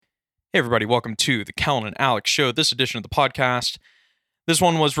Hey, everybody, welcome to the Kellen and Alex Show, this edition of the podcast. This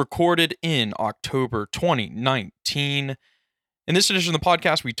one was recorded in October 2019. In this edition of the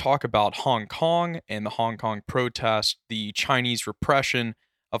podcast, we talk about Hong Kong and the Hong Kong protest, the Chinese repression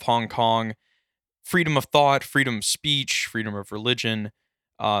of Hong Kong, freedom of thought, freedom of speech, freedom of religion,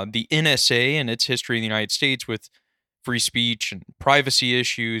 the NSA and its history in the United States with free speech and privacy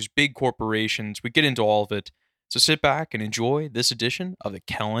issues, big corporations. We get into all of it. So sit back and enjoy this edition of the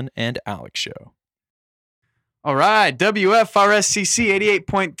Kellen and Alex Show. All right, WFRSCC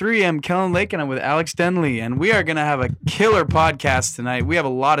 88.3. I'm Kellen Lake, and I'm with Alex Denley, and we are going to have a killer podcast tonight. We have a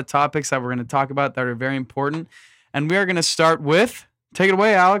lot of topics that we're going to talk about that are very important, and we are going to start with, take it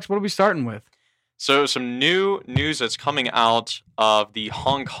away, Alex. What are we starting with? So some new news that's coming out of the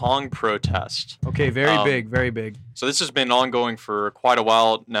Hong Kong protest. Okay, very big. So this has been ongoing for quite a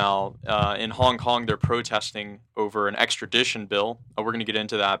while now. In Hong Kong, they're protesting over an extradition bill. We're going to get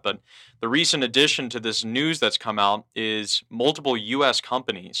into that. But the recent addition to this news that's come out is multiple U.S.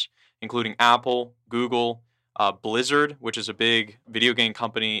 companies, including Apple, Google, Blizzard, which is a big video game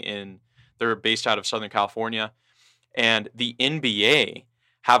company. They're based out of Southern California, and the NBA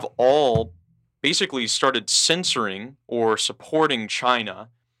have all basically started censoring or supporting China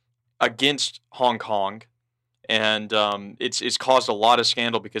against Hong Kong. And it's caused a lot of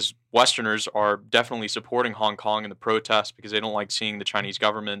scandal because Westerners are definitely supporting Hong Kong in the protests because they don't like seeing the Chinese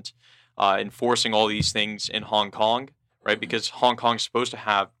government enforcing all these things in Hong Kong, right? Because Hong Kong's supposed to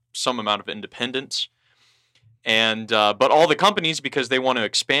have some amount of independence. And but all the companies, because they want to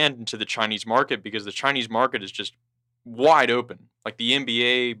expand into the Chinese market, because the Chinese market is just wide open. Like the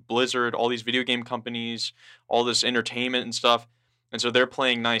NBA, Blizzard, all these video game companies, all this entertainment and stuff. And so they're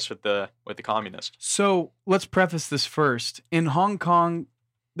playing nice with the communists. So let's preface this first. In Hong Kong,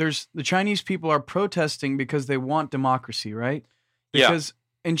 the Chinese people are protesting because they want democracy, right? Because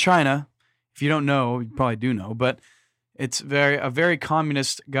in China, if you don't know, you probably do know, but it's a very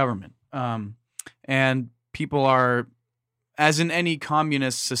communist government. And people are, as in any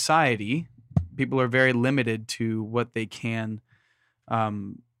communist society, people are very limited to what they can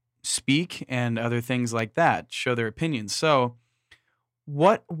speak and other things like that, show their opinions. So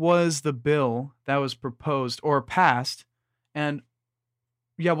what was the bill that was proposed or passed? And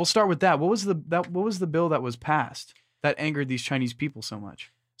yeah, we'll start with that. What was the bill that was passed that angered these Chinese people so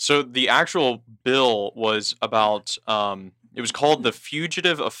much? So the actual bill was about, it was called the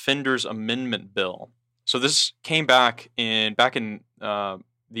Fugitive Offenders Amendment Bill. So this came back in the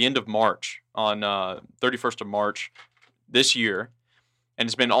end of March, on 31st of March this year, and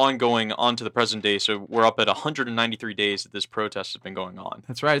it's been ongoing on to the present day. So we're up at 193 days that this protest has been going on.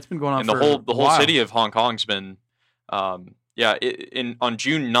 That's right. It's been going on for the whole city of Hong Kong's been, on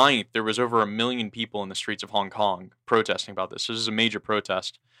June 9th, there was over 1 million people in the streets of Hong Kong protesting about this. So this is a major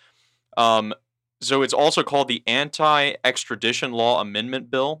protest. So it's also called the Anti-Extradition Law Amendment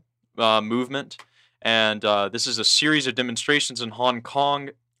Bill movement. And this is a series of demonstrations in Hong Kong,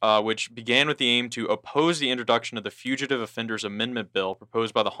 which began with the aim to oppose the introduction of the Fugitive Offenders Amendment Bill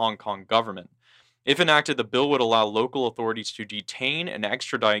proposed by the Hong Kong government. If enacted, the bill would allow local authorities to detain and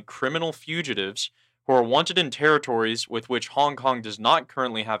extradite criminal fugitives who are wanted in territories with which Hong Kong does not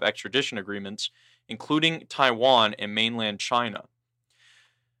currently have extradition agreements, including Taiwan and mainland China.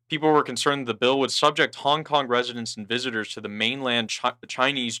 People were concerned that the bill would subject Hong Kong residents and visitors to the mainland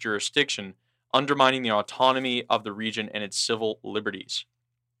Chinese jurisdiction, undermining the autonomy of the region and its civil liberties.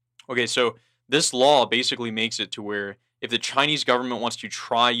 Okay, so this law basically makes it to where if the Chinese government wants to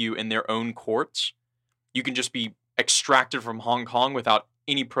try you in their own courts, you can just be extracted from Hong Kong without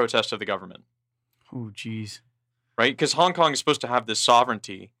any protest of the government. Oh, geez. Right? Because Hong Kong is supposed to have this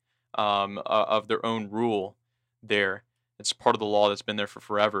sovereignty of their own rule there. It's part of the law that's been there for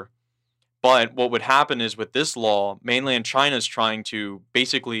forever. But what would happen is with this law, mainland China is trying to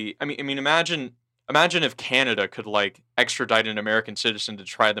basically, I mean, imagine if Canada could extradite an American citizen to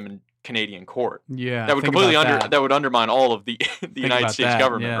try them in Canadian court. Yeah, that would that would undermine all of the United States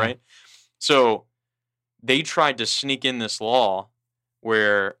government, right? So they tried to sneak in this law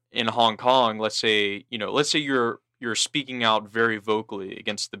where in Hong Kong, let's say you're speaking out very vocally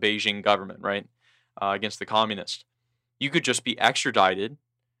against the Beijing government, right? Against the communists. You could just be extradited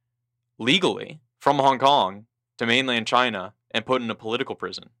legally from Hong Kong to mainland China and put in a political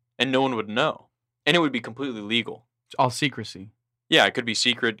prison, and no one would know. And it would be completely legal. All secrecy. Yeah, it could be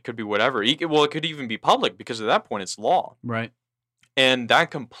secret, it could be whatever. Well, it could even be public because at that point it's law. Right. And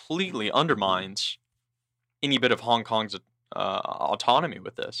that completely undermines any bit of Hong Kong's autonomy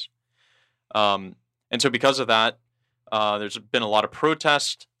with this. And so because of that, there's been a lot of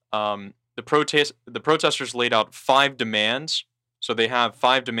protest. The protesters laid out 5 demands So they have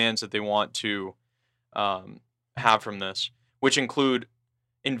 5 demands that they want to have from this, which include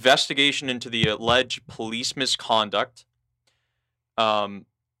investigation into the alleged police misconduct.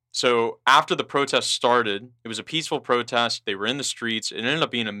 So after the protest started, it was a peaceful protest. They were in the streets. It ended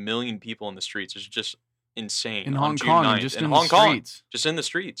up being 1 million people in the streets. It's just insane. In on Hong June Kong, 9th. just in in Hong the Kong, streets. just in the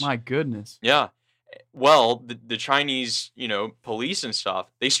streets. My goodness. Yeah. Well, the Chinese, police and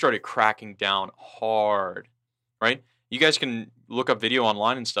stuff, they started cracking down hard, right? You guys can look up video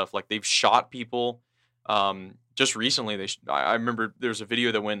online and stuff. Like, they've shot people. Just recently, I remember there was a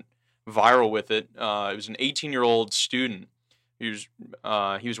video that went viral with it. It was an 18-year-old student. He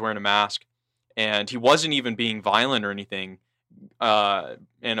was wearing a mask, and he wasn't even being violent or anything.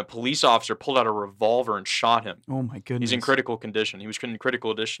 And a police officer pulled out a revolver and shot him. Oh my goodness. He's in critical condition. He was in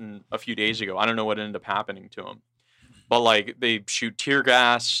critical condition a few days ago. I don't know what ended up happening to him. But like, they shoot tear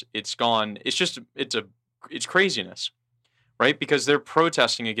gas. It's gone. It's craziness, right? Because they're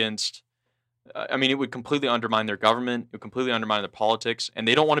protesting against, it would completely undermine their government. It would completely undermine their politics. And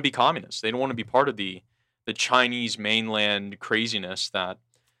they don't want to be communists. They don't want to be part of the Chinese mainland craziness that,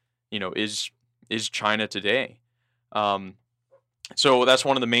 is China today. So that's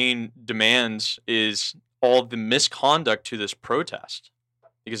one of the main demands, is all the misconduct to this protest,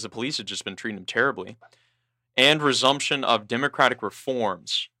 because the police have just been treating them terribly, and resumption of democratic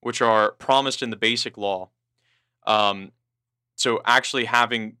reforms, which are promised in the basic law. So actually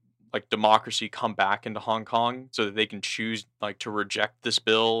having like democracy come back into Hong Kong so that they can choose like to reject this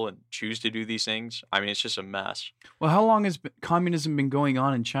bill and choose to do these things. I mean, it's just a mess. Well, how long has communism been going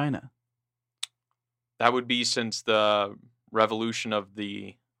on in China? That would be since the revolution of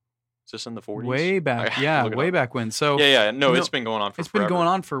is this in the 40s? Way back. Yeah, way back when. So yeah. No, it's been going on for forever. Been going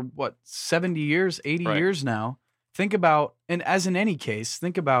on for what, 70 years, 80 years now. Think about, and as in any case,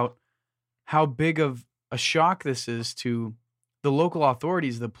 think about how big of a shock this is to the local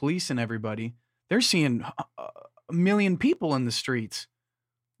authorities, the police and everybody. They're seeing 1 million people in the streets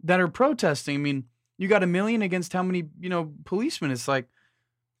that are protesting. I mean, you got 1 million against how many, policemen? It's like,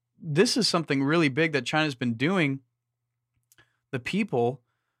 this is something really big that China's been doing. The people,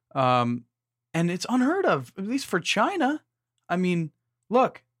 and it's unheard of, at least for China. I mean,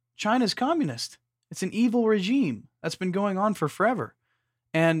 look, China's communist. It's an evil regime that's been going on for forever.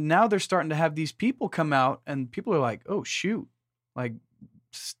 And now they're starting to have these people come out, and people are like, oh, shoot. Like,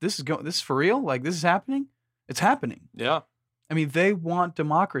 this is for real? Like, this is happening? It's happening. Yeah. I mean, they want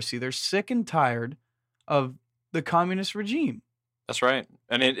democracy. They're sick and tired of the communist regime. That's right.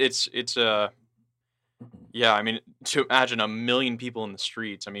 And yeah, I mean, to imagine 1 million people in the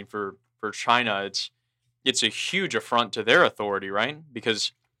streets, I mean, for China, it's a huge affront to their authority, right?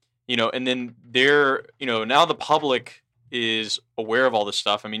 Because, and then now the public is aware of all this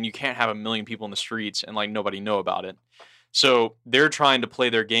stuff. I mean, you can't have 1 million people in the streets and like nobody know about it. So they're trying to play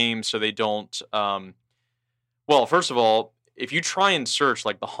their game so they don't, well, first of all, if you try and search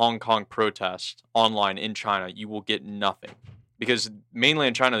like the Hong Kong protest online in China, you will get nothing, because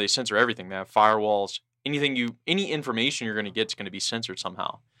mainland China, they censor everything. They have firewalls. Any information you're going to get is going to be censored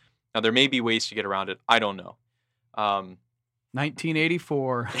somehow. Now, there may be ways to get around it. I don't know.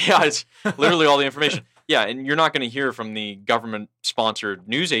 1984. Yeah, it's literally all the information. Yeah, and you're not going to hear from the government-sponsored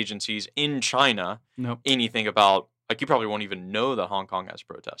news agencies in China anything about, like, you probably won't even know that Hong Kong has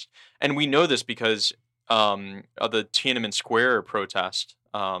protest. And we know this because of the Tiananmen Square protest,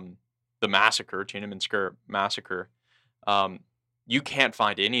 the massacre, Tiananmen Square massacre. You can't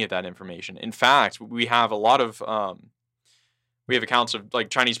find any of that information. In fact, we have a lot of we have accounts of like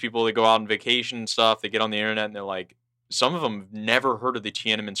Chinese people that go out on vacation and stuff. They get on the internet and they're like, some of them have never heard of the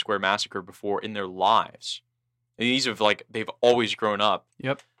Tiananmen Square massacre before in their lives. And these have they've always grown up.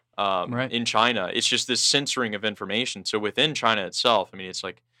 Yep. Right. In China. It's just this censoring of information. So within China itself, I mean, it's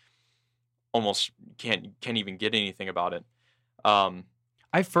like almost can't even get anything about it.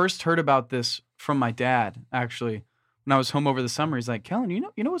 I first heard about this from my dad, actually. When I was home over the summer, he's like, Kellen, you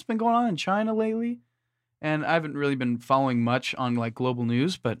know what's been going on in China lately? And I haven't really been following much on like global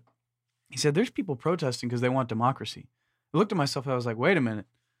news, but he said there's people protesting because they want democracy. I looked at myself and I was like, wait a minute.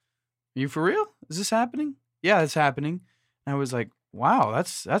 Are you for real? Is this happening? Yeah, it's happening. And I was like, wow,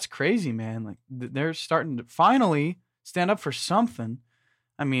 that's crazy, man. Like they're starting to finally stand up for something.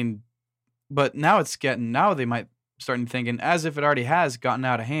 I mean, but now they might start thinking as if it already has gotten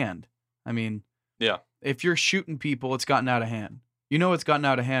out of hand. I mean, yeah. If you're shooting people, it's gotten out of hand. You know it's gotten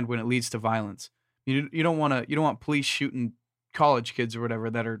out of hand when it leads to violence. You don't want police shooting college kids or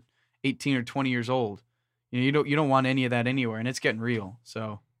whatever that are 18 or 20 years old. You don't want any of that anywhere, and it's getting real.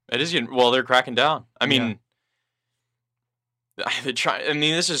 So it is getting, well, they're cracking down. I mean,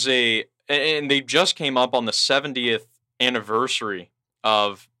 this is and they just came up on the 70th anniversary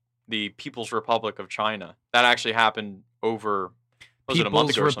of the People's Republic of China. That actually happened over, was it a month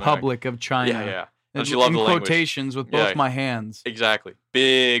People's ago or something? Republic of China. Yeah, yeah. In Don't you love the language? quotations with both my hands. Exactly.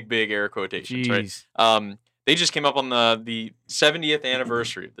 Big air quotations, Jeez. right? They just came up on the 70th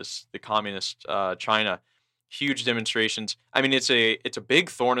anniversary of the communist China. Huge demonstrations. I mean, it's a big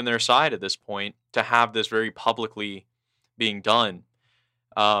thorn in their side at this point to have this very publicly being done.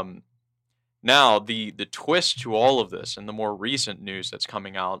 Now, the twist to all of this and the more recent news that's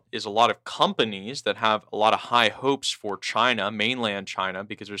coming out is a lot of companies that have a lot of high hopes for China, mainland China,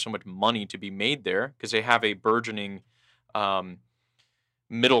 because there's so much money to be made there, because they have a burgeoning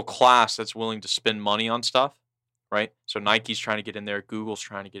middle class that's willing to spend money on stuff, right? So Nike's trying to get in there, Google's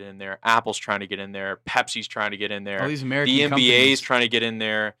trying to get in there, Apple's trying to get in there, Pepsi's trying to get in there, all these American the companies. NBA's trying to get in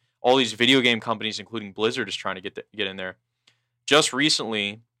there, all these video game companies, including Blizzard, is trying to get in there. Just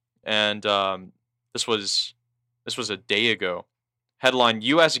recently, and this was a day ago, headline: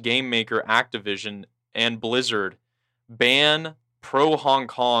 U.S. game maker Activision and Blizzard ban pro Hong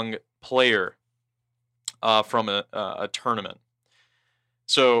Kong player from a tournament.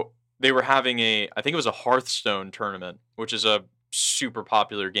 So they were having I think it was a Hearthstone tournament, which is a super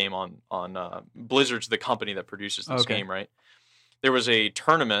popular game on Blizzard's the company that produces this game, right? There was a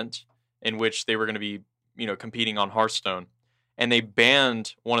tournament in which they were going to be, competing on Hearthstone, and they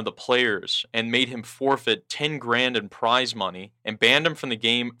banned one of the players and made him forfeit 10 grand in prize money and banned him from the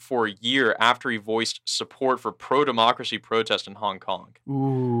game for a year after he voiced support for pro-democracy protest in Hong Kong.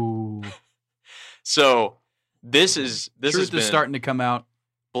 Ooh. So this is starting to come out.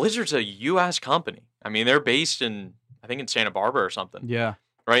 Blizzard's a U.S. company. I mean, they're based in, I think, in Santa Barbara or something. Yeah.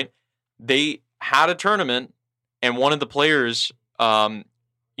 Right? They had a tournament, and one of the players,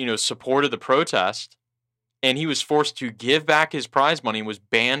 supported the protest, and he was forced to give back his prize money and was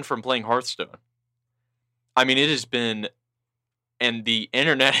banned from playing Hearthstone. I mean, it has been, and the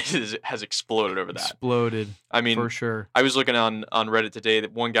internet has exploded over that. Exploded. I mean, for sure. I was looking on Reddit today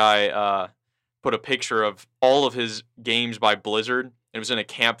that one guy put a picture of all of his games by Blizzard. It was in a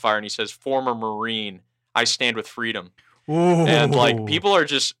campfire, and he says, "Former Marine, I stand with freedom." Ooh. And people are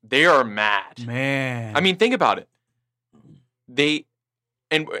they are mad. Man. I mean, think about it.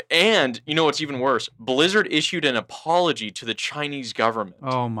 And you know what's even worse? Blizzard issued an apology to the Chinese government.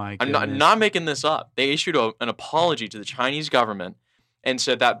 Oh my goodness. I'm not making this up. They issued an apology to the Chinese government and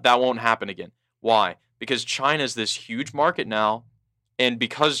said that won't happen again. Why? Because China's this huge market now, and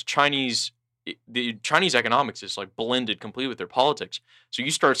because the Chinese economics is blended completely with their politics. So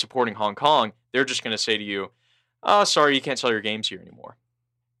you start supporting Hong Kong, they're just going to say to you, "Oh, sorry, you can't sell your games here anymore."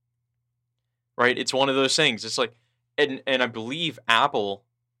 Right? It's one of those things. It's and I believe Apple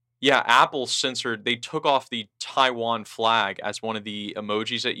censored. They took off the Taiwan flag as one of the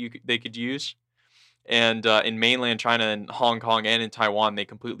emojis that they could use, and in mainland China and Hong Kong and in Taiwan, they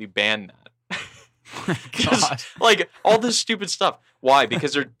completely banned that. Just, all this stupid stuff. Why?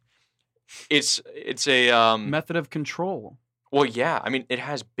 Because it's a method of control. Well, yeah. I mean, it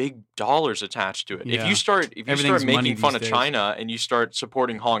has big dollars attached to it. Yeah. If you start making fun of China and you start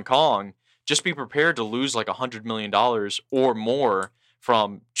supporting Hong Kong, just be prepared to lose $100 million or more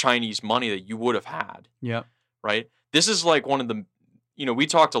from Chinese money that you would have had. Yep. Right? This is one of the, we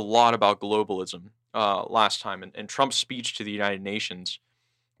talked a lot about globalism last time, and Trump's speech to the United Nations,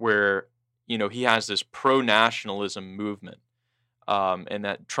 where, he has this pro-nationalism movement, and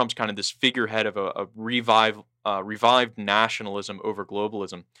that Trump's kind of this figurehead of a revived nationalism over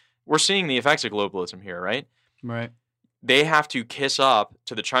globalism. We're seeing the effects of globalism here, right? Right. They have to kiss up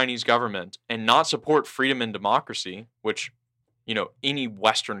to the Chinese government and not support freedom and democracy, which, any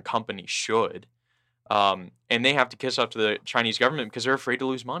Western company should. And they have to kiss up to the Chinese government because they're afraid to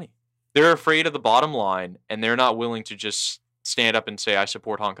lose money. They're afraid of the bottom line, and they're not willing to just stand up and say, "I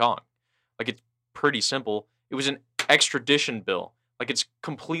support Hong Kong." It's pretty simple. It was an extradition bill. It's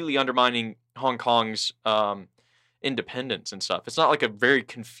completely undermining Hong Kong's independence and stuff. It's not a very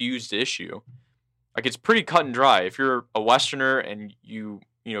confused issue. It's pretty cut and dry. If you're a Westerner and you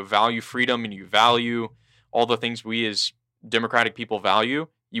value freedom and you value all the things we as democratic people value,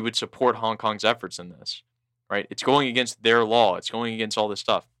 you would support Hong Kong's efforts in this, right? It's going against their law. It's going against all this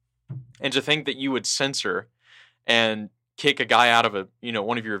stuff. And to think that you would censor and kick a guy out of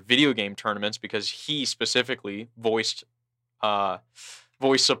one of your video game tournaments because he specifically voiced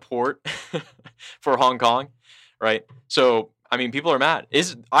support for Hong Kong, right? So, I mean, people are mad.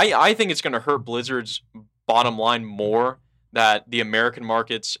 I think it's going to hurt Blizzard's bottom line more that the American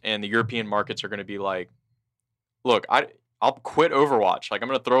markets and the European markets are going to be look, I'll quit Overwatch. I'm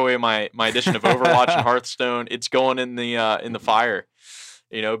going to throw away my edition of Overwatch and Hearthstone. It's going in the fire,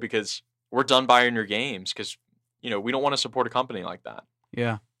 because we're done buying your games because we don't want to support a company like that.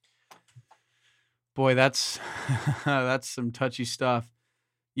 Yeah. Boy, that's that's some touchy stuff.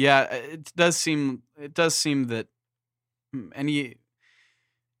 Yeah, it does seem that any,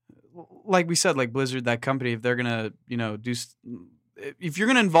 like we said, like Blizzard, that company, if they're gonna, if you're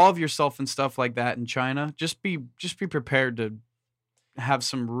gonna involve yourself in stuff like that in China, just be prepared to have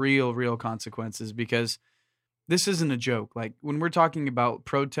some real consequences, because this isn't a joke. Like when we're talking about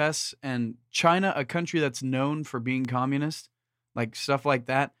protests and China, a country that's known for being communist, like stuff like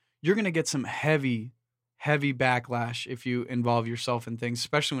that, you're gonna get some heavy backlash if you involve yourself in things,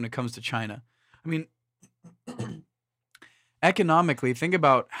 especially when it comes to China. I mean, economically, think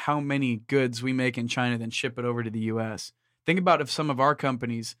about how many goods we make in China then ship it over to the US. Think about if some of our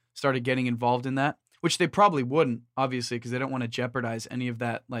companies started getting involved in that, which they probably wouldn't, obviously, because they don't want to jeopardize any of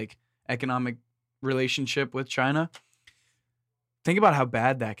that like economic relationship with China. Think about how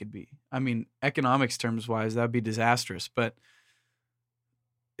bad that could be. I mean, economics terms wise, that would be disastrous, but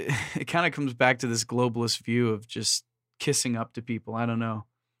it kind of comes back to this globalist view of just kissing up to people. I don't know.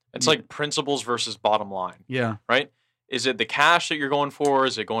 It's like principles versus bottom line. Yeah. Right? Is it the cash that you're going for?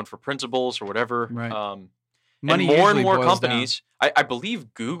 Is it going for principles or whatever? Right. Money and more companies, I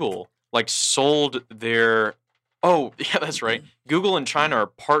believe Google like sold their, oh, yeah, that's right. Google and China are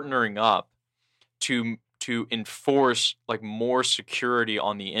partnering up to enforce like more security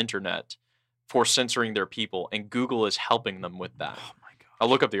on the internet for censoring their people, and Google is helping them with that. Oh my god! I'll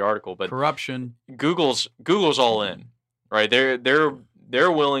look up the article, but corruption. Google's all in, right?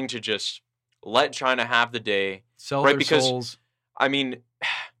 They're willing to just let China have the day, sell right? Their because souls. I mean,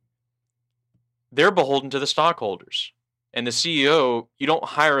 they're beholden to the stockholders, and the CEO. You don't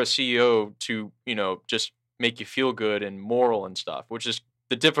hire a CEO to just make you feel good and moral and stuff, which is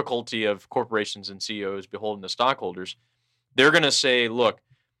the difficulty of corporations and CEOs beholden to stockholders. They're going to say, look,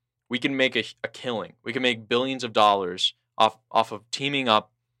 we can make a killing. We can make billions of dollars off of teaming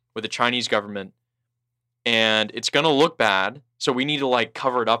up with the Chinese government, and it's going to look bad, so we need to like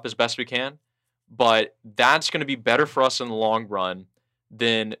cover it up as best we can, but that's going to be better for us in the long run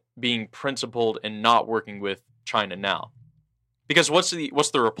than being principled and not working with China now. Because what's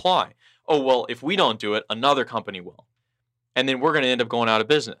the reply? Oh, well, if we don't do it, another company will. And then we're going to end up going out of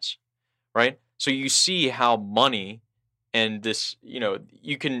business, right? So you see how money and this,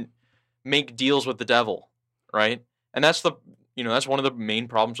 you can make deals with the devil, right? And that's that's one of the main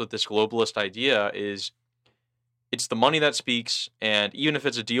problems with this globalist idea is it's the money that speaks, and even if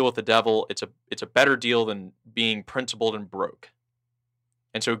it's a deal with the devil, it's a better deal than being principled and broke.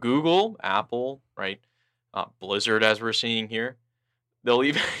 And so Google, Apple, right, Blizzard, as we're seeing here, they'll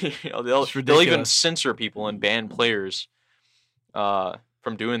even they'll even censor people and ban players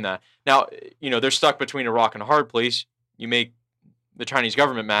from doing that. Now, they're stuck between a rock and a hard place. You make the Chinese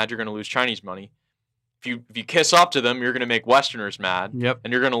government mad, you're going to lose Chinese money. If you kiss up to them, you're going to make Westerners mad. Yep.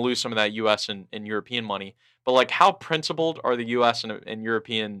 And you're going to lose some of that U.S. and European money. But like, how principled are the U.S. and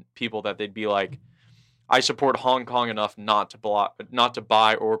European people that they'd be like, I support Hong Kong enough not to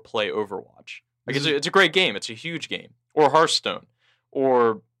buy or play Overwatch. Like it's a great game. It's a huge game. Or Hearthstone,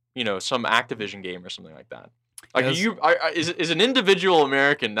 or some Activision game or something like that. Like, is an individual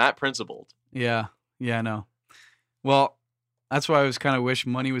American that principled? Yeah, I know. Well, that's why I was kind of wish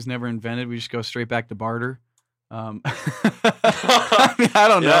money was never invented. We just go straight back to barter. I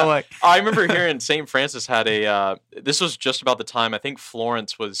don't know. Like, I remember hearing St. Francis had this was just about the time, I think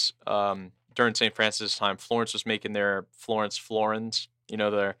Florence was, during St. Francis' time, Florence was making their Florence florins,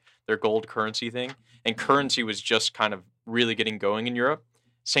 their gold currency thing. And currency was just kind of really getting going in Europe.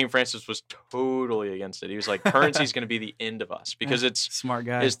 St. Francis was totally against it. He was like, currency is going to be the end of us, because it's smart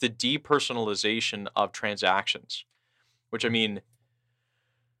guy. It's the depersonalization of transactions, which today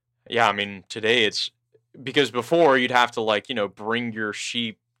it's because before you'd have to bring your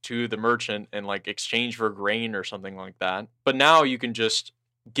sheep to the merchant and like exchange for grain or something like that. But now you can just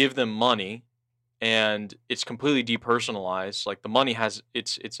give them money and it's completely depersonalized. Like the money has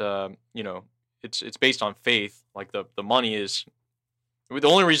it's based on faith. Like the money is, the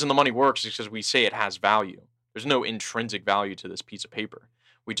only reason the money works is because we say it has value. There's no intrinsic value to this piece of paper.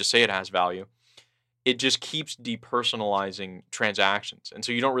 We just say it has value. It just keeps depersonalizing transactions. And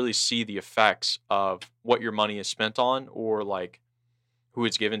so you don't really see the effects of what your money is spent on or like who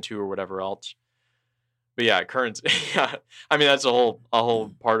it's given to or whatever else. But yeah, currency. Yeah, that's a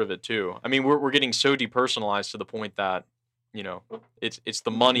whole part of it too. We're getting so depersonalized to the point that it's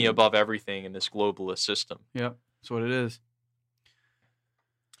the money above everything in this globalist system. Yep, that's what it is.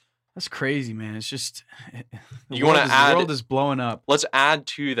 That's crazy, man. It's just the world is blowing up. Let's add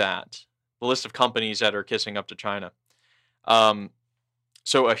to that the list of companies that are kissing up to China.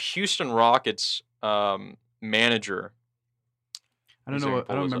 So a Houston Rockets manager. I don't know.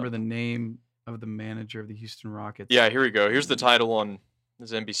 I don't remember the name of the manager of the Houston Rockets. Yeah, here we go. Here's the title on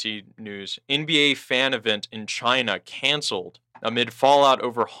this NBC News. NBA fan event in China canceled amid fallout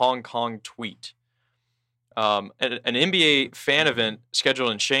over Hong Kong tweet. An NBA fan event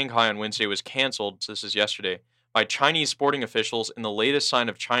scheduled in Shanghai on Wednesday was canceled, so this is yesterday, by Chinese sporting officials in the latest sign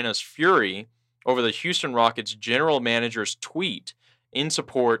of China's fury over the Houston Rockets general manager's tweet in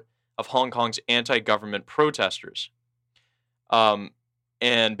support of Hong Kong's anti-government protesters.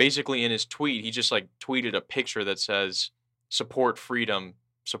 And basically in his tweet, he just like tweeted a picture that says, support freedom,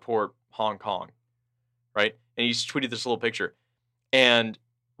 support Hong Kong, right? And he's tweeted this little picture. And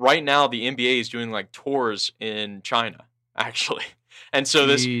right now the NBA is doing like tours in China, actually. And so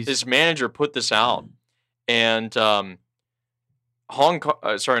this manager put this out. And not Hong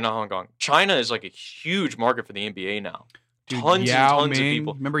Kong. China is like a huge market for the NBA now. Dude, tons Yao and tons Ming. of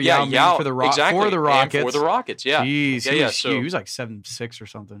people. Remember Yao Ming for the Rockets? Exactly. For the Rockets. And for the Rockets, yeah. Jeez, Yeah, he was like 7'6" or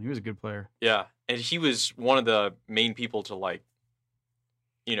something. He was a good player. Yeah, and he was one of the main people to like,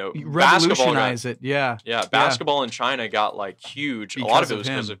 revolutionize it. Yeah. Yeah, basketball in China got like huge. Because a lot of it of was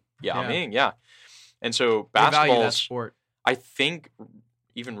because him. of Yao Yeah. Ming, yeah. And so They value that basketball, sport. I think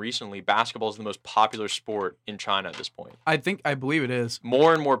even recently, basketball is the most popular sport in China at this point. I believe it is.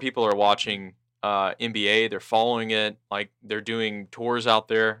 More and more people are watching NBA. They're following it. Like they're doing tours out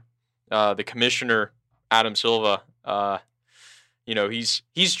there. The commissioner, Adam Silva,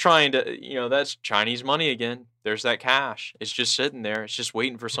 he's trying to, that's Chinese money again. There's that cash. It's just sitting there. It's just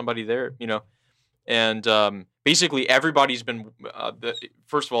waiting for somebody there, And basically everybody's been,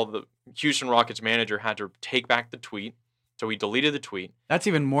 first of all, the Houston Rockets manager had to take back the tweet. So he deleted the tweet. That's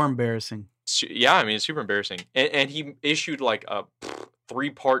even more embarrassing. Yeah, I mean, it's super embarrassing. And he issued like a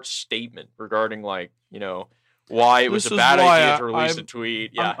 3-part statement regarding like, why it was a bad idea to release a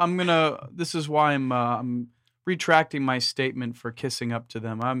tweet. Yeah. This is why I'm retracting my statement for kissing up to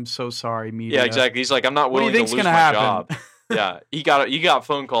them. I'm so sorry, media. Yeah, exactly. He's like, I'm not willing to lose my job. Yeah. He got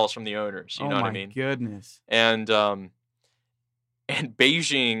phone calls from the owners. You know what I mean? Oh my goodness. And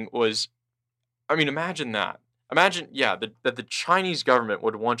Beijing was, I mean, imagine that. Imagine, that the Chinese government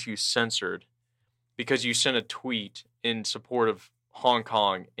would want you censored because you sent a tweet in support of Hong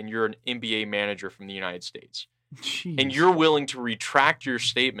Kong and you're an NBA manager from the United States. Jeez. And you're willing to retract your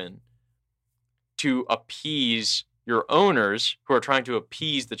statement to appease your owners who are trying to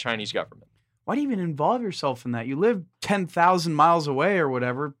appease the Chinese government. Why do you even involve yourself in that? You live 10,000 miles away or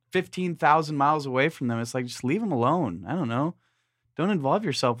whatever, 15,000 miles away from them. It's like, just leave them alone. I don't know. Don't involve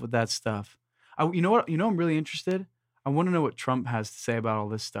yourself with that stuff. You know what? I'm really interested. I want to know what Trump has to say about all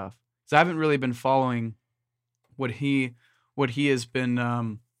this stuff. Because I haven't really been following what he has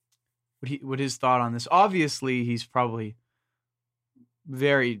been, what his thought on this. Obviously, he's probably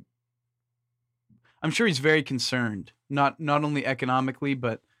I'm sure he's very concerned, not only economically,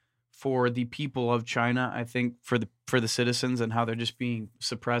 but for the people of China. I think for the citizens and how they're just being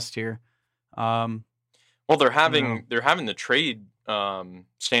suppressed here. Well, they're having the trade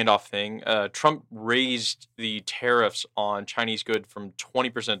standoff thing. Trump raised the tariffs on Chinese goods from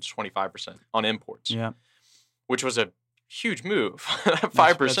 20% to 25% on imports. Yeah, which was a huge move.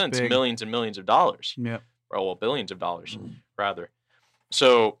 5% is millions and millions of dollars. Yeah, well, billions of dollars rather.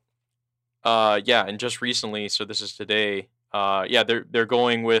 So, and just recently, so this is today. They're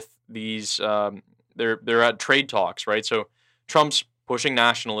going with these. They're at trade talks, right? So Trump's pushing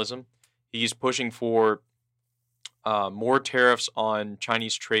nationalism. He's pushing for more tariffs on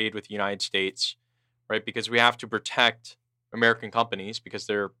Chinese trade with the United States, right? Because we have to protect American companies because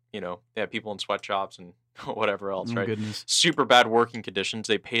they have people in sweatshops and whatever else, right? Goodness. Super bad working conditions.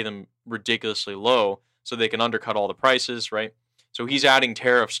 They pay them ridiculously low so they can undercut all the prices, right? So he's adding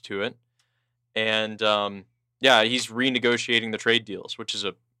tariffs to it. And he's renegotiating the trade deals, which is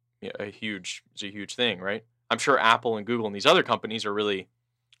a huge thing, right? I'm sure Apple and Google and these other companies are really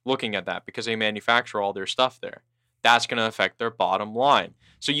looking at that because they manufacture all their stuff there. That's going to affect their bottom line.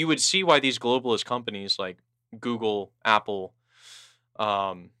 So you would see why these globalist companies like Google, Apple,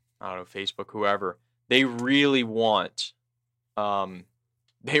 Facebook, whoever, they really want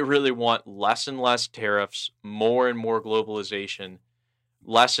less and less tariffs, more and more globalization,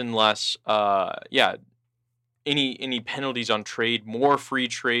 less and less, any penalties on trade, more free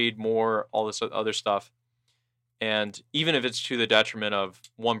trade, more all this other stuff. And even if it's to the detriment of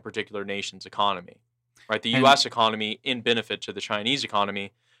one particular nation's economy, right? The U.S. economy in benefit to the Chinese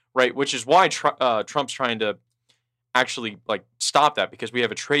economy, right? Which is why Trump's trying to actually stop that because we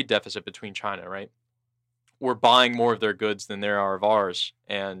have a trade deficit between China, right? We're buying more of their goods than there are of ours,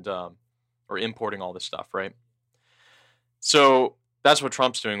 and we're importing all this stuff, right? So that's what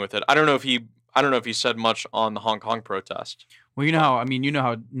Trump's doing with it. I don't know if I don't know if he said much on the Hong Kong protest. Well, you know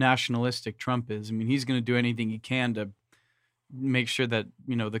how nationalistic Trump is. I mean, he's going to do anything he can to make sure that,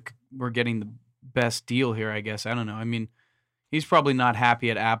 we're getting the best deal here, I guess. I don't know. I mean, he's probably not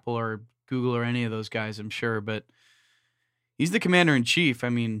happy at Apple or Google or any of those guys, I'm sure, but he's the commander in chief. I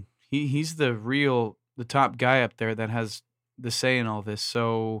mean, he's the top guy up there that has the say in all this.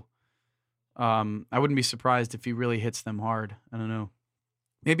 So I wouldn't be surprised if he really hits them hard. I don't know.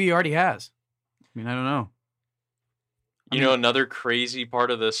 Maybe he already has. I mean, I don't know. Another crazy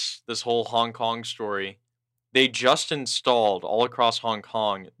part of this whole Hong Kong story, they just installed all across Hong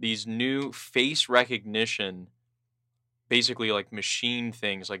Kong these new face recognition, basically like machine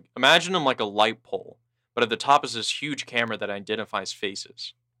things. Like imagine them like a light pole, but at the top is this huge camera that identifies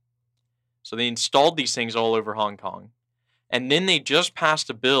faces. So they installed these things all over Hong Kong. And then they just passed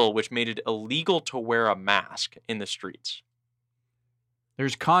a bill which made it illegal to wear a mask in the streets.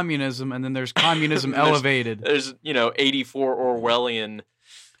 There's communism, and then there's communism elevated. There's 84 Orwellian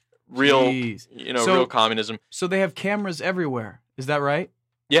real communism. So they have cameras everywhere. Is that right?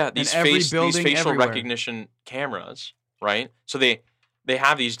 Yeah, these facial everywhere. recognition cameras, right? So they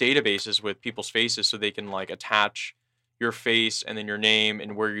have these databases with people's faces, so they can like attach your face and then your name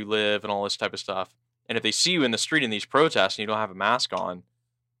and where you live and all this type of stuff. And if they see you in the street in these protests and you don't have a mask on,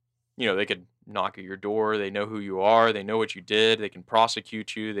 they could knock at your door. They know who you are. They know what you did. They can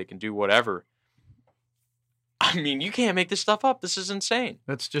prosecute you. They can do whatever. I mean, you can't make this stuff up. This is insane.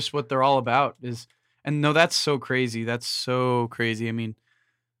 That's just what they're all about. That's so crazy. That's so crazy. I mean,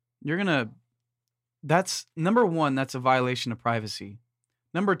 that's number one, that's a violation of privacy.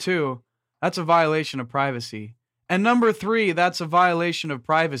 Number two, that's a violation of privacy. And number three, that's a violation of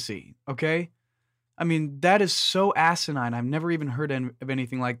privacy. Okay? I mean, that is so asinine. I've never even heard of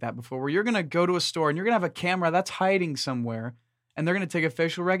anything like that before, where you're going to go to a store and you're going to have a camera that's hiding somewhere and they're going to take a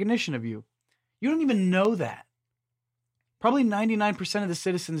facial recognition of you. You don't even know that. Probably 99% of the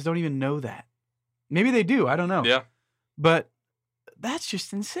citizens don't even know that. Maybe they do. I don't know. Yeah. But that's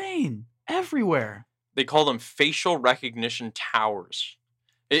just insane. Everywhere. They call them facial recognition towers.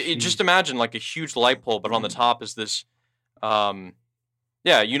 Just imagine like a huge light pole, but on the top is this...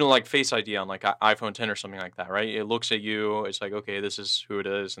 like Face ID on like iPhone 10 or something like that, right? It looks at you. It's like, okay, this is who it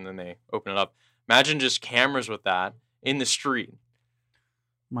is. And then they open it up. Imagine just cameras with that in the street.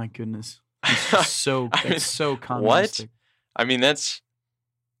 My goodness. It's so communistic. What? I mean, it's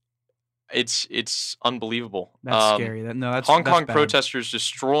unbelievable. That's scary. That's Hong Kong bad. Protesters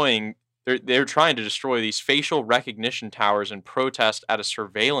they're trying to destroy these facial recognition towers in protest at a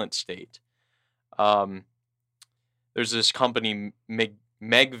surveillance state. There's this company,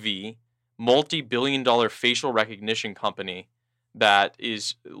 Megvii, multi-billion-dollar facial recognition company that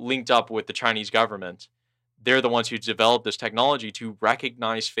is linked up with the Chinese government. They're the ones who developed this technology to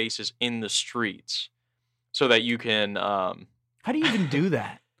recognize faces in the streets so that you can... How do you even do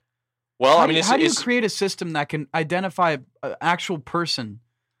that? Well, how do you create a system that can identify an actual person?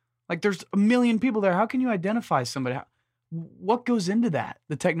 Like, there's a million people there. How can you identify somebody? What goes into that?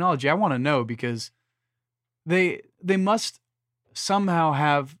 The technology. I want to know, because they must somehow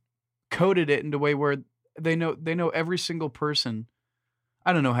have coded it in a way where they know every single person.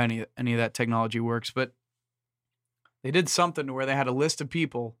 I don't know how any of that technology works, but they did something where they had a list of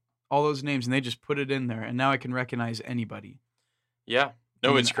people, all those names, and they just put it in there, and now I can recognize anybody. Yeah.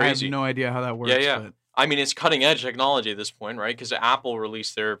 No, it's crazy. I have no idea how that works. Yeah. But I mean, it's cutting edge technology at this point, right? Because Apple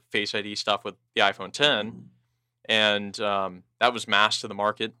released their Face ID stuff with the iPhone 10, and that was mass to the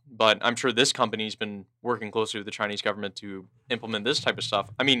market. But I'm sure this company's been working closely with the Chinese government to implement this type of stuff.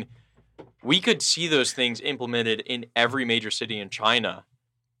 I mean, we could see those things implemented in every major city in China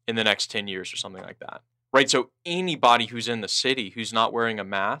in the next 10 years or something like that, right? So anybody who's in the city who's not wearing a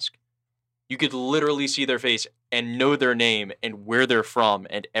mask, you could literally see their face and know their name and where they're from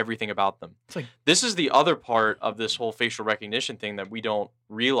and everything about them. This is the other part of this whole facial recognition thing that we don't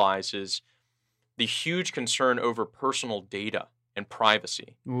realize is the huge concern over personal data and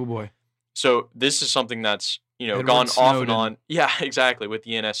privacy. Oh boy. So this is something that's, Edward gone Snowden. off and on. Yeah, exactly. With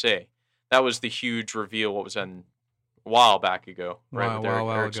the NSA. That was the huge reveal. What was that a while back ago, right? With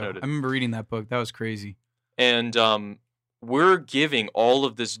Eric Snowden. I remember reading that book. That was crazy. And we're giving all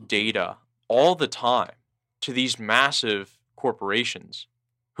of this data all the time to these massive corporations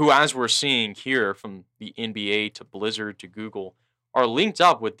who, as we're seeing here from the NBA to Blizzard to Google, are linked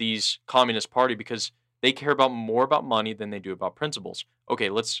up with these Communist Party because they care more about money than they do about principles. Okay,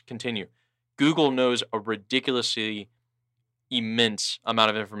 let's continue. Google knows a ridiculously immense amount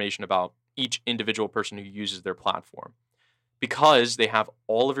of information about each individual person who uses their platform because they have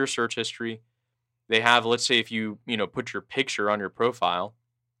all of your search history. They have, let's say if you put your picture on your profile,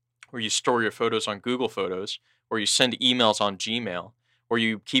 or you store your photos on Google Photos, or you send emails on Gmail, or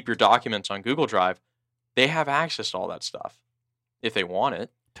you keep your documents on Google Drive, they have access to all that stuff if they want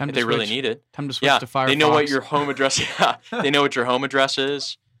it, if they really need it. Time to switch to Firefox. They know what your home address. Yeah, they know what your home address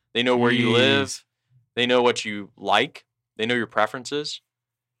is. They know where you live. They know what you like. They know your preferences.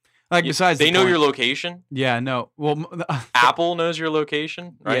 Like besides, they know your location. Yeah, no. Well, Apple knows your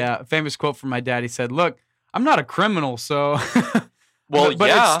location. Right? Yeah, a famous quote from my dad. He said, "Look, I'm not a criminal, so." Well,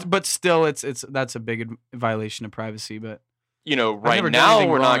 but still, it's that's a big violation of privacy. But right now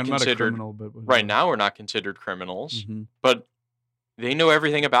we're not considered. Right now we're not considered criminals, but they know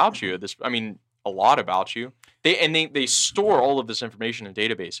everything about you. A lot about you. They store all of this information in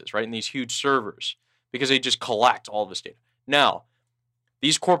databases, right, in these huge servers, because they just collect all of this data. Now,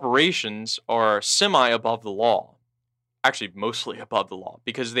 these corporations are semi above the law, actually mostly above the law,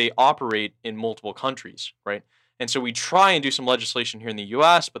 because they operate in multiple countries, right? And so we try and do some legislation here in the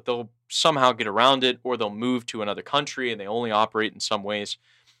U.S., but they'll somehow get around it, or they'll move to another country and they only operate in some ways.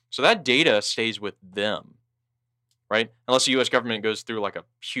 So that data stays with them, right? Unless the U.S. government goes through like a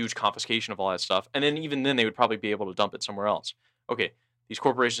huge confiscation of all that stuff. And then even then they would probably be able to dump it somewhere else. Okay, these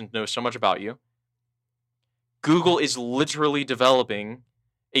corporations know so much about you. Google is literally developing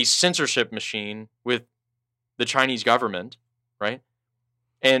a censorship machine with the Chinese government, right?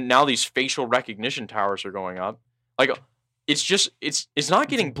 And now these facial recognition towers are going up. Like, it's not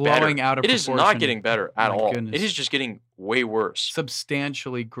getting blowing better. out of It is proportion. not getting better at all. Goodness. It is just getting way worse.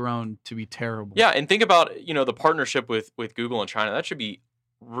 Substantially grown to be terrible. Yeah, and think about the partnership with Google and China. That should be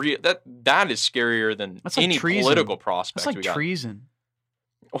that is scarier than any political prospect. That's like treason.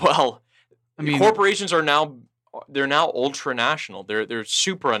 Well, corporations are now ultranational. They're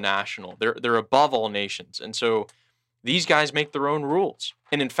supranational. They're above all nations, and so these guys make their own rules.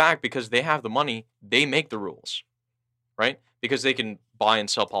 And in fact, because they have the money, they make the rules, right? Because they can buy and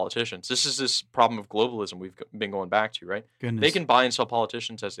sell politicians. This is this problem of globalism we've been going back to, right? Goodness. They can buy and sell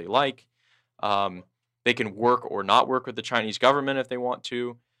politicians as they like. They can work or not work with the Chinese government if they want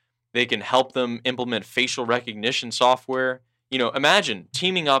to. They can help them implement facial recognition software. Imagine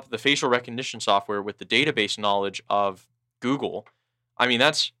teaming up the facial recognition software with the database knowledge of Google.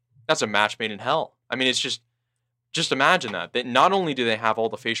 That's a match made in hell. It's just imagine that not only do they have all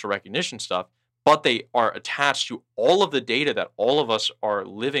the facial recognition stuff, but they are attached to all of the data that all of us are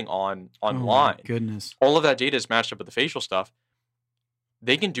living on online. Oh, goodness. All of that data is matched up with the facial stuff.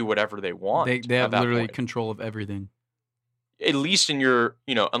 They can do whatever they want. They have literally control of everything. At least in your,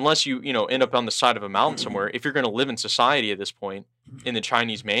 unless you, end up on the side of a mountain somewhere, if you're going to live in society at this point in the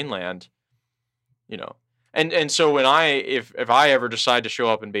Chinese mainland, And so when if I ever decide to show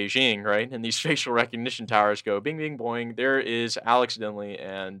up in Beijing, right, and these facial recognition towers go bing bing boing, there is Alex Dinley,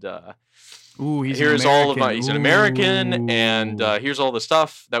 and here's all of he's an American, and here's all the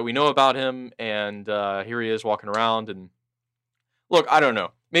stuff that we know about him, and here he is walking around. And look, I don't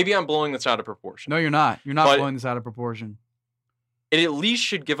know, maybe I'm blowing this out of proportion. No, you're not. You're not blowing this out of proportion. It at least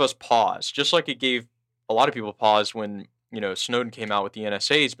should give us pause, just like it gave a lot of people pause when Snowden came out with the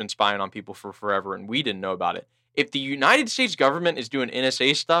NSA has been spying on people for forever, and we didn't know about it. If the United States government is doing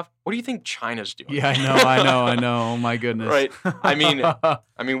NSA stuff, what do you think China's doing? Yeah, I know. Oh my goodness. Right.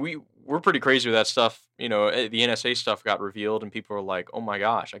 We're pretty crazy with that stuff. The NSA stuff got revealed, and people were like, "Oh my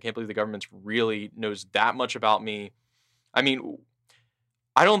gosh, I can't believe the government really knows that much about me." I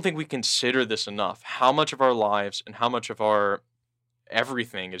don't think we consider this enough. How much of our lives and how much of our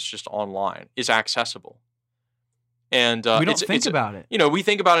everything is just online, is accessible. And we don't think about it. We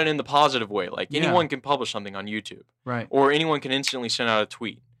think about it in the positive way. Like anyone can publish something on YouTube. Right. Or anyone can instantly send out a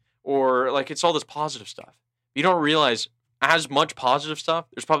tweet. Or it's all this positive stuff. You don't realize as much positive stuff,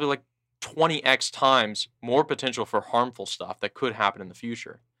 there's probably like 20x times more potential for harmful stuff that could happen in the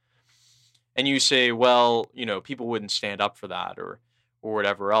future. And you say, well, people wouldn't stand up for that or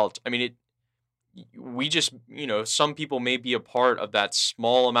whatever else. We just, some people may be a part of that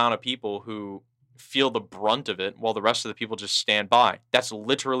small amount of people who feel the brunt of it while the rest of the people just stand by. That's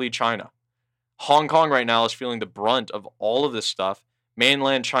literally China. Hong Kong right now is feeling the brunt of all of this stuff.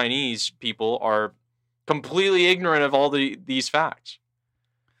 Mainland Chinese people are completely ignorant of all these facts.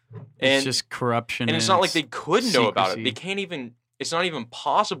 It's just corruption. And it's not like they could know about it. They can't even, it's not even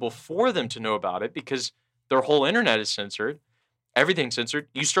possible for them to know about it because their whole internet is censored. Everything's censored.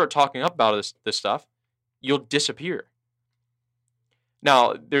 You start talking up about this stuff, you'll disappear.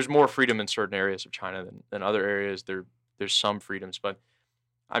 Now, there's more freedom in certain areas of China than other areas. There's some freedoms, but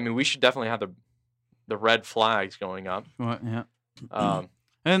we should definitely have the red flags going up. Yeah.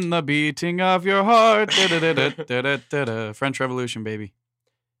 And the beating of your heart, French Revolution, baby.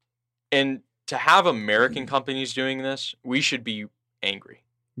 And to have American companies doing this, we should be angry.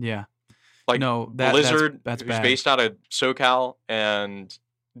 Yeah. Like No, Blizzard, that's who's bad. based out of SoCal, and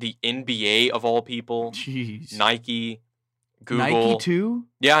the NBA of all people, Jeez. Nike, Google. Nike too?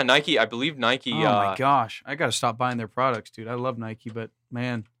 Yeah, Nike. I believe Nike. Oh my gosh, I gotta stop buying their products, dude. I love Nike, but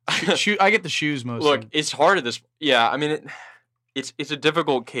man, I get the shoes mostly. Look, it's hard at this. Yeah, I mean, it's a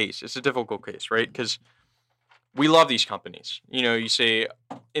difficult case. It's a difficult case, right? Because we love these companies. You know, you say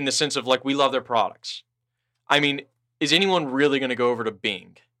in the sense of like we love their products. I mean, is anyone really going to go over to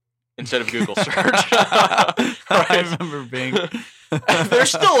Bing instead of Google search? I remember Bing. They're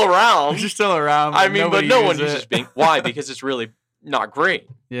still around. They're still around. I mean, but no one uses Bing. Why? Because it's really not great.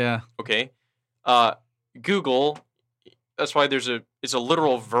 Yeah. Okay. Google. That's why it's a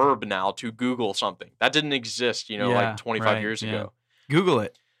literal verb now to Google something that didn't exist. Like 25 years ago. Google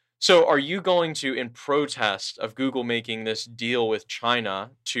it. So, are you going to, in protest of Google making this deal with China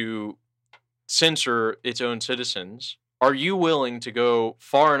to censor its own citizens, are you willing to go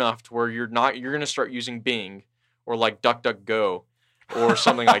far enough to where you're going to start using Bing or like DuckDuckGo or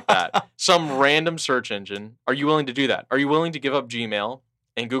something like that, some random search engine? Are you willing to do that? Are you willing to give up Gmail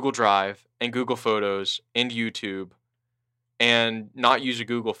and Google Drive and Google Photos and YouTube and not use a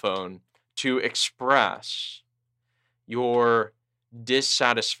Google phone to express your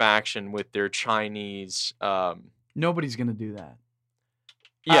dissatisfaction with their Chinese? Nobody's gonna do that.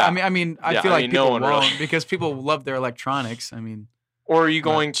 Yeah, I mean, I feel like no people one won't really. because people love their electronics. I mean, or are you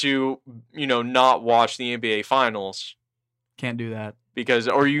going to, not watch the NBA Finals? Can't do that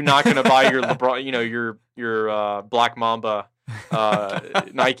or are you not going to buy your LeBron, your Black Mamba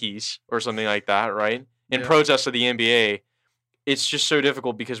Nikes or something like that, right? In protest of the NBA, it's just so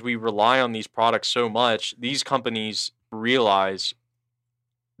difficult because we rely on these products so much. These companies realize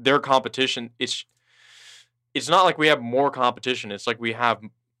their competition. It's not like we have more competition. It's like we have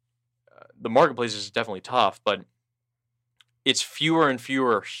the marketplace is definitely tough, but it's fewer and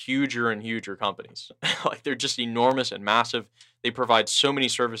fewer, huger and huger companies. Like they're just enormous and massive. They provide so many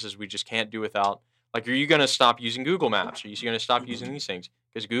services we just can't do without. Like, are you going to stop using Google Maps? Are you going to stop using these things?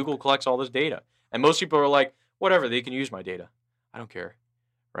 Because Google collects all this data. And most people are like, whatever, they can use my data. I don't care,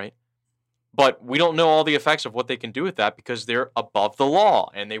 right? But we don't know all the effects of what they can do with that because they're above the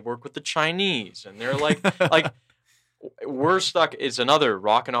law and they work with the Chinese and they're like, we're stuck. It's another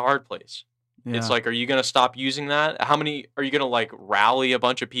rock and a hard place. Yeah. It's like, are you going to stop using that? How many are you going to like rally a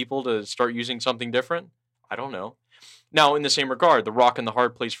bunch of people to start using something different? I don't know. Now, in the same regard, the rock and the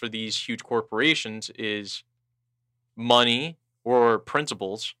hard place for these huge corporations is money or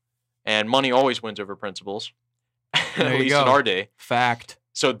principles, and money always wins over principles. At least in our day. Fact.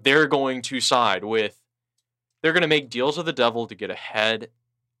 So they're going to they're going to make deals with the devil to get ahead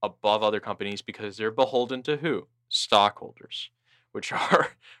above other companies because they're beholden to who? Stockholders, which are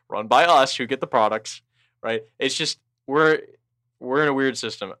run by us who get the products, right? It's just, we're in a weird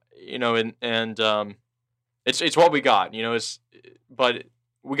system, and it's what we got, but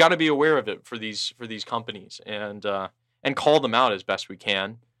we got to be aware of it for these companies and call them out as best we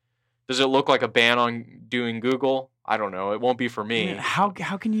can. Does it look like a ban on doing Google? I don't know. It won't be for me. Man, how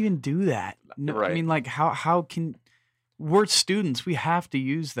can you even do that? No, right. I mean, like, how can... We're students. We have to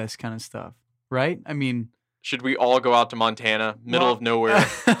use this kind of stuff, right? I mean... Should we all go out to Montana, middle of nowhere,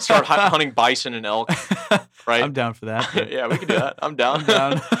 start hunting bison and elk, right? I'm down for that. Yeah, we can do that. I'm down.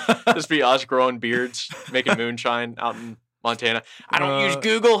 Just be us growing beards, making moonshine out in Montana. I don't use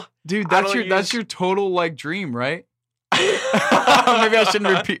Google. Dude, that's your total, like, dream, right? Maybe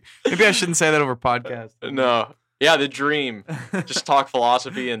I shouldn't say that over podcast. No. Yeah, the dream. Just talk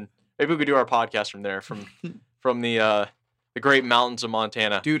philosophy, and maybe we could do our podcast from there, from the great mountains of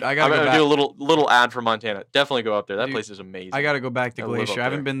Montana. Dude, I'm gonna do a little ad for Montana. Definitely go up there. That place is amazing. I gotta go back to Glacier. I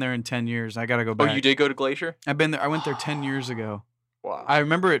haven't been there in 10 years. I gotta go back. Oh, you did go to Glacier? I've been there. I went there 10 years ago. Wow. I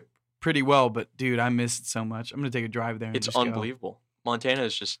remember it pretty well, but dude, I missed it so much. I'm gonna take a drive there. It's unbelievable. Montana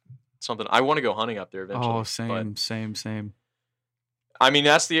is just something. I want to go hunting up there eventually. Oh, same. I mean,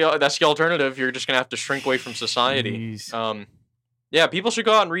 that's the alternative. You're just gonna have to shrink away from society. Jeez. Yeah, people should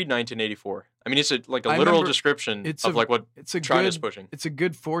go out and read 1984. I mean, it's a literal description of what China's pushing. It's a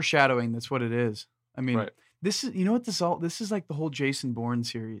good foreshadowing. That's what it is. I mean, right. This is, this is like the whole Jason Bourne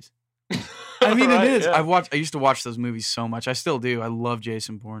series. I mean, right, it is. Yeah. I used to watch those movies so much. I still do. I love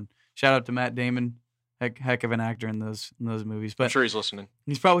Jason Bourne. Shout out to Matt Damon. Heck of an actor in those movies. But I'm sure he's listening.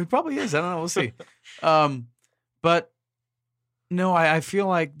 He probably is. I don't know. We'll see. But no, I feel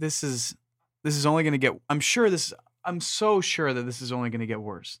like this is only going to get. I'm so sure that this is only going to get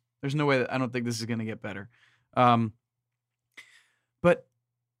worse. There's no way that I don't think this is going to get better. But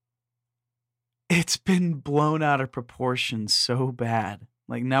it's been blown out of proportion so bad.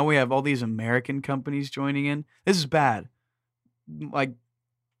 Like now we have all these American companies joining in. This is bad. Like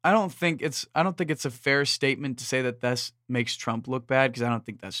I don't think it's a fair statement to say that this makes Trump look bad, because I don't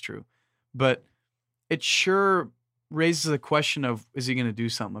think that's true. But it sure raises the question of, is he going to do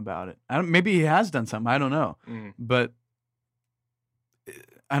something about it? Maybe he has done something. I don't know. But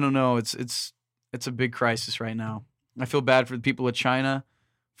I don't know. It's a big crisis right now. I feel bad for the people of China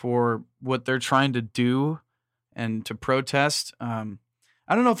for what they're trying to do and to protest. I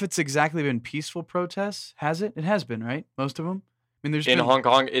don't know if it's exactly been peaceful protests. Has it? It has been, right? Most of them. I mean, in Hong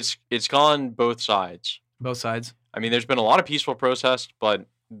Kong, it's gone both sides. Both sides. I mean, there's been a lot of peaceful protests, but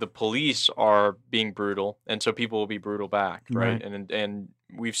the police are being brutal, and so people will be brutal back, right? And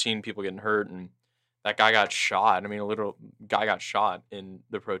we've seen people getting hurt, and that guy got shot. I mean, a literal guy got shot in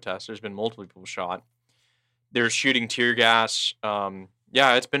the protest. There's been multiple people shot. They're shooting tear gas.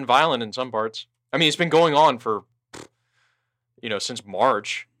 Yeah, it's been violent in some parts. I mean, it's been going on for, since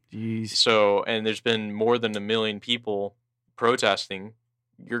March. Jeez. So, and there's been more than 1 million people protesting.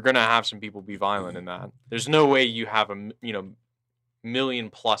 You're gonna have some people be violent in that. There's no way you have a million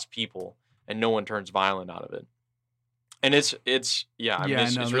plus people and no one turns violent out of it. And it's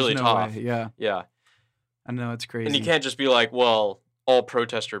really tough. Yeah. I know, it's crazy. And you can't just be like, well, all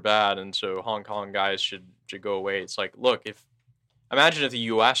protests are bad, and so Hong Kong guys should go away. It's like, look, imagine if the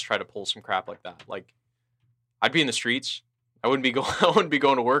U.S. tried to pull some crap like that. Like, I'd be in the streets. I wouldn't be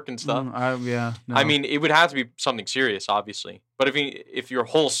going to work and stuff. No. I mean, it would have to be something serious, obviously. But if your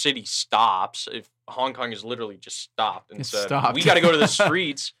whole city stops, if Hong Kong is literally just stopped and said, we got to go to the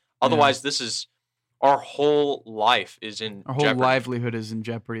streets, otherwise this is our whole life is in our whole jeopardy. Livelihood is in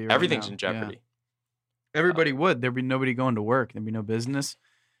jeopardy. Everything's in jeopardy. Yeah. Everybody would. There'd be nobody going to work. There'd be no business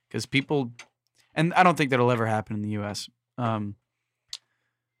because people, and I don't think that'll ever happen in the U.S.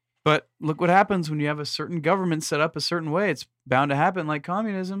 But look what happens when you have a certain government set up a certain way. It's bound to happen, like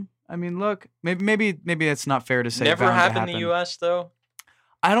communism. I mean, look, maybe that's not fair to say. Never happened in the U.S. though.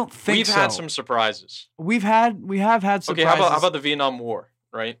 I don't think so. We've had some surprises. We have had surprises. Okay, how about the Vietnam War,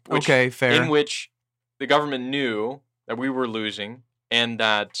 right? Okay, fair. In which the government knew that we were losing and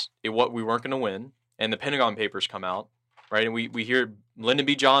that we weren't going to win, and the Pentagon Papers come out, right? And we hear Lyndon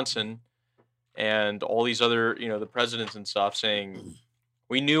B. Johnson and all these other, the presidents and stuff saying,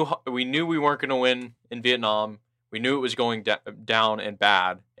 we knew we weren't going to win in Vietnam. We knew it was going down and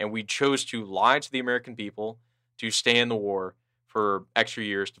bad, and we chose to lie to the American people to stay in the war for extra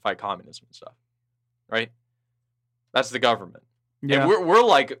years to fight communism and stuff, right? That's the government. Yeah. And we're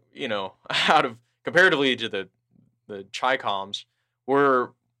like, out of comparatively to the Chi-Coms, we're,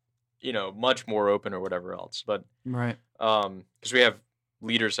 much more open or whatever else. But right, because we have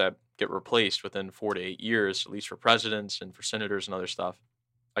leaders that get replaced within 4 to 8 years, at least for presidents and for senators and other stuff.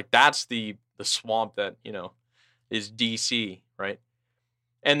 Like that's the swamp that is DC, right?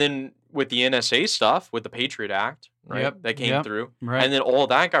 And then with the NSA stuff, with the Patriot Act, right, that came through, right. And then all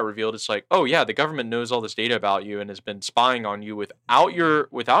that got revealed. It's like, oh yeah, the government knows all this data about you and has been spying on you without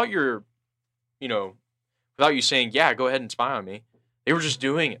you saying, yeah, go ahead and spy on me. They were just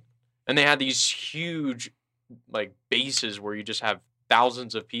doing it, and they had these huge like bases where you just have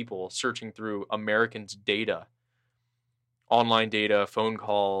thousands of people searching through Americans' data. Online data, phone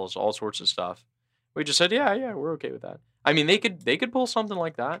calls, all sorts of stuff. We just said, yeah, we're okay with that. I mean, they could pull something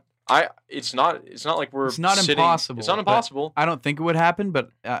like that. It's not like we're. It's not sitting, impossible. It's not impossible. I don't think it would happen, but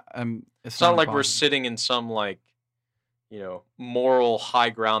it's not like we're sitting in some like, moral high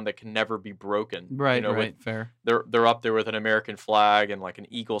ground that can never be broken. Right, right, fair. They're up there with an American flag and like an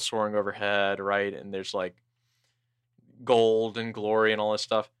eagle soaring overhead, right? And there's like gold and glory and all this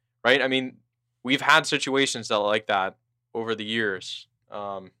stuff, right? I mean, we've had situations that are like that over the years.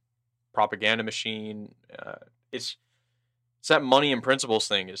 Propaganda machine. It's that money and principles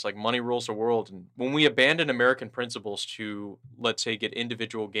thing. It's like money rules the world. And when we abandon American principles to, let's say, get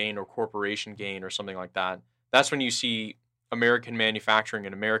individual gain or corporation gain or something like that, that's when you see American manufacturing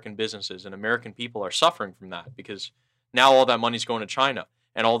and American businesses and American people are suffering from that, because now all that money's going to China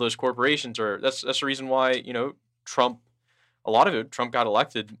and all those corporations are. That's the reason why Trump got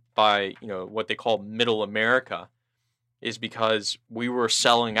elected by what they call middle America, is because we were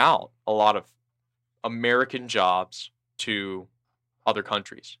selling out a lot of American jobs to other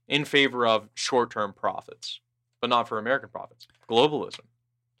countries in favor of short-term profits, but not for American profits. Globalism.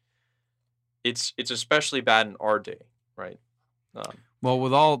 It's especially bad in our day, right? Well,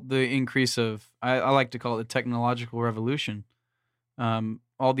 with all the increase of, I like to call it the technological revolution,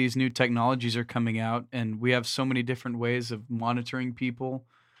 all these new technologies are coming out, and we have so many different ways of monitoring people,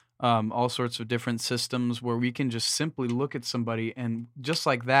 all sorts of different systems where we can just simply look at somebody and just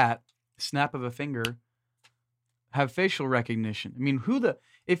like that, snap of a finger, have facial recognition. I mean,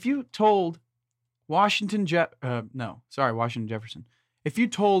 if you told Washington Jefferson, If you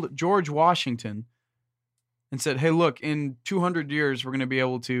told George Washington and said, "Hey, look, in 200 years we're going to be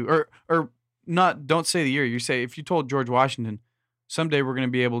able to," or not, don't say the year. You say, if you told George Washington, someday we're going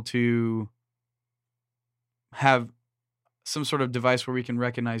to be able to have some sort of device where we can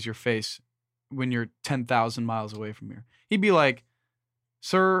recognize your face when you're 10,000 miles away from here, he'd be like,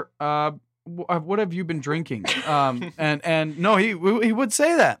 "Sir, what have you been drinking?" And no, he would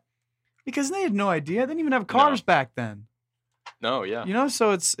say that because they had no idea. They didn't even have cars back then. No, yeah. You know,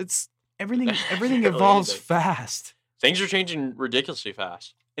 so it's everything evolves fast. Things are changing ridiculously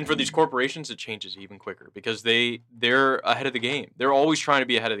fast. And for these corporations, it changes even quicker because they're ahead of the game. They're always trying to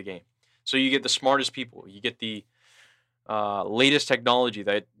be ahead of the game. So you get the smartest people. You get the latest technology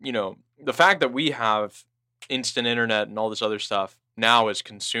that, the fact that we have instant internet and all this other stuff now as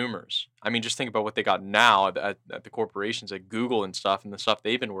consumers. I mean, just think about what they got now at the corporations at Google and stuff and the stuff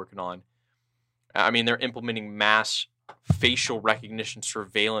they've been working on. I mean, they're implementing mass facial recognition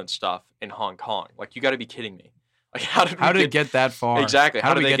surveillance stuff in Hong Kong. Like, you got to be kidding me. Like, how did it get that far? Exactly.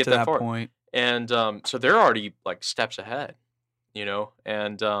 How did they we get to that far? point? And so they're already like steps ahead,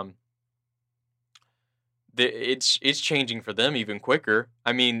 and it's changing for them even quicker.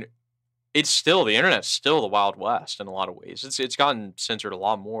 I mean, it's still, the internet's still the Wild West in a lot of ways. It's gotten censored a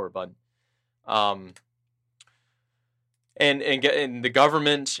lot more, but and the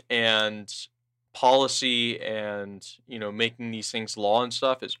government and policy and making these things law and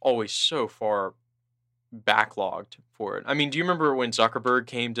stuff is always so far backlogged for it. I mean, do you remember when Zuckerberg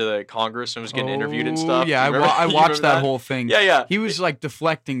came to the Congress and was getting interviewed and stuff? Yeah, I watched that whole thing. Yeah. He was like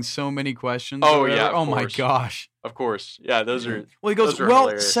deflecting so many questions. Oh yeah. Oh my gosh. Of course. Yeah, those are. Well, he goes, "Well,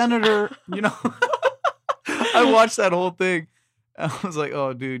 hilarious. Senator, I watched that whole thing. I was like,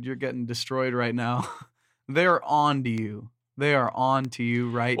 "Oh, dude, you're getting destroyed right now. They're on to you. They are on to you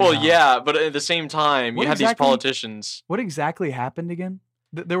right now." Well, yeah, but at the same time, you had these politicians. What exactly happened again?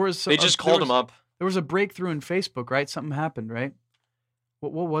 There was. They just called him up. There was a breakthrough in Facebook, right? Something happened, right?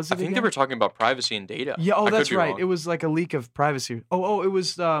 What was it? I think they were talking about privacy and data. Yeah. Oh, that's right. It was like a leak of privacy. Oh, it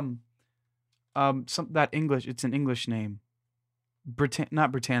was that English. It's an English name.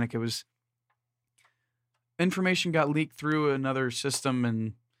 Not Britannica. It was information got leaked through another system,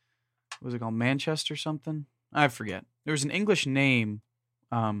 and what was it called? Manchester something? I forget. There was an English name,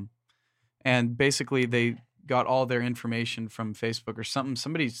 and basically they got all their information from Facebook or something.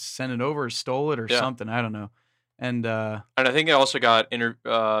 Somebody sent it over, or stole it, or something. I don't know. And I think it also got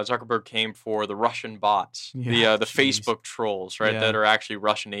Zuckerberg came for the Russian bots, the Facebook trolls, right? That are actually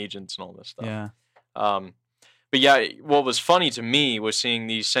Russian agents and all this stuff. Yeah. But yeah, what was funny to me was seeing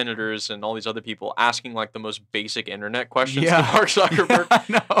these senators and all these other people asking like the most basic internet questions to Mark Zuckerberg. I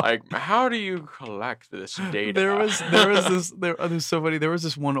know. Like, how do you collect this data? There was so funny. There was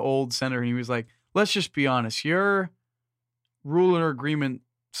this one old senator, and he was like, "Let's just be honest. Your rule or agreement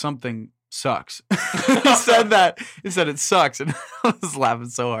something sucks." He said that. He said it sucks, and I was laughing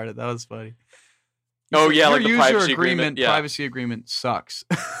so hard. That was funny. Like the user privacy agreement. Yeah. Privacy agreement sucks.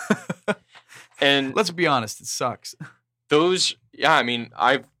 And let's be honest, it sucks. Those, I mean,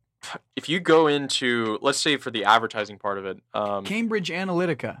 if you go into, let's say for the advertising part of it, Cambridge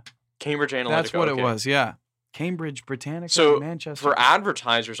Analytica. That's what it was. Yeah, Cambridge Britannica. So Manchester. For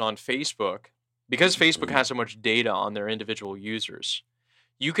advertisers on Facebook, because Facebook has so much data on their individual users,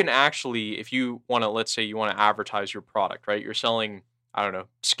 you can actually, if you want to, let's say you want to advertise your product, right? You're selling, I don't know,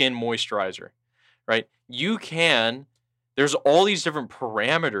 skin moisturizer, right? There's all these different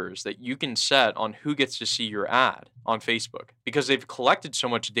parameters that you can set on who gets to see your ad on Facebook. Because they've collected so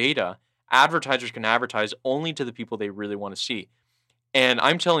much data, advertisers can advertise only to the people they really want to see. And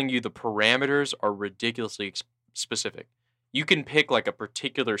I'm telling you, the parameters are ridiculously specific. You can pick like a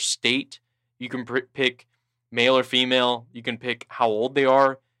particular state. You can pick male or female. You can pick how old they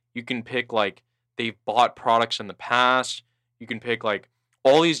are. You can pick like they've bought products in the past. You can pick like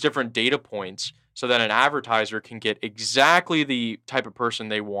all these different data points so that an advertiser can get exactly the type of person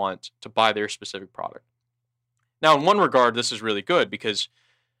they want to buy their specific product. Now, in one regard, this is really good because,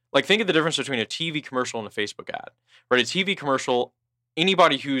 like, think of the difference between a TV commercial and a Facebook ad, right? A TV commercial,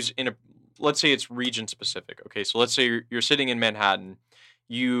 anybody who's let's say it's region specific. Okay, so let's say you're sitting in Manhattan,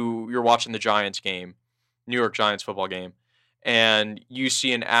 you're watching the Giants game, New York Giants football game, and you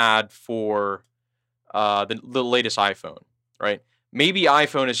see an ad for the latest iPhone, right? Maybe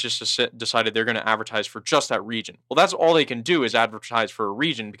iPhone has just decided they're going to advertise for just that region. Well, that's all they can do is advertise for a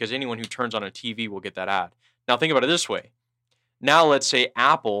region because anyone who turns on a TV will get that ad. Now, think about it this way. Now, let's say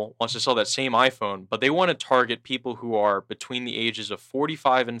Apple wants to sell that same iPhone, but they want to target people who are between the ages of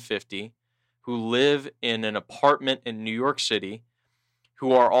 45 and 50, who live in an apartment in New York City,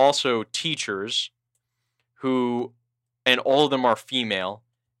 who are also teachers, who and all of them are female,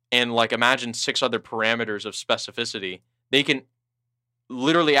 and like imagine 6 other parameters of specificity, they can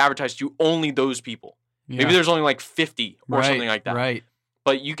literally advertise to only those people. Yeah. Maybe there's only like 50 or something like that. Right.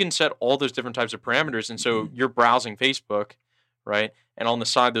 But you can set all those different types of parameters, and so you're browsing Facebook, right? And on the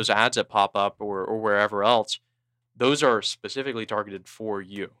side, those ads that pop up or wherever else, those are specifically targeted for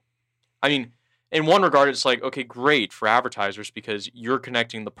you. I mean, in one regard, it's like, okay, great for advertisers because you're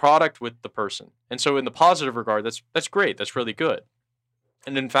connecting the product with the person. And so in the positive regard, that's great. That's really good.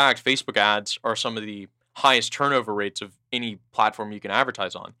 And in fact, Facebook ads are some of the highest turnover rates of any platform you can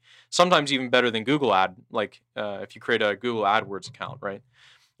advertise on. Sometimes even better than Google ad, like if you create a Google AdWords account, right?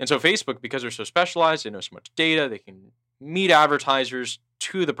 And so Facebook, because they're so specialized, they know so much data, they can meet advertisers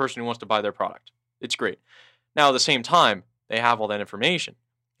to the person who wants to buy their product. It's great. Now, at the same time, they have all that information.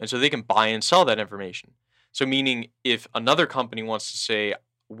 And so they can buy and sell that information. So meaning if another company wants to say,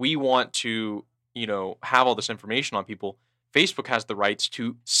 we want to, have all this information on people, Facebook has the rights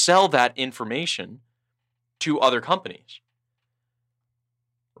to sell that information to other companies,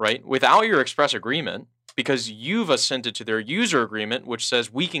 right? Without your express agreement, because you've assented to their user agreement, which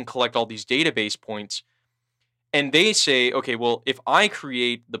says we can collect all these database points. And they say, okay, well, if I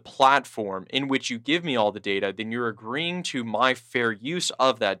create the platform in which you give me all the data, then you're agreeing to my fair use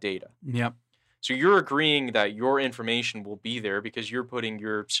of that data. Yep. So you're agreeing that your information will be there because you're putting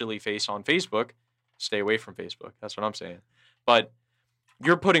your silly face on Facebook. Stay away from Facebook. That's what I'm saying. But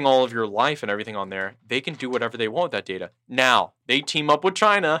you're putting all of your life and everything on there. They can do whatever they want with that data. Now, they team up with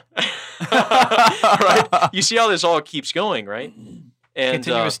China. Right? You see how this all keeps going, right? And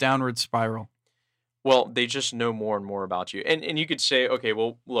continuous downward spiral. Well, they just know more and more about you. And you could say, okay,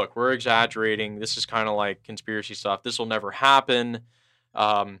 well, look, we're exaggerating. This is kind of like conspiracy stuff. This will never happen.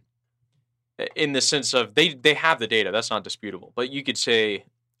 In the sense of they have the data. That's not disputable. But you could say,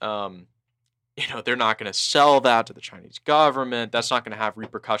 they're not going to sell that to the Chinese government. That's not going to have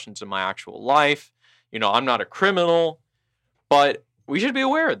repercussions in my actual life. I'm not a criminal. But we should be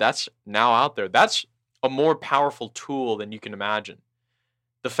aware that's now out there. That's a more powerful tool than you can imagine.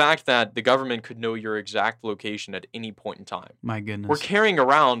 The fact that the government could know your exact location at any point in time. My goodness. We're carrying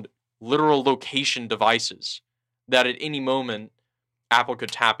around literal location devices that at any moment Apple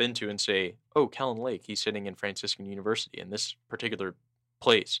could tap into and say, oh, Kellen Lake, he's sitting in Franciscan University in this particular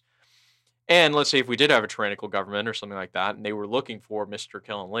place. And let's say if we did have a tyrannical government or something like that, and they were looking for Mr.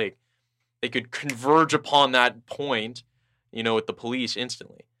 Kellen Lake, they could converge upon that point, with the police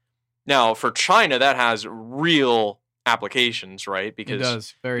instantly. Now, for China, that has real applications, right? Because it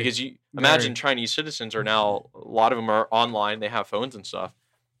does. because you imagine Chinese citizens are now, a lot of them are online, they have phones and stuff.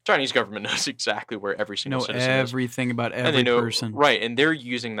 Chinese government knows exactly where every single citizen everything is. about every person. Right, and they're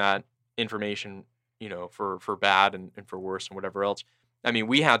using that information, for bad and for worse and whatever else. I mean,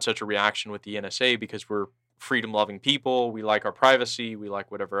 we had such a reaction with the NSA because we're freedom-loving people, we like our privacy, we like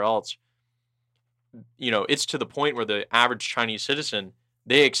whatever else. It's to the point where the average Chinese citizen,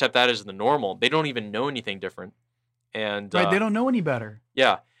 they accept that as the normal. They don't even know anything different. And right, they don't know any better.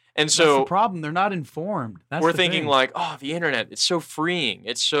 Yeah. And so that's the problem. They're not informed. We're thinking like, oh, the internet, it's so freeing.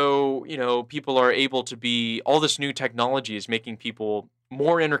 It's so, people are able to be, all this new technology is making people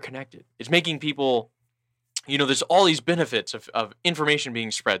more interconnected. It's making people, there's all these benefits of information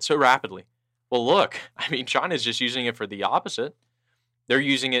being spread so rapidly. Well, look, China's just using it for the opposite. They're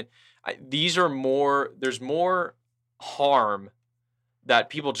using it. There's more harm that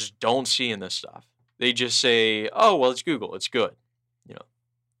people just don't see in this stuff. They just say, oh, well, it's Google. It's good.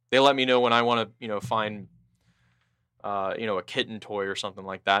 They let me know when I want to, find, a kitten toy or something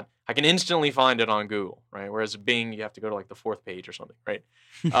like that. I can instantly find it on Google, right? Whereas Bing, you have to go to like the 4th page or something, right?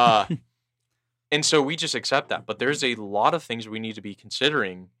 And so we just accept that. But there's a lot of things we need to be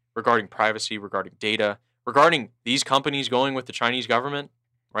considering regarding privacy, regarding data, regarding these companies going with the Chinese government,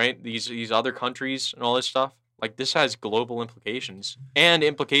 right? These other countries and all this stuff. Like this has global implications and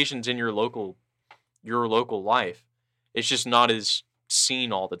implications in your local life. It's just not as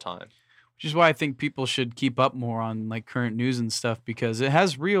seen all the time. Which is why I think people should keep up more on like current news and stuff, because it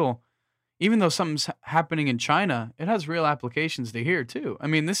has real, even though something's happening in China, it has real applications to here too.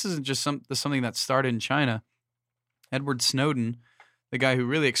 This isn't just something that started in China. Edward Snowden, the guy who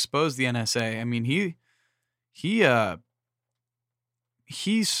really exposed the NSA,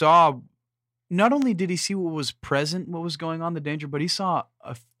 he saw, not only did he see what was present, what was going on, the danger, but he saw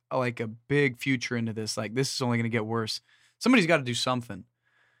a big future into this. Like, this is only going to get worse. Somebody's got to do something.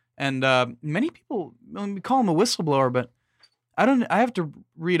 And many people, we call him a whistleblower, but I have to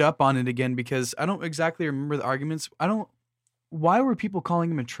read up on it again because I don't exactly remember the arguments. Why were people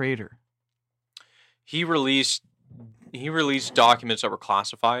calling him a traitor? He released documents that were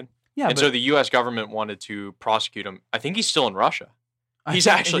classified. Yeah, and but so the U.S. government wanted to prosecute him. I think he's still in Russia. He's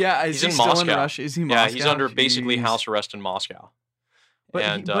is he in still Moscow. in Russia? Is he Yeah, Moscow? he's under basically Jeez. house arrest in Moscow.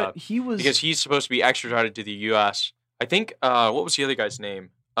 And but he was because he's supposed to be extradited to the U.S. I think what was the other guy's name?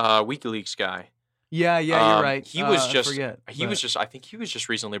 WikiLeaks guy. Yeah, you're right. He was I just forget, I think he was just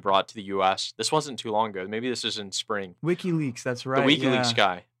recently brought to the U.S. This wasn't too long ago. Maybe this is in spring. WikiLeaks. That's right. The WikiLeaks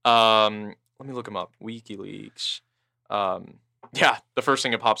guy. Let me look him up. WikiLeaks. Yeah, the first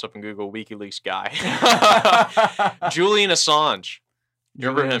thing that pops up in Google, WikiLeaks guy. Julian Assange. You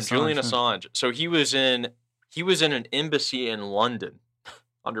remember him? Julian Assange. So he was in an embassy in London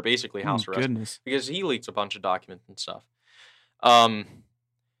under basically house arrest. Goodness. Because he leaks a bunch of documents and stuff.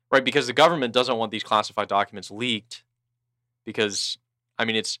 Right, because the government doesn't want these classified documents leaked because, I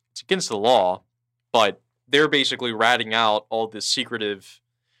mean, it's against the law, but they're basically ratting out all this secretive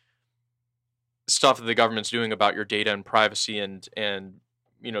stuff that the government's doing about your data and privacy and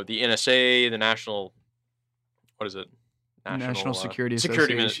you know, the NSA, the National, what is it? National Security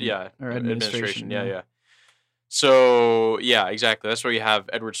Association. Or administration. Yeah. So, yeah, exactly. That's why you have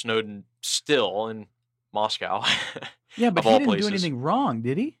Edward Snowden still in Moscow. Yeah, but he didn't do anything wrong,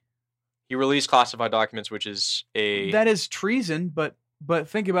 did he? He released classified documents, which is that is treason, but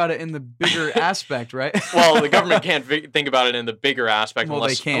think about it in the bigger aspect, right? Well, the government can't think about it in the bigger aspect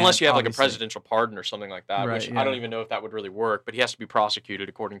unless you have obviously. like a presidential pardon or something like that, right, which I don't even know if that would really work, but he has to be prosecuted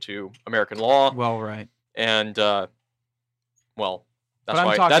according to American law. Well, right. And that's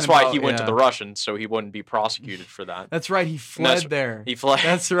why he went to the Russians, so he wouldn't be prosecuted for that. That's right, he fled there. He fled.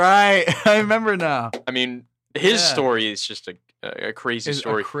 That's right. I remember now. I mean, his story is just a crazy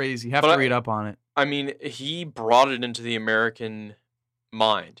story. Crazy. You have to read up on it. I mean, he brought it into the American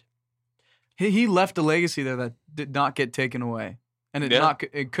mind. He left a legacy there that did not get taken away, and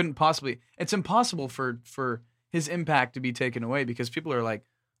it couldn't possibly. It's impossible for his impact to be taken away because people are like,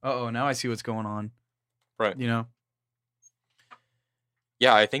 "Oh, now I see what's going on." Right. You know.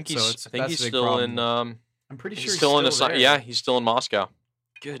 Yeah, I think he's still in. I'm pretty sure he's still in there. Yeah, he's still in Moscow.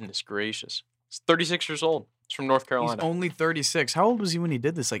 Goodness gracious, he's 36 years old. He's from North Carolina. He's only 36. How old was he when he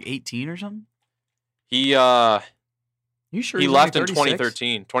did this? Like 18 or something? He You sure he left in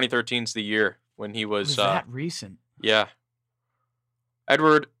 2013. 2013's the year when he was that recent? Yeah.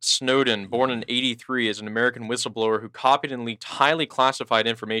 Edward Snowden, born in '83, is an American whistleblower who copied and leaked highly classified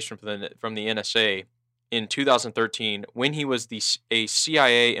information from the NSA in 2013 when he was a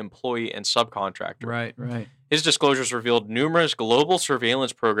CIA employee and subcontractor. Right. His disclosures revealed numerous global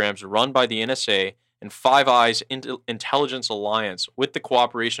surveillance programs run by the NSA and Five Eyes Intelligence Alliance with the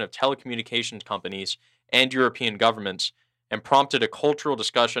cooperation of telecommunications companies and European governments, and prompted a cultural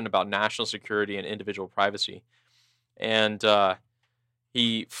discussion about national security and individual privacy. And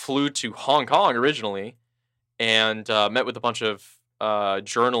he flew to Hong Kong originally and met with a bunch of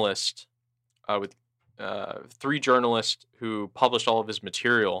journalists, with 3 journalists who published all of his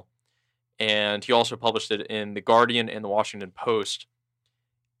material. And he also published it in The Guardian and The Washington Post.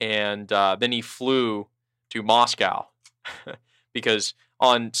 And then he flew to Moscow because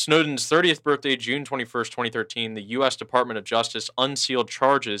on Snowden's 30th birthday, June 21st, 2013, the U.S. Department of Justice unsealed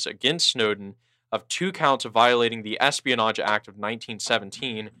charges against Snowden of 2 counts of violating the Espionage Act of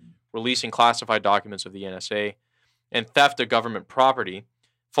 1917, releasing classified documents of the NSA, and theft of government property,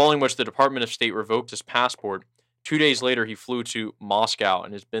 following which the Department of State revoked his passport. 2 days later, he flew to Moscow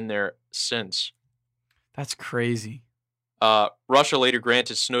and has been there since. That's crazy. Russia later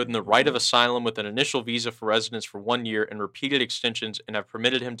granted Snowden the right of asylum with an initial visa for residence for 1 year and repeated extensions, and have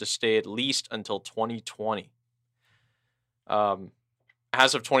permitted him to stay at least until 2020.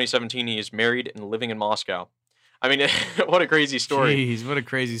 As of 2017, he is married and living in Moscow. I mean, what a crazy story. Jeez, what a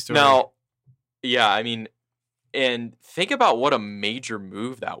crazy story. Now, yeah, I mean, and think about what a major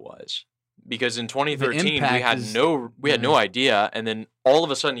move that was. Because in 2013, we had no idea, and then all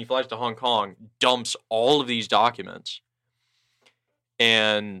of a sudden he flies to Hong Kong, dumps all of these documents,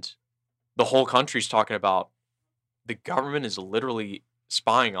 and the whole country's talking about the government is literally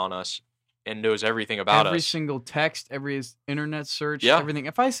spying on us and knows everything about us. Every single text, every internet search, Yeah. everything.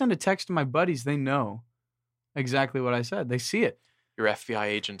 If I send a text to my buddies, they know exactly what I said. They see it. Your FBI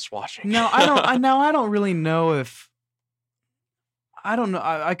agent's watching. No, I don't. I don't really know if. I don't know.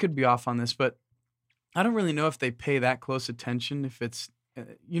 I could be off on this, but I don't really know if they pay that close attention. If it's,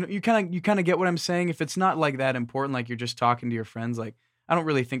 you kind of get what I'm saying. If it's not like that important, like you're just talking to your friends, like I don't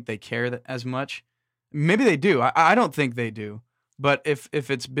really think they care that as much. Maybe they do. I don't think they do. But if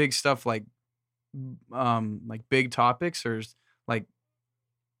it's big stuff like big topics or like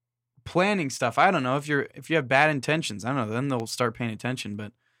planning stuff, I don't know. If you have bad intentions, I don't know. Then they'll start paying attention.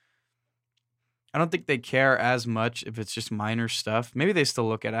 But I don't think they care as much if it's just minor stuff. Maybe they still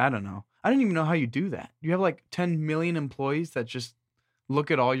look at it. I don't know. I don't even know how you do that. You have like 10 million employees that just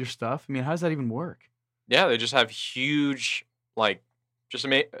look at all your stuff. I mean, how does that even work? Yeah, they just have huge, like, just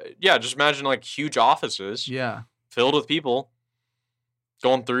imagine like huge offices Yeah. filled with people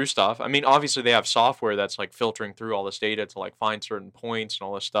going through stuff. I mean, obviously they have software that's like filtering through all this data to like find certain points and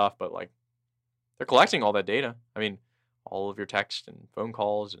all this stuff, but like they're collecting all that data. I mean, all of your text and phone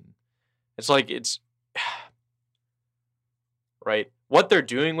calls, and it's right. What they're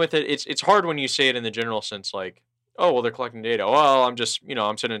doing with it, it's hard when you say it in the general sense, like, oh well, they're collecting data. Well, I'm just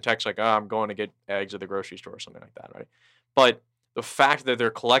I'm sending a text like, oh, I'm going to get eggs at the grocery store or something like that, right? But the fact that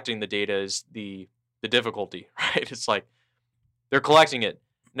they're collecting the data is the difficulty, right? It's like they're collecting it.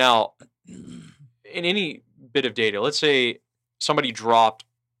 Now, in any bit of data, let's say somebody dropped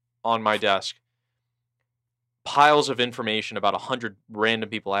on my desk piles of information about 100 random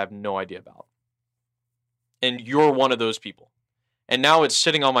people I have no idea about. And you're one of those people. And now it's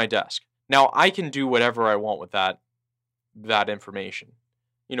sitting on my desk. Now I can do whatever I want with that information.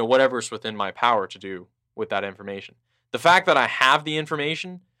 Whatever's within my power to do with that information. The fact that I have the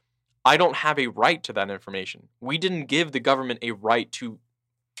information, I don't have a right to that information. We didn't give the government a right to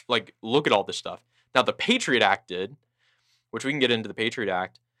like look at all this stuff. Now the Patriot Act did, which we can get into the Patriot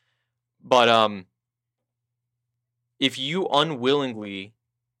Act. But if you unwillingly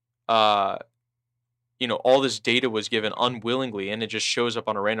all this data was given unwillingly and it just shows up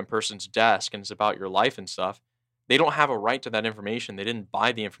on a random person's desk and it's about your life and stuff, they don't have a right to that information. They didn't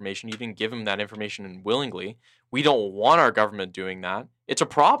buy the information. You didn't give them that information unwillingly. We don't want our government doing that. It's a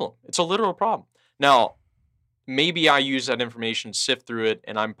problem. It's a literal problem. Now, maybe I use that information, sift through it,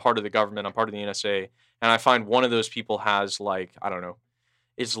 and I'm part of the government, I'm part of the NSA, and I find one of those people has like, I don't know,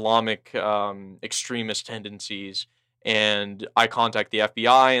 Islamic extremist tendencies, and I contact the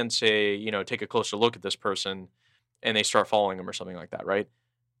FBI and say, take a closer look at this person, and they start following him or something like that, right?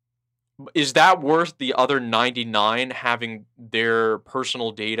 Is that worth the other 99 having their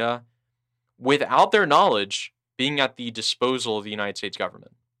personal data without their knowledge being at the disposal of the United States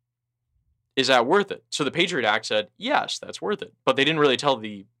government? Is that worth it? So the Patriot Act said, yes, that's worth it. But they didn't really tell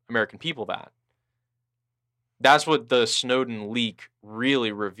the American people that. That's what the Snowden leak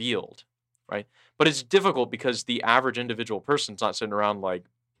really revealed, right? But it's difficult because the average individual person's not sitting around like,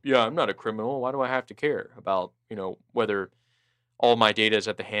 yeah, I'm not a criminal. Why do I have to care about, whether all my data is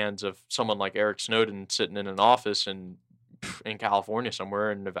at the hands of someone like Eric Snowden sitting in an office in California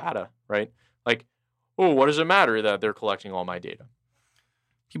somewhere, in Nevada, right? Like, oh, what does it matter that they're collecting all my data?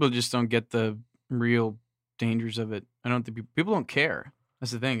 People just don't get the real dangers of it. I don't think people don't care.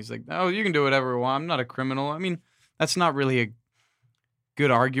 That's the thing. It's like, oh, you can do whatever you want. I'm not a criminal. I mean, that's not really a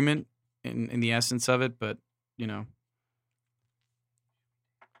good argument in the essence of it, but, Yeah,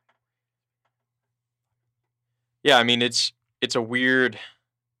 I mean, it's a weird...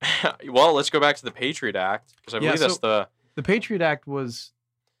 Well, let's go back to the Patriot Act, because I believe that's the... The Patriot Act was...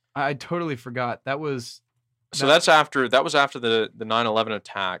 I totally forgot. That was after the 9/11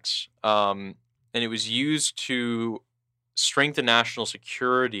 attacks, and it was used to strengthen national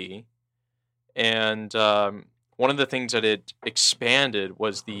security, and one of the things that it expanded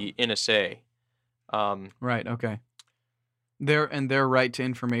was the NSA. Right. Okay. Their right to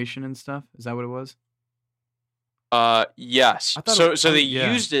information and stuff. Is that what it was? Yes. So they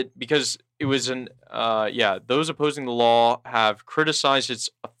used it because it was those opposing the law have criticized its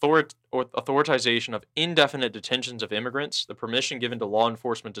authorization of indefinite detentions of immigrants, the permission given to law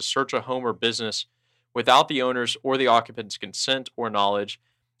enforcement to search a home or business without the owner's or the occupant's consent or knowledge,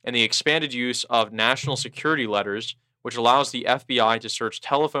 and the expanded use of national security letters, which allows the FBI to search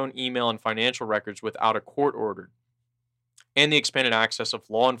telephone, email, and financial records without a court order, and the expanded access of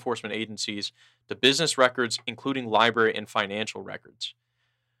law enforcement agencies to business records, including library and financial records.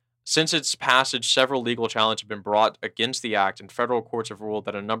 Since its passage, several legal challenges have been brought against the act, and federal courts have ruled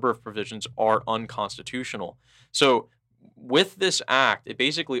that a number of provisions are unconstitutional. So with this act, it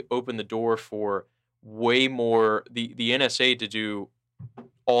basically opened the door for way more, the NSA to do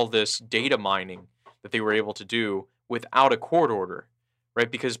all this data mining that they were able to do without a court order, right?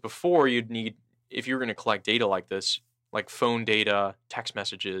 Because before you'd need, if you were going to collect data like this, like phone data, text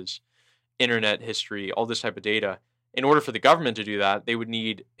messages, internet history, all this type of data, in order for the government to do that, they would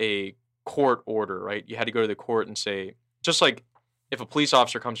need a court order, right? You had to go to the court and say, just like if a police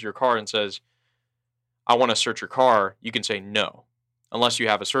officer comes to your car and says, I want to search your car, you can say no, unless you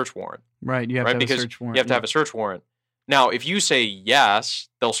have a search warrant. Right, you have to have a search warrant. You have to have a search warrant. Now, if you say yes,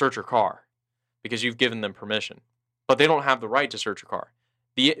 they'll search your car because you've given them permission. But they don't have the right to search your car.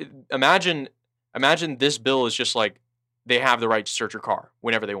 Imagine this bill is just like they have the right to search your car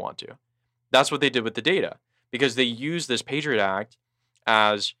whenever they want to. That's what they did with the data, because they used this Patriot Act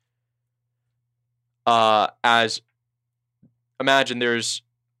as imagine there's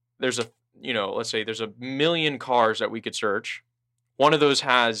a, let's say there's 1 million cars that we could search. One of those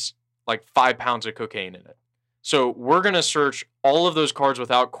has like 5 pounds of cocaine in it. So we're going to search all of those cars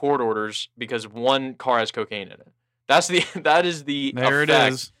without court orders because one car has cocaine in it. That is the there effect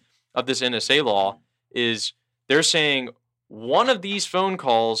it is. of this NSA law, is they're saying one of these phone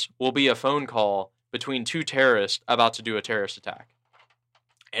calls will be a phone call between 2 terrorists about to do a terrorist attack.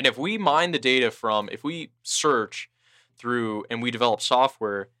 And if we mine the data if we search through and we develop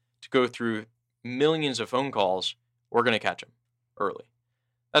software to go through millions of phone calls, we're going to catch them early.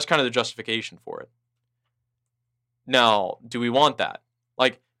 That's kind of the justification for it. Now, do we want that?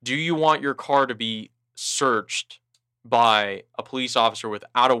 Like, do you want your car to be searched by a police officer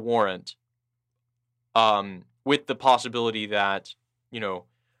without a warrant, with the possibility that,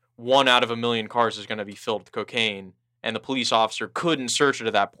 1 out of 1 million cars is going to be filled with cocaine, and the police officer couldn't search it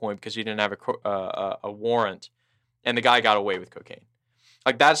at that point because he didn't have a warrant, and the guy got away with cocaine?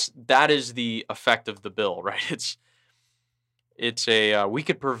 Like, that is the effect of the bill, right? It's we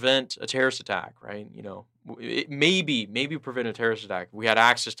could prevent a terrorist attack, right? Maybe prevent a terrorist attack. We had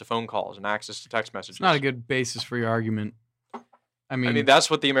access to phone calls and access to text messages. It's not a good basis for your argument. I mean, that's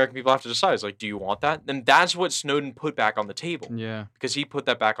what the American people have to decide. Is like, do you want that? And that's what Snowden put back on the table. Yeah. Because he put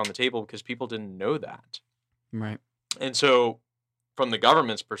that back on the table because people didn't know that. Right. And so, from the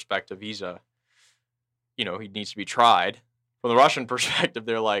government's perspective, he's he needs to be tried. From the Russian perspective,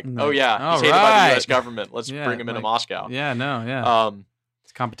 they're like, oh yeah, he's hated by the U.S. government. Let's bring him into Moscow. Yeah, no, yeah.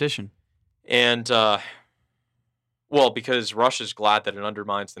 It's competition. And, because Russia's glad that it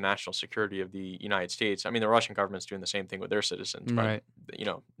undermines the national security of the United States. I mean, the Russian government's doing the same thing with their citizens. Right. But,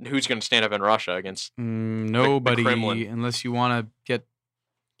 who's going to stand up in Russia against nobody, the Kremlin? Unless you want to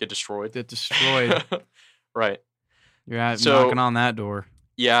get destroyed. Right. You're knocking on that door.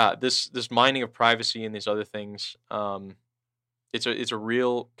 Yeah, this mining of privacy and these other things, it's a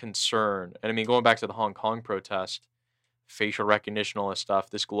real concern. And I mean, going back to the Hong Kong protest, facial recognition, all this stuff,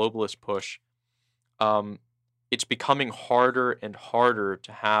 this globalist push, it's becoming harder and harder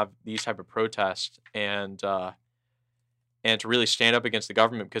to have these type of protests and to really stand up against the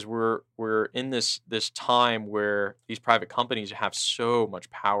government, because we're in this time where these private companies have so much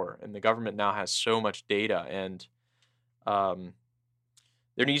power and the government now has so much data, and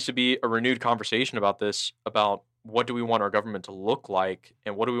there needs to be a renewed conversation about this, about what do we want our government to look like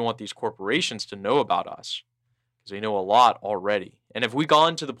and what do we want these corporations to know about us, because they know a lot already. And have we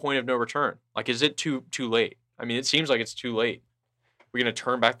gone to the point of no return? Like, is it too late? I mean, it seems like it's too late. We're going to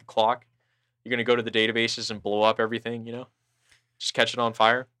turn back the clock. You're going to go to the databases and blow up everything, just catch it on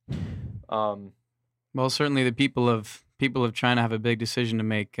fire. Well, certainly the people of China have a big decision to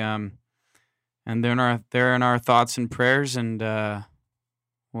make, and they're in our thoughts and prayers, and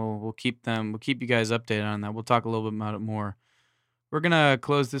we'll keep you guys updated on that. We'll talk a little bit about it more. We're gonna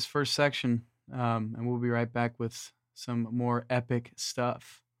close this first section, and we'll be right back with some more epic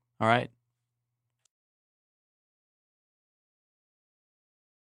stuff. All right.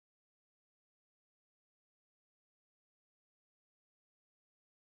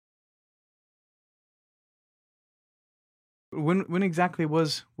 When exactly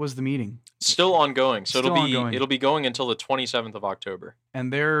was the meeting? Still ongoing. So ongoing. It'll be going until the 27th of October.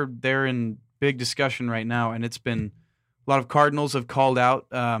 And they're in big discussion right now, and it's been a lot of cardinals have called out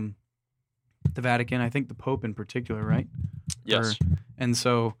the Vatican, I think the Pope in particular, right? Yes. And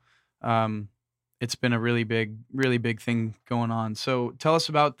so it's been a really big thing going on. So tell us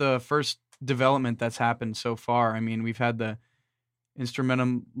about the first development that's happened so far. I mean, we've had the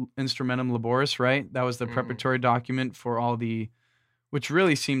Instrumentum Laboris, right? That was the preparatory document for all which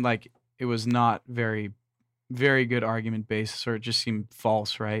really seemed like it was not very, very good argument basis, or it just seemed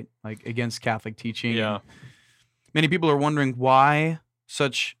false, right? Like against Catholic teaching. Yeah. Many people are wondering why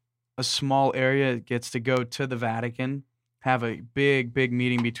such a small area gets to go to the Vatican, have a big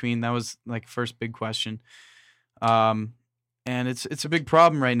meeting between. That was like first big question. And it's a big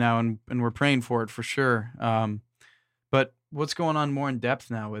problem right now, and we're praying for it for sure. But what's going on more in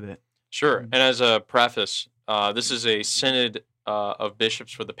depth now with it? Sure. And as a preface, this is a synod of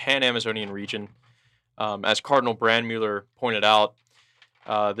bishops for the Pan-Amazonian region. As Cardinal Brandmuller pointed out,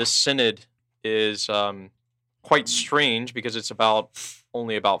 this synod is quite strange because it's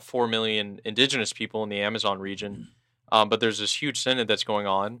only about 4 million indigenous people in the Amazon region. But there's this huge synod that's going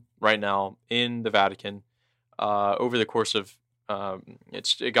on right now in the Vatican over the course of,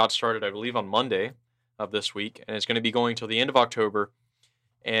 it got started, I believe, on Monday of this week, and it's going to be going till the end of October.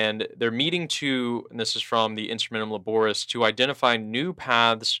 And they're meeting and this is from the Instrumentum Laboris, to identify new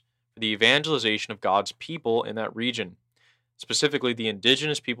paths for the evangelization of God's people in that region, specifically the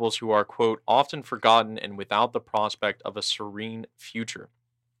indigenous peoples who are, quote, often forgotten and without the prospect of a serene future.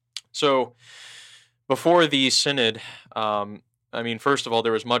 So, before the synod, first of all,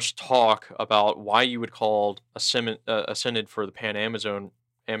 there was much talk about why you would call a synod for the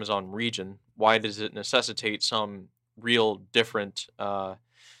Amazon region. Why does it necessitate some real different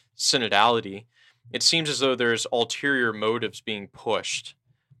synodality? It seems as though there's ulterior motives being pushed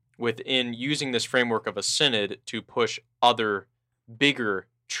within using this framework of a synod to push other bigger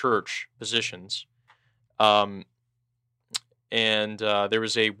church positions. There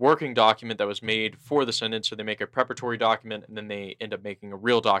was a working document that was made for the synod, so they make a preparatory document, and then they end up making a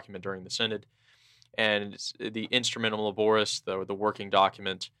real document during the synod. And it's the Instrumentum Laboris, the working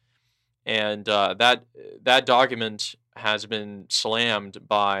document, and that document has been slammed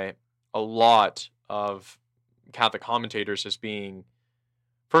by a lot of Catholic commentators as being,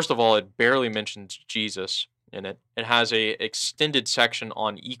 first of all, it barely mentions Jesus in it. It has a extended section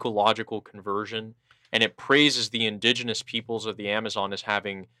on ecological conversion, and it praises the indigenous peoples of the Amazon as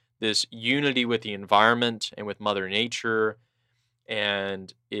having this unity with the environment and with Mother Nature,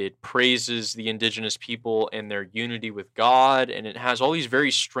 and it praises the indigenous people and their unity with God, and it has all these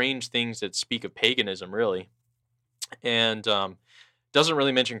very strange things that speak of paganism, really, and doesn't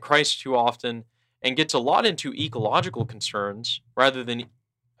really mention Christ too often, and gets a lot into ecological concerns rather than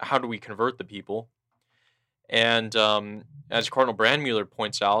how do we convert the people. And as Cardinal Brandmuller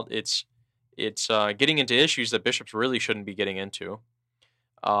points out, it's getting into issues that bishops really shouldn't be getting into,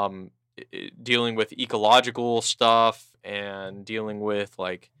 dealing with ecological stuff and dealing with it's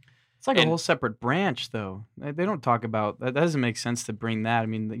like a whole separate branch, though. They don't talk about that. Doesn't make sense to bring that. I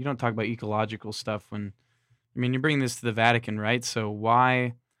mean, you don't talk about ecological stuff when, you're bringing this to the Vatican, right? So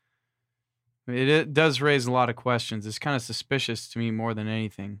why? It does raise a lot of questions. It's kind of suspicious to me more than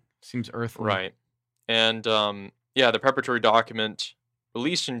anything. Seems earthly, right? And the preparatory document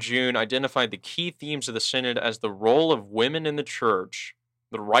released in June identified the key themes of the synod as the role of women in the church,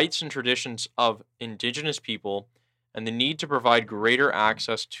 the rights and traditions of indigenous people, and the need to provide greater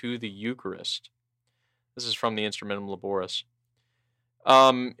access to the Eucharist. This is from the Instrumentum Laboris.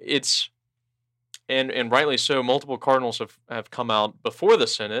 And rightly so, multiple cardinals have come out before the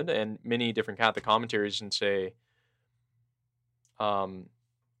synod and many different Catholic commentaries and say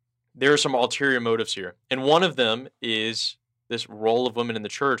there are some ulterior motives here. And one of them is this role of women in the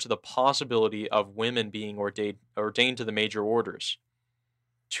church, the possibility of women being ordained to the major orders,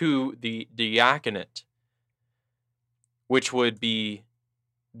 to the diaconate, which would be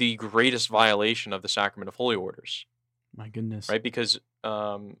the greatest violation of the sacrament of holy orders. My goodness. Right? Because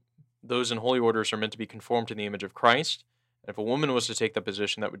those in holy orders are meant to be conformed to the image of Christ. And if a woman was to take that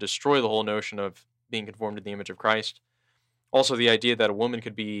position, that would destroy the whole notion of being conformed to the image of Christ. Also, the idea that a woman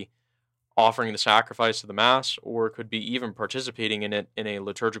could be offering the sacrifice of the Mass or could be even participating in it in a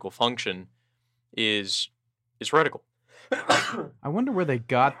liturgical function is heretical. I wonder where they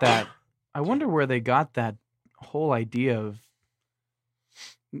got that. Whole idea of,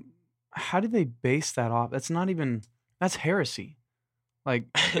 how did they base that off? That's heresy.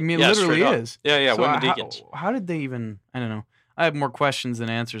 Literally is. Yeah, so women deacons. How did they even, I don't know. I have more questions than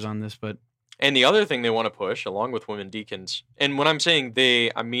answers on this, but. And the other thing they want to push, along with women deacons, and when I'm saying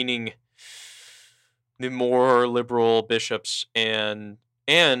they, I'm meaning the more liberal bishops and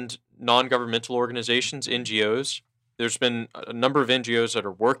non-governmental organizations, NGOs. There's been a number of NGOs that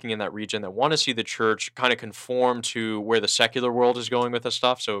are working in that region that want to see the church kind of conform to where the secular world is going with this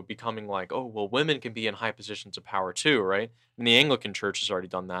stuff. So becoming like, oh, well, women can be in high positions of power too, right? And the Anglican Church has already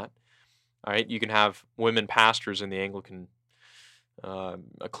done that. All right, you can have women pastors in the Anglican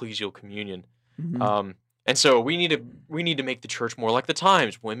ecclesial communion. Mm-hmm. And so we need to make the church more like the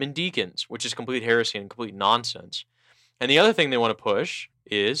times, women deacons, which is complete heresy and complete nonsense. And the other thing they want to push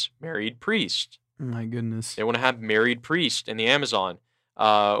is married priest. My goodness. They want to have married priest in the Amazon.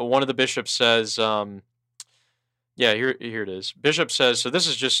 One of the bishops says, here it is. Bishop says, so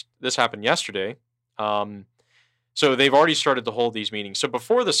this happened yesterday. So they've already started to hold these meetings. So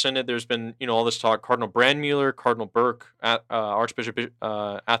before the synod, there's been, all this talk. Cardinal Brandmuller, Cardinal Burke, Archbishop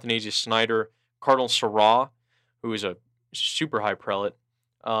Athanasius Snyder, Cardinal Sarah, who is a super high prelate.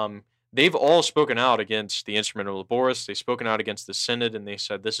 They've all spoken out against the Instrumentum Laboris. They've spoken out against the synod, and they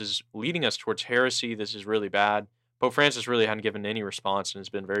said this is leading us towards heresy. This is really bad. Pope Francis really hadn't given any response and has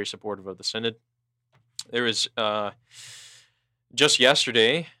been very supportive of the synod. There was just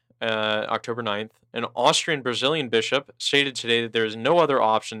yesterday, October 9th, an Austrian-Brazilian bishop stated yesterday that there is no other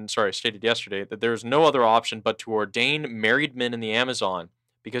option but to ordain married men in the Amazon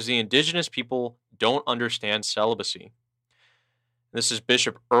because the indigenous people don't understand celibacy. This is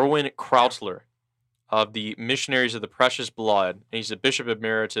Bishop Erwin Krautler of the Missionaries of the Precious Blood, and he's the Bishop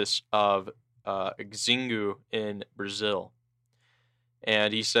Emeritus of Xingu in Brazil.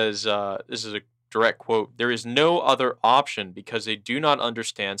 And he says, this is a direct quote, "There is no other option because they do not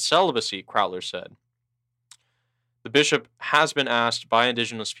understand celibacy," Krautler said. The bishop has been asked by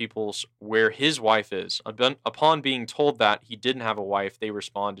indigenous peoples where his wife is. Upon being told that he didn't have a wife, they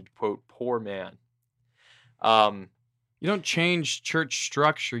responded, quote, "Poor man." You don't change church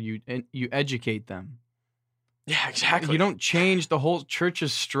structure, you educate them. Yeah, exactly. You don't change the whole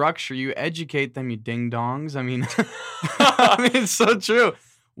church's structure, you educate them, you ding-dongs. I mean, it's so true.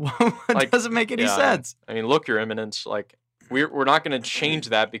 It doesn't make any sense. I mean, look, Your Eminence, like, we're not going to change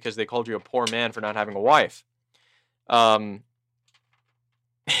that because they called you a poor man for not having a wife.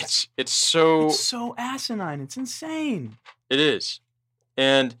 It's so asinine. It's insane. It is.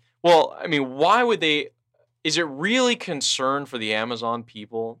 And, well, I mean, why would they... Is it really concern for the Amazon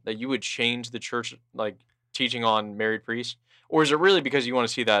people that you would change the church, like, teaching on married priests? Or is it really because you want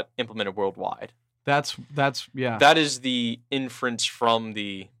to see that implemented worldwide? That's yeah. That is the inference from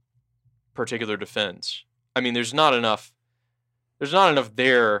the particular defense. I mean, there's not enough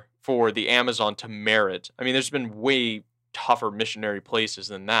there for the Amazon to merit. I mean, there's been way tougher missionary places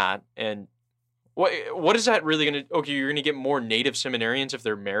than that. And what is that really going to... Okay, you're going to get more native seminarians if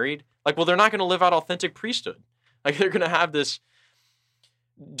they're married? Like, well, they're not going to live out authentic priesthood. Like, they're going to have this...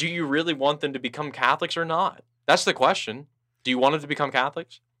 Do you really want them to become Catholics or not? That's the question. Do you want them to become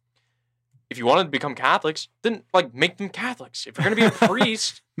Catholics? If you want them to become Catholics, then, like, make them Catholics. If you're going to be a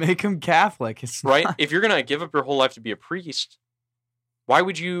priest... Make them Catholic. It's right? Not... If you're going to give up your whole life to be a priest, why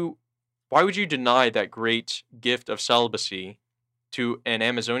would you deny that great gift of celibacy to an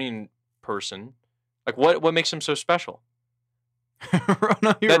Amazonian person? Like, what makes them so special?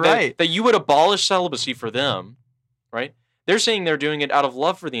 No, you're right. That you would abolish celibacy for them, right? They're saying they're doing it out of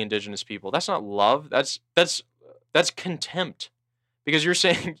love for the indigenous people. That's not love. That's contempt. Because you're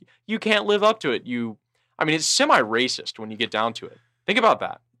saying you can't live up to it. I mean, it's semi-racist when you get down to it. Think about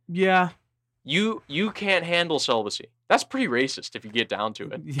that. Yeah. You can't handle celibacy. That's pretty racist if you get down to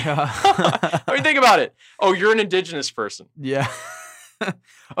it. Yeah. I mean, think about it. Oh, you're an indigenous person. Yeah.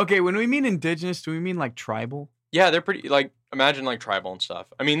 Okay, when we mean indigenous, do we mean like tribal? Yeah, they're pretty, like, imagine like tribal and stuff.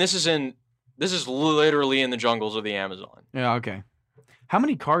 I mean, this is literally in the jungles of the Amazon. Yeah, okay. How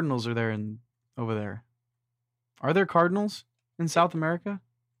many cardinals are there over there? Are there cardinals in South America?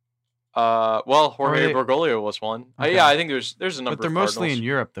 Well, Jorge Bergoglio was one. Okay. Yeah, I think there's a number of cardinals. But they're mostly in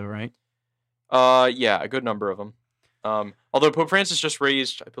Europe though, right? Yeah, a good number of them. Although Pope Francis just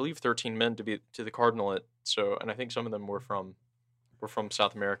raised, I believe, 13 men to the cardinalate. So, and I think some of them were from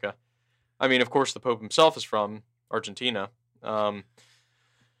South America. I mean, of course, the Pope himself is from Argentina.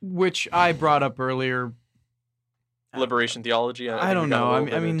 Which I brought up earlier. Liberation theology. I don't know.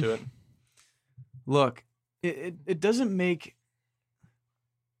 I mean, look, it doesn't make...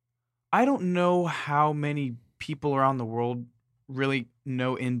 I don't know how many people around the world really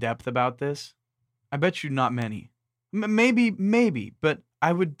know in depth about this. I bet you not many. Maybe, but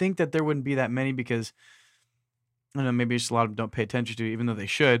I would think that there wouldn't be that many because, I don't know, maybe just a lot of them don't pay attention to it, even though they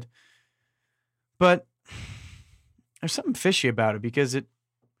should. But there's something fishy about it because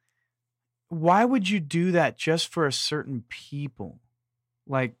why would you do that just for a certain people?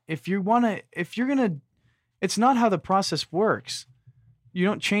 Like, if you're gonna, it's not how the process works. You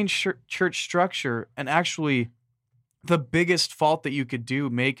don't change church structure and actually the biggest fault that you could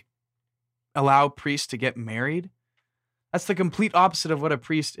do, allow priests to get married. That's the complete opposite of what a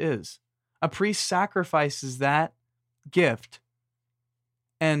priest is. A priest sacrifices that gift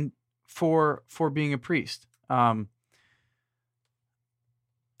and for being a priest. And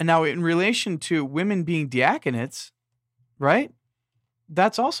now in relation to women being diaconates, right?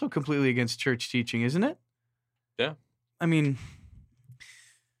 That's also completely against church teaching, isn't it? Yeah. I mean,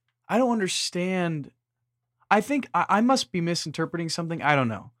 I don't understand. I think I must be misinterpreting something. I don't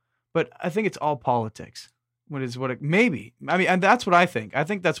know. But I think it's all politics. Maybe. I mean, and that's what I think. I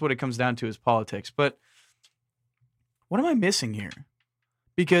think that's what it comes down to is politics. But what am I missing here?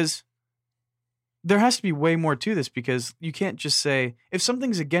 Because there has to be way more to this because you can't just say, if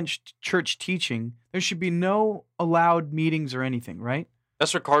something's against church teaching, there should be no allowed meetings or anything, right?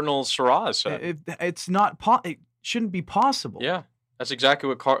 That's what Cardinal Sarah said. It shouldn't be possible. Yeah, that's exactly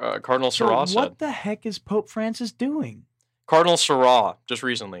what Cardinal Sarah said. What the heck is Pope Francis doing? Cardinal Sarah, just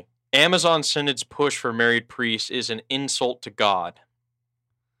recently. Amazon Synod's push for married priests is an insult to God.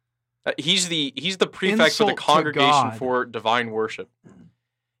 He's the prefect for the Congregation for Divine Worship.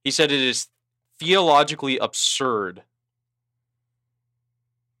 He said it is theologically absurd.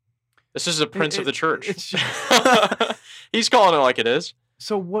 This is a prince of the church. It's He's calling it like it is.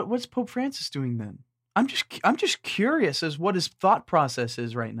 So what's Pope Francis doing then? I'm just curious as what his thought process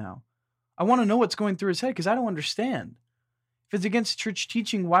is right now. I want to know what's going through his head because I don't understand. If it's against church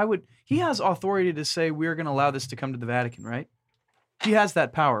teaching, why would he has authority to say we're going to allow this to come to the Vatican, right? He has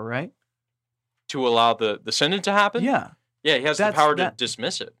that power, right? To allow the synod to happen? Yeah. Yeah, he has the power to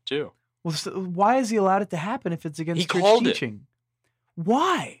dismiss it, too. Well, so why has he allowed it to happen if it's against church teaching?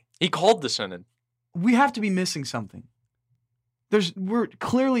 Why? He called the synod. We have to be missing something. We're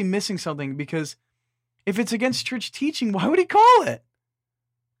clearly missing something because if it's against church teaching, why would he call it?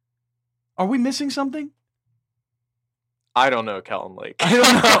 Are we missing something? I don't know, Kelton Lake. I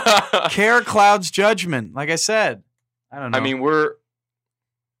don't know. Care clouds judgment. Like I said, I don't know. I mean,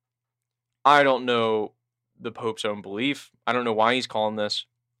 I don't know the Pope's own belief. I don't know why he's calling this.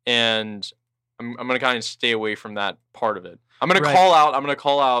 And I'm going to kind of stay away from that part of it. I'm going to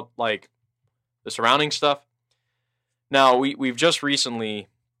call out like the surrounding stuff. Now, we've just recently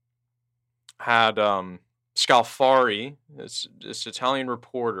had Scalfari, this Italian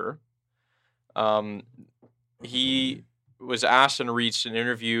reporter. He was asked in a recent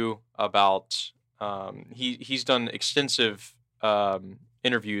interview about he's done extensive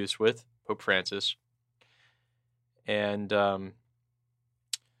interviews with Pope Francis, and I'll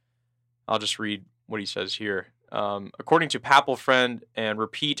just read what he says here. According to papal friend and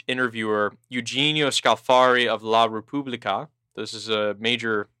repeat interviewer Eugenio Scalfari of La Repubblica, this is a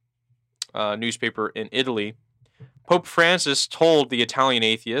major newspaper in Italy, Pope Francis told the Italian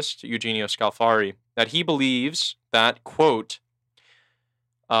atheist Eugenio Scalfari that he believes that, quote,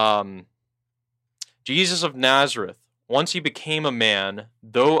 Jesus of Nazareth, once he became a man,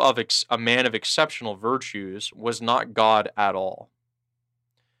 though a man of exceptional virtues, was not God at all.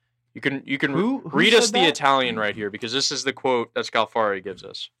 You can Who read us the that? Italian right here, because this is the quote that Scalfari gives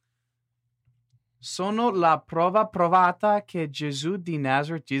us. Sono la prova provata che Gesù di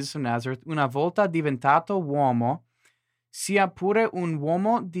Nazareth, Jesus of Nazareth, una volta diventato uomo, sia pure un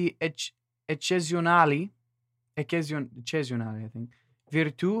uomo di eccezionali, I think,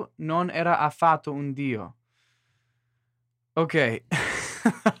 virtù non era affatto un Dio. Okay.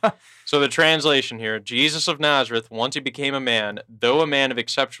 So the translation here, Jesus of Nazareth, once he became a man, though a man of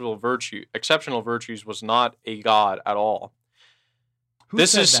exceptional virtues, was not a God at all.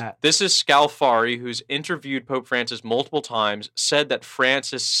 This is Scalfari, who's interviewed Pope Francis multiple times, said that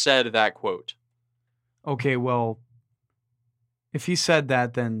Francis said that quote. Okay, well, if he said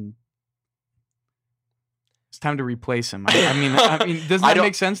that, then it's time to replace him. I mean, doesn't that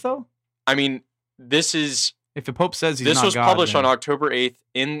make sense though? I mean, this is. If the Pope says he's this not was God, published then on October 8th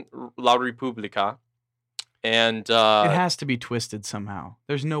in La Repubblica, and it has to be twisted somehow.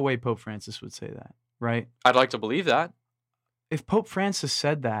 There's no way Pope Francis would say that, right? I'd like to believe that. If Pope Francis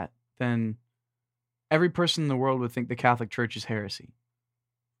said that, then every person in the world would think the Catholic Church is heresy.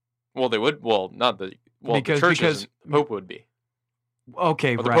 Well, they would. Well, not the. Well, because, the Church isn't. The Pope would be.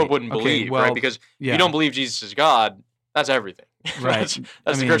 Okay, but the Pope wouldn't believe, right? Because if you don't believe Jesus is God, that's everything. Right.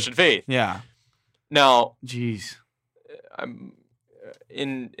 that's the Christian faith. Yeah. Now, jeez, I'm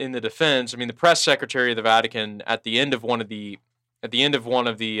in the defense. I mean, the press secretary of the Vatican at the end of one of the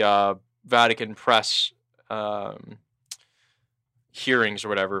Vatican press hearings or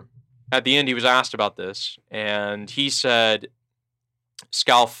whatever. At the end, he was asked about this, and he said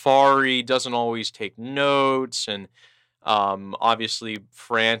Scalfari doesn't always take notes, and obviously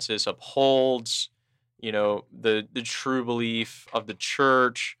Francis upholds, the true belief of the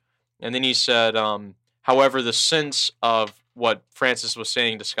Church. And then he said, however, the sense of what Francis was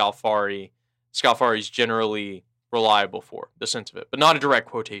saying to Scalfari is generally reliable for the sense of it, but not a direct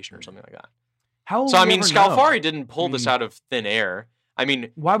quotation or something like that. Scalfari didn't pull this out of thin air. I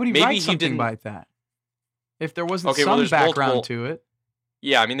mean, why would he write something like that if there wasn't some background to it?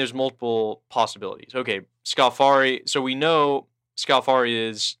 Yeah, I mean, there's multiple possibilities. Okay, Scalfari. So we know Scalfari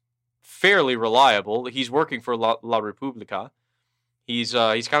is fairly reliable. He's working for La Repubblica. He's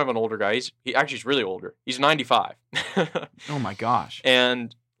kind of an older guy. He's really older. He's 95. Oh my gosh!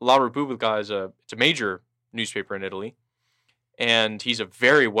 And La Repubblica it's a major newspaper in Italy, and he's a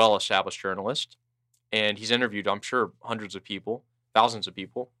very well established journalist. And he's interviewed, I'm sure, hundreds of people, thousands of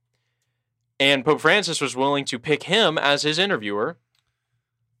people. And Pope Francis was willing to pick him as his interviewer.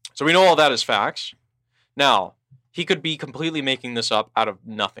 So we know all that as facts. Now, he could be completely making this up out of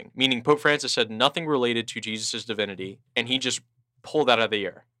nothing, meaning Pope Francis said nothing related to Jesus' divinity, and he just pulled that out of the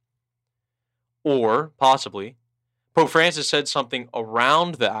air. Or, possibly, Pope Francis said something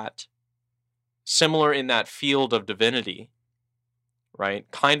around that, similar in that field of divinity, right?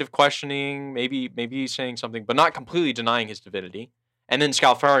 Kind of questioning, maybe he's saying something, but not completely denying his divinity. and then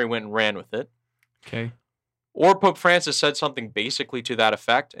Scalfari went and ran with it. Okay. Or Pope Francis said something basically to that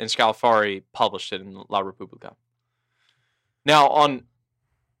effect, and Scalfari published it in La Repubblica. Now, on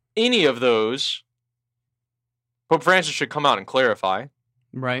any of those, Pope Francis should come out and clarify.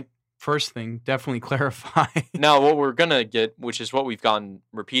 Right. First thing, definitely clarify. Now, what we're going to get, which is what we've gotten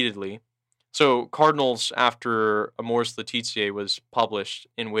repeatedly, so cardinals, after Amoris Laetitia was published,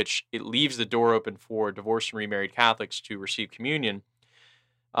 in which it leaves the door open for divorced and remarried Catholics to receive communion,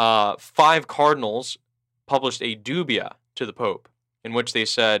 5 cardinals published a dubia to the Pope, in which they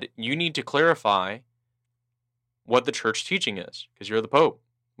said, you need to clarify what the church teaching is, because you're the Pope.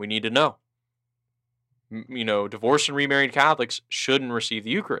 We need to know. Divorced and remarried Catholics shouldn't receive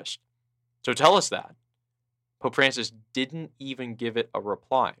the Eucharist. So tell us that. Pope Francis didn't even give it a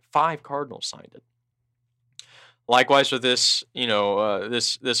reply. 5 cardinals signed it. Likewise with this,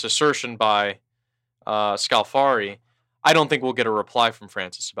 this assertion by Scalfari, I don't think we'll get a reply from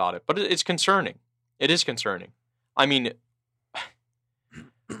Francis about it, but it's concerning. It is concerning. I mean,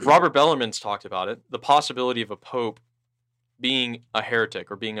 Robert Bellarmine's talked about it, the possibility of a pope being a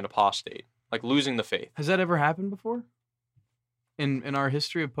heretic or being an apostate, like losing the faith. Has that ever happened before? In our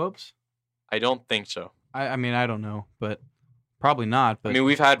history of popes? I don't think so. I mean, I don't know, but probably not. But I mean,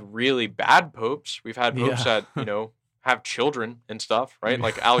 we've had really bad popes. We've had popes that, have children and stuff, right?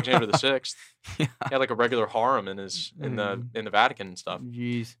 Like Alexander the Sixth. Yeah. He had like a regular harem in the Vatican and stuff.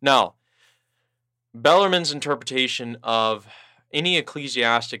 Jeez. Now, Bellarmine's interpretation of any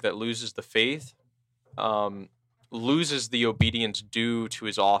ecclesiastic that loses the faith loses the obedience due to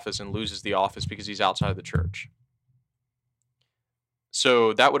his office and loses the office because he's outside of the church.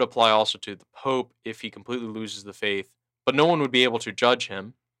 So that would apply also to the Pope if he completely loses the faith, but no one would be able to judge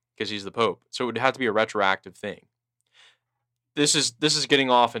him because he's the Pope. So it would have to be a retroactive thing. This is getting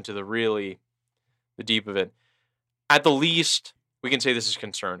off into the deep of it. At the least, we can say this is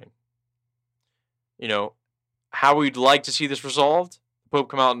concerning. How we'd like to see this resolved, the Pope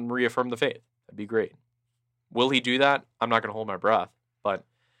come out and reaffirm the faith. That'd be great. Will he do that? I'm not going to hold my breath. But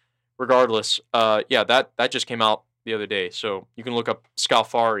regardless, that just came out the other day. So you can look up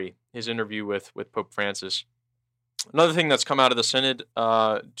Scalfari, his interview with Pope Francis. Another thing that's come out of the Synod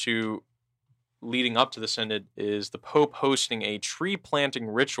to leading up to the Synod is the Pope hosting a tree planting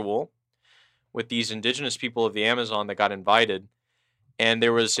ritual with these indigenous people of the Amazon that got invited. And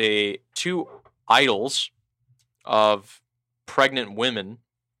there was 2 idols of pregnant women,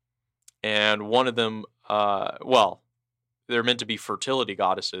 and one of them, they're meant to be fertility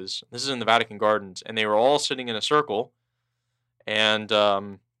goddesses. This is in the Vatican Gardens, and they were all sitting in a circle, and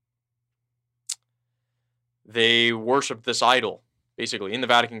they worshiped this idol, basically, in the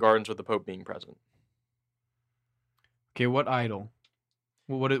Vatican Gardens with the Pope being present. Okay, what idol?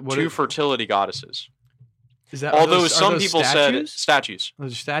 What 2 fertility goddesses. Is that? Although some people said statues.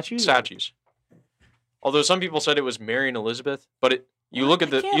 Those are statues. Statues. Although some people said it was Mary and Elizabeth, but you look at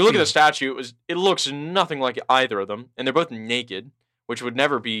the statue, it looks nothing like either of them, and they're both naked, which would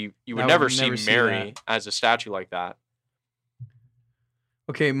never be. You would never see Mary as a statue like that.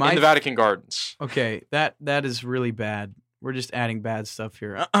 Okay, in the Vatican Gardens. Okay, that is really bad. We're just adding bad stuff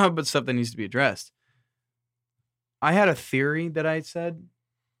here, but stuff that needs to be addressed. I had a theory that I said.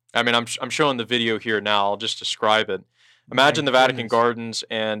 I mean, I'm showing the video here now. I'll just describe it. Imagine the Vatican Gardens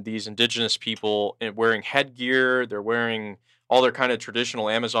and these indigenous people wearing headgear. They're wearing all their kind of traditional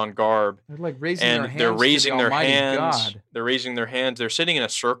Amazon garb. They're like raising their hands. They're raising their hands. God. They're raising their hands. They're sitting in a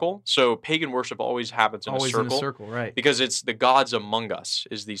circle. So pagan worship always happens in a circle. Always in a circle, right? Because it's the gods among us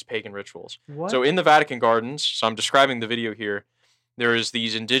is these pagan rituals. What? So in the Vatican Gardens, so I'm describing the video here, there is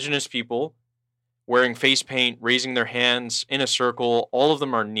these indigenous people wearing face paint, raising their hands in a circle. All of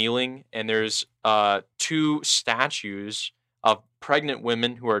them are kneeling, and there's 2 statues of pregnant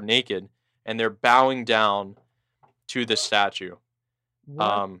women who are naked, and they're bowing down to the statue.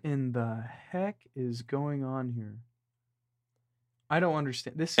 What in the heck is going on here? I don't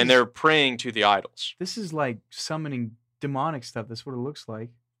understand. They're praying to the idols. This is like summoning demonic stuff. That's what it looks like.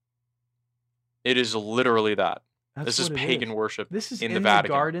 It is literally that. This is pagan worship. This is in the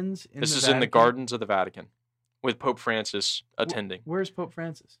Vatican. Gardens. This is in the gardens of the Vatican, with Pope Francis attending. Where's Pope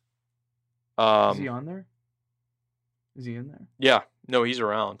Francis? Is he on there? Is he in there? Yeah. No, he's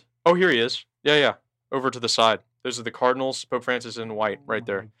around. Oh, here he is. Yeah. Over to the side. Those are the cardinals. Pope Francis in white right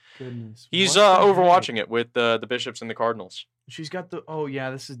there. Goodness. He's overwatching it with the bishops and the cardinals. She's got the. Oh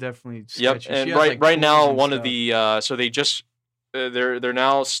yeah, this is definitely sketchy. Yep. And right now, one of the so they just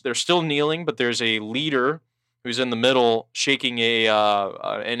they're still kneeling, but there's a leader who's in the middle shaking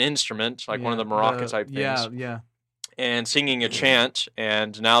an instrument, like one of the maraca type things. Yeah. And singing a chant,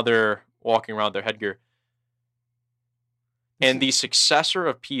 and now they're walking around their headgear. And the successor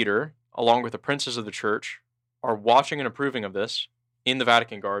of Peter, along with the princes of the church, are watching and approving of this in the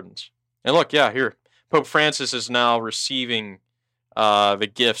Vatican Gardens. And look, yeah, here, Pope Francis is now receiving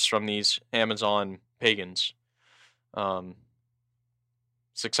the gifts from these Amazon pagans.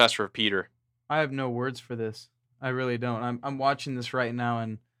 Successor of Peter. I have no words for this. I really don't. I'm watching this right now,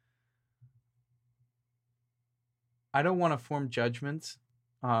 and I don't want to form judgments.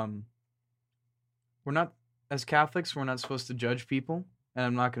 We're not, as Catholics, we're not supposed to judge people, and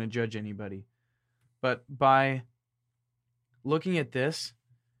I'm not going to judge anybody. But by looking at this,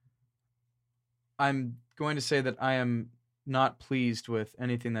 I'm going to say that I am not pleased with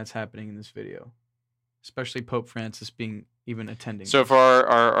anything that's happening in this video, especially Pope Francis being even attending. So for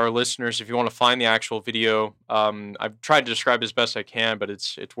our listeners, if you want to find the actual video, I've tried to describe it as best I can, but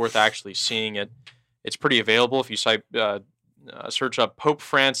it's worth actually seeing it. It's pretty available if you search up Pope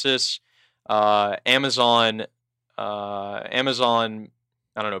Francis, Amazon, I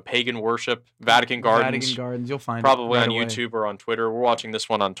don't know, pagan worship, Vatican Gardens. Vatican Gardens, you'll find probably it on right YouTube or on Twitter. We're watching this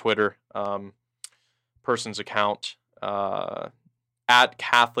one on Twitter. Person's account at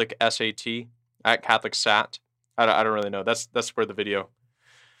Catholic SAT, at Catholic Sat. I don't really know. That's where the video.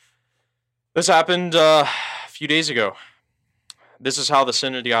 This happened a few days ago. This is how the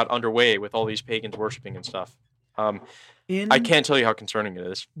synod got underway with all these pagans worshiping and stuff. I can't tell you how concerning it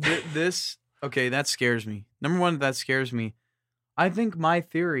is. Okay, that scares me. Number one, that scares me. I think my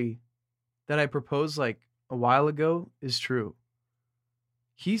theory that I proposed like a while ago is true.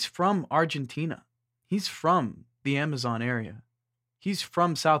 He's from Argentina. He's from the Amazon area. He's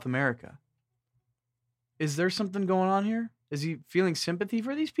from South America. Is there something going on here? Is he feeling sympathy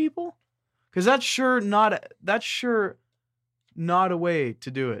for these people? Because that's sure not a way to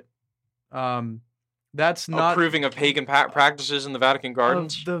do it. That's not approving of pagan practices in the Vatican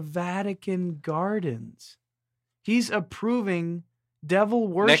Gardens. Of the Vatican Gardens, he's approving devil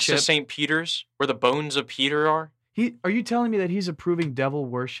worship next to St. Peter's, where the bones of Peter are. Are you telling me that he's approving devil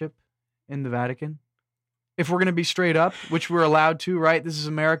worship in the Vatican? If we're going to be straight up, which we're allowed to, right? This is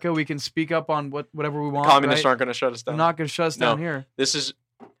America. We can speak up on whatever we want. Communists right? aren't going to shut us down. They're not going to shut us down here. This is,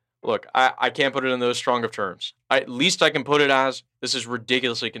 look, I can't put it in those strong of terms. At least I can put it as, this is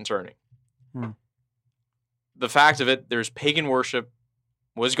ridiculously concerning. The fact of it, there's pagan worship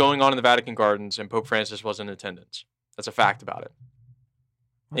was going on in the Vatican Gardens, and Pope Francis was in attendance. That's a fact about it.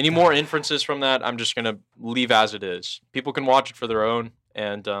 Any more inferences from that, I'm just going to leave as it is. People can watch it for their own.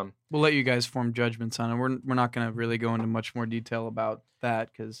 And we'll let you guys form judgments on it. We're not going to really go into much more detail about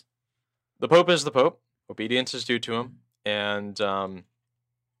that because the Pope is the Pope. Obedience is due to him, and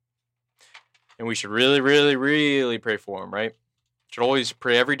we should really, really, really pray for him. Right? Should always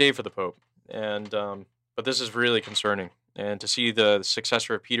pray every day for the Pope. And but this is really concerning. And to see the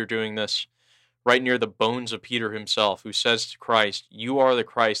successor of Peter doing this right near the bones of Peter himself, who says to Christ, "You are the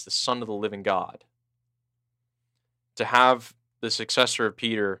Christ, the Son of the living God." To have the successor of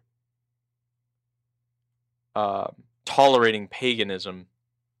Peter tolerating paganism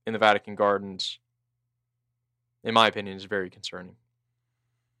in the Vatican Gardens, in my opinion, is very concerning.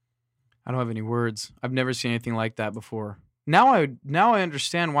 I don't have any words. I've never seen anything like that before. Now I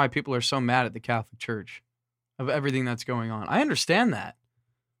understand why people are so mad at the Catholic Church of everything that's going on. I understand that.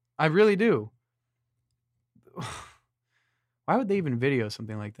 I really do. Why would they even video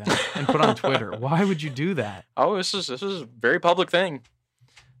something like that and put on Twitter? Why would you do that? Oh, this is a very public thing.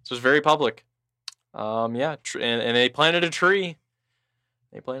 This was very public. And they planted a tree.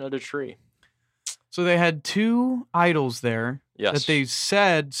 So they had two idols there. Yes. That they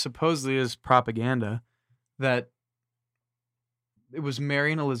said supposedly is propaganda that it was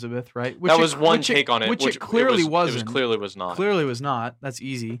Mary and Elizabeth, right? That was one take on it. Which it clearly wasn't. It clearly was not. Clearly was not. That's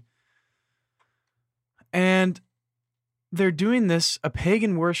easy. And they're doing this, a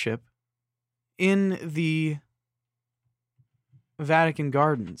pagan worship, in the Vatican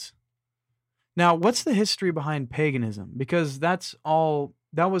Gardens. Now, what's the history behind paganism? Because that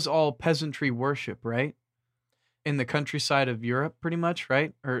was all peasantry worship, right? In the countryside of Europe, pretty much,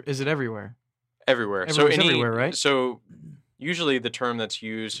 right? Or is it everywhere? Everywhere. Everywhere, right? So usually the term that's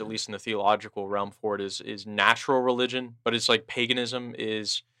used, at least in the theological realm for it, is natural religion, but it's like paganism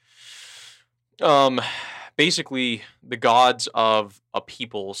is basically the gods of a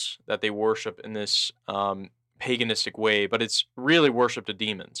peoples that they worship in this paganistic way, but it's really worship to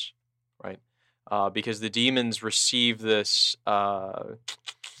demons, right? Because the demons receive this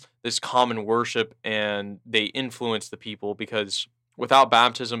this common worship and they influence the people, because without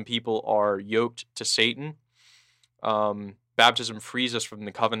baptism, people are yoked to Satan. Baptism frees us from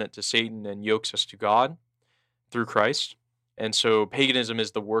the covenant to Satan and yokes us to God through Christ. And so paganism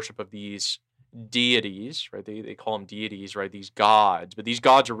is the worship of these deities, right? They call them deities, right? These gods, but these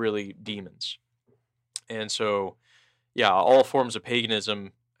gods are really demons. And so, yeah, all forms of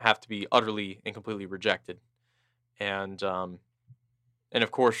paganism have to be utterly and completely rejected. And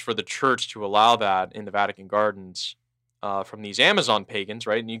of course, for the church to allow that in the Vatican Gardens from these Amazon pagans,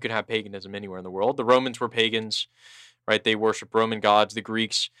 right? And you could have paganism anywhere in the world. The Romans were pagans, right? They worship Roman gods. The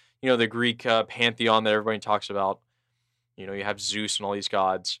Greeks, the Greek pantheon that everybody talks about. You have Zeus and all these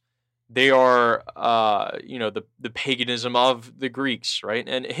gods. They are, the paganism of the Greeks, right?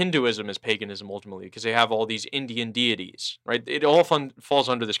 And Hinduism is paganism ultimately because they have all these Indian deities, right? It all falls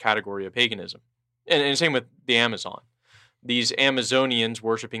under this category of paganism. And same with the Amazon. These Amazonians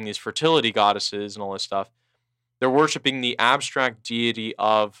worshiping these fertility goddesses and all this stuff, they're worshiping the abstract deity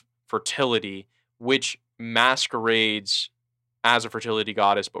of fertility, which masquerades as a fertility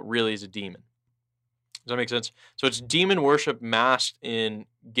goddess, but really is a demon. Does that make sense? So it's demon worship masked in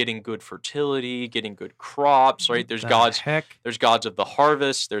getting good fertility, getting good crops, right? There's gods. There's gods of the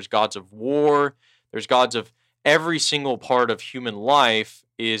harvest. There's gods of war. There's gods of every single part of human life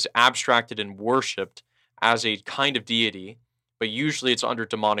is abstracted and worshipped as a kind of deity, but usually it's under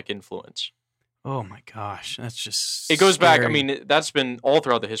demonic influence. Oh my gosh, that's just it goes scary. back. I mean, that's been all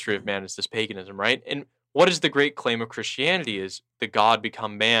throughout the history of man is this paganism, right? And what is the great claim of Christianity is the God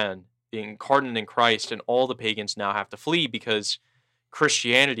become man, the incarnate in Christ, and all the pagans now have to flee because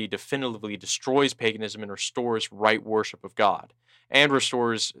Christianity definitively destroys paganism and restores right worship of God and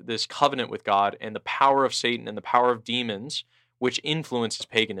restores this covenant with God, and the power of Satan and the power of demons, which influences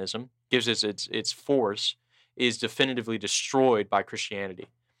paganism, gives it its force, is definitively destroyed by Christianity.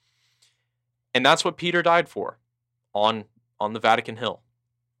 And that's what Peter died for on the Vatican Hill.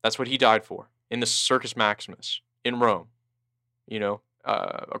 That's what he died for in the Circus Maximus in Rome,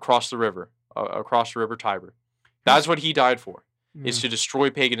 across the river Tiber. That's what he died for, is to destroy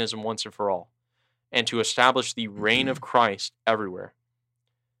paganism once and for all and to establish the reign of Christ everywhere.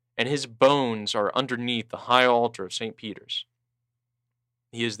 And his bones are underneath the high altar of St. Peter's.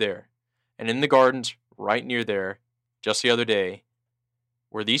 He is there. And in the gardens right near there, just the other day,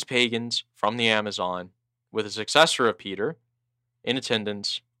 were these pagans from the Amazon with a successor of Peter in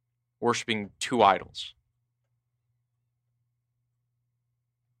attendance, worshiping two idols.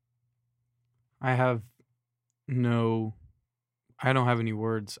 I don't have any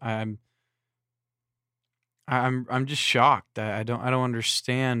words. I'm just shocked. I don't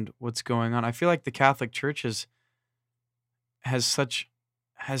understand what's going on. I feel like the Catholic Church has had such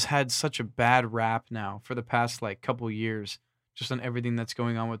a bad rap now for the past couple years, just on everything that's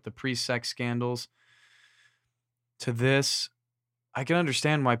going on with the pre-sex scandals to this. I can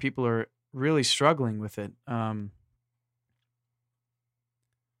understand why people are really struggling with it.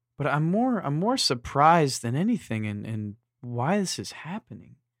 But I'm more surprised than anything in why this is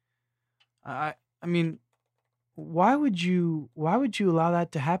happening. I mean, why would you allow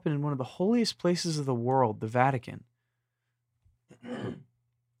that to happen in one of the holiest places of the world, the Vatican?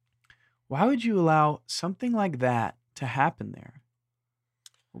 Why would you allow something like that to happen there?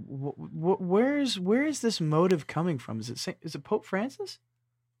 Where is this motive coming from? Is it Pope Francis?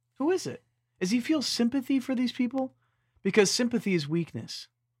 Who is it? Does he feel sympathy for these people? Because sympathy is weakness.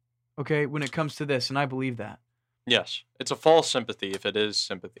 Okay, when it comes to this, and I believe that. Yes, it's a false sympathy if it is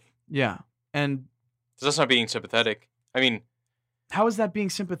sympathy. Yeah, and that's not being sympathetic. I mean, how is that being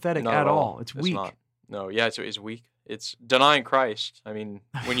sympathetic at all? It's weak. Not. No, yeah, it's weak. It's denying Christ. I mean,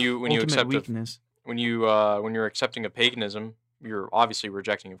 when you accept weakness. When you're accepting a paganism, you're obviously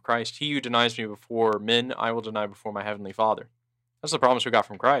rejecting of Christ. He who denies me before men, I will deny before my heavenly Father. That's the promise we got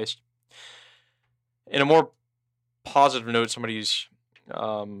from Christ. In a more positive note, somebody's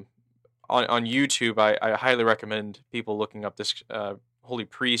on YouTube. I highly recommend people looking up this holy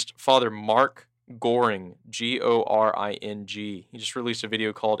priest, Father Mark Goring, Goring. He just released a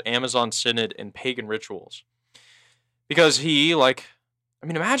video called Amazon Synod and Pagan Rituals. Because he,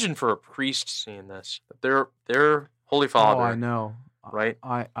 imagine for a priest seeing this, that their Holy Father. Oh, I know. Right?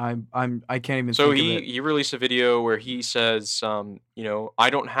 I can't even so think of it. he released a video where he says, I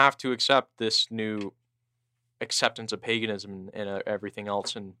don't have to accept this new acceptance of paganism and everything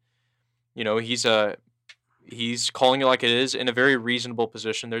else. And, he's calling it like it is in a very reasonable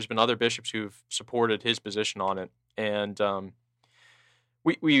position. There's been other bishops who've supported his position on it. And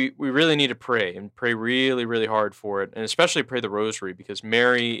we really need to pray and pray really, really hard for it. And especially pray the rosary, because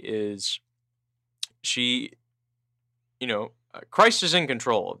Mary is, Christ is in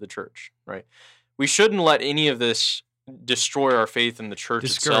control of the church, right? We shouldn't let any of this destroy our faith in the church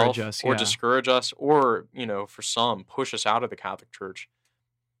itself, or discourage us, or, for some, push us out of the Catholic Church.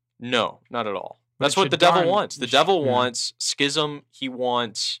 No, not at all. That's what the devil wants. The devil wants schism. He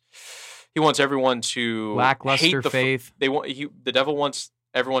wants He wants everyone to lackluster faith. The devil wants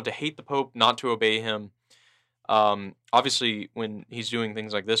everyone to hate the Pope, not to obey him. Obviously, when he's doing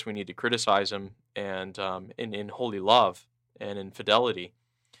things like this, we need to criticize him and in holy love and in fidelity.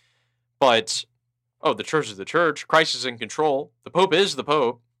 But the church is the church. Christ is in control. The Pope is the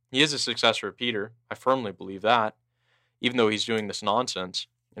Pope. He is a successor of Peter. I firmly believe that, even though he's doing this nonsense,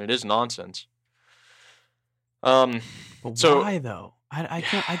 and it is nonsense. But why though?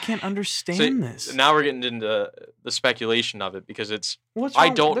 I can't understand this. Now we're getting into the speculation of it because it's. What's wrong? I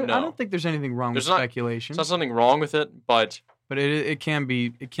don't know. I don't think there's anything wrong with speculation. There's not something wrong with it, but it can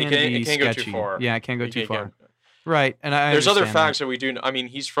be it can sketchy. Go too far. Yeah, it can go too far. Right, and there's other facts that we do. I mean,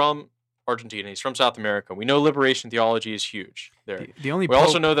 he's from Argentina. He's from South America. We know liberation theology is huge there. We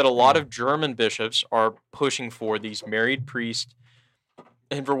also know that a lot of German bishops are pushing for these married priests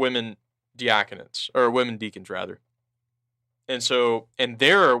and for women diaconates, or women deacons rather. And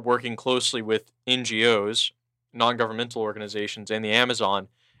they're working closely with NGOs, non-governmental organizations, and the Amazon,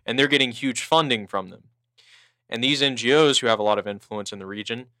 and they're getting huge funding from them. And these NGOs, who have a lot of influence in the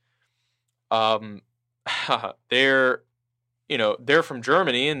region, they're from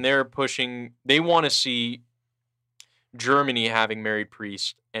Germany, and they're pushing. They want to see Germany having married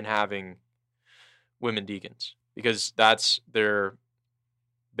priests and having women deacons because that's their.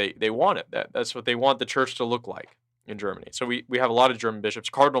 They want it. That's what they want the church to look like in Germany. So we have a lot of German bishops.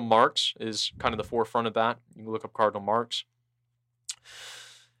 Cardinal Marx is kind of the forefront of that. You can look up Cardinal Marx.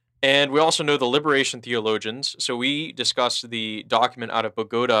 And we also know the liberation theologians. So we discussed the document out of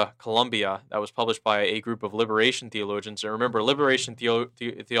Bogota, Colombia, that was published by a group of liberation theologians. And remember, liberation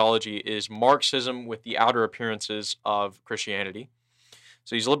theology is Marxism with the outer appearances of Christianity.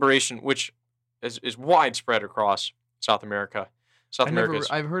 So these liberation, which is widespread across South America.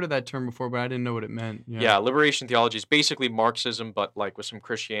 I've heard of that term before, but I didn't know what it meant. Yeah, liberation theology is basically Marxism, but like with some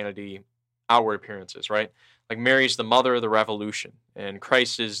Christianity outward appearances, right? Like Mary's the mother of the revolution, and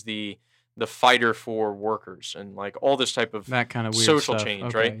Christ is the fighter for workers, and like all this type of that kind of weird social stuff. change,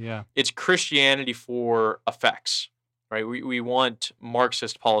 Okay, right? Yeah, it's Christianity for effects, right? We want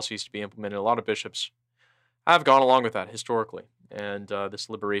Marxist policies to be implemented. A lot of bishops have gone along with that historically, and this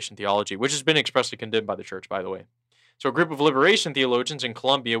liberation theology, which has been expressly condemned by the church, by the way. So a group of liberation theologians in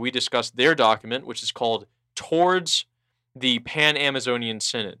Colombia, we discussed their document, which is called Towards the Pan-Amazonian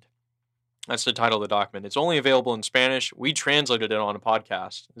Synod. That's the title of the document. It's only available in Spanish. We translated it on a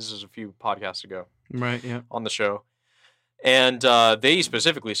podcast. This is a few podcasts ago. Right, yeah. On the show. And they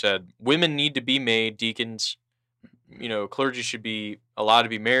specifically said women need to be made deacons. Clergy should be allowed to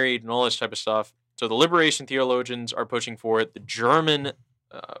be married and all this type of stuff. So the liberation theologians are pushing for it. The German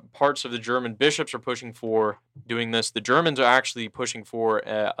parts of the German bishops are pushing for doing this. The Germans are actually pushing for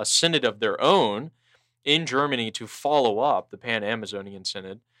a synod of their own in Germany to follow up the Pan-Amazonian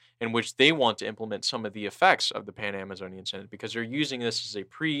Synod, in which they want to implement some of the effects of the Pan-Amazonian Synod because they're using this as a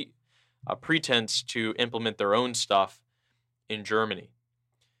pretense to implement their own stuff in Germany.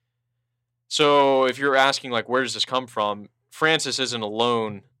 So if you're asking, like, where does this come from? Francis isn't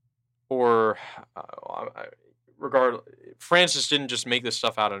alone, or Francis didn't just make this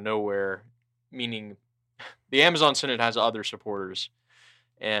stuff out of nowhere, meaning the Amazon Synod has other supporters,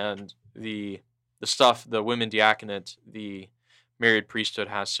 and the women diaconate, the married priesthood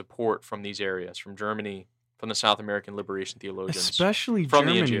has support from these areas, from Germany, from the South American liberation theologians. Especially from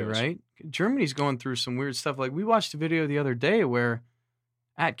Germany, right? Germany's going through some weird stuff. Like, we watched a video the other day where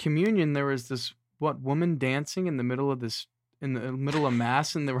at communion there was this woman dancing in the middle of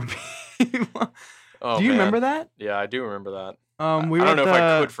mass, and there were people. Do you remember that? Yeah, I do remember that. I don't know if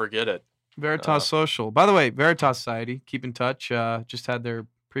I could forget it. Veritas Social. By the way, Veritas Society, keep in touch. Just had their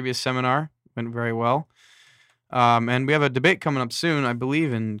previous seminar. Went very well. And we have a debate coming up soon, I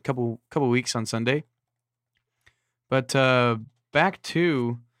believe, in a couple weeks on Sunday. But back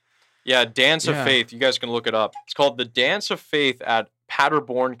to... Yeah, Dance of Faith. You guys can look it up. It's called the Dance of Faith at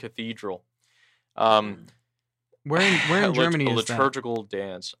Paderborn Cathedral. Where in Germany is that? A liturgical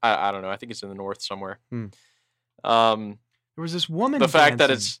dance. I don't know. I think it's in the north somewhere. There was this woman. The fact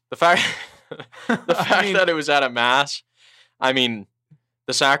that it was at a mass. I mean,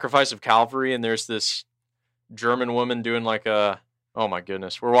 the sacrifice of Calvary, and there's this German woman doing like a. Oh my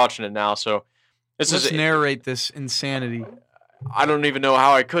goodness, we're watching it now. So let's narrate this insanity. I don't even know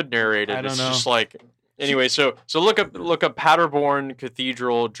how I could narrate it. It's just like anyway. So look up Paderborn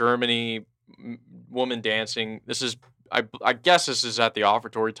Cathedral, Germany. Woman dancing. This is, I guess this is at the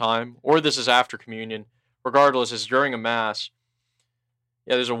offertory time, or this is after communion. Regardless, it's during a mass.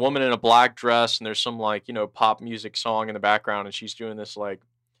 Yeah, there's a woman in a black dress, and there's some pop music song in the background, and she's doing this like,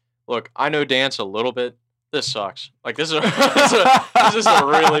 look, I know dance a little bit. this sucks. Like, this is a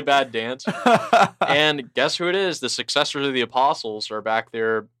really bad dance. And guess who it is? The successors of the apostles are back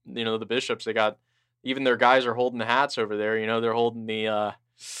there. You know, the bishops, they got, even their guys are holding the hats over there. You know, they're holding the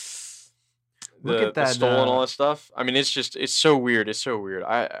stole and all that stuff. I mean, it's so weird. It's so weird.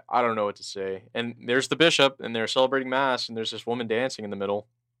 I don't know what to say. And there's the bishop, and they're celebrating mass, and there's this woman dancing in the middle.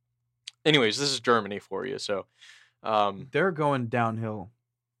 Anyways, this is Germany for you. So, they're going downhill.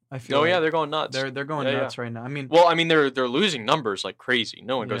 I feel. Oh, yeah, they're going nuts. They're going nuts right now. I mean, they're losing numbers like crazy.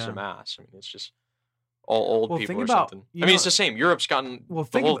 No one goes to mass. I mean, it's just all old people or something. I mean, it's the same. Europe's gotten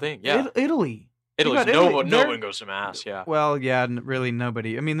the whole thing. Yeah, Italy. No one goes to mass. Yeah. Well, yeah, really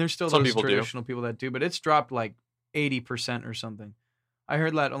nobody. I mean, there's still Some those people traditional people that do, but it's dropped like 80% or something. I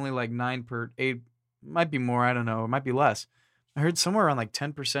heard that only like 8 might be more. I don't know. It might be less. I heard somewhere around like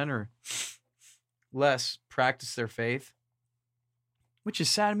 10% or less practice their faith, which is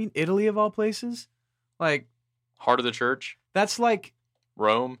sad. I mean, Italy of all places, like heart of the church. That's like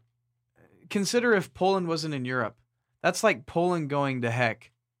Rome. Consider if Poland wasn't in Europe. That's like Poland going to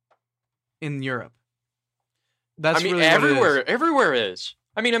heck in Europe. That's really everywhere is.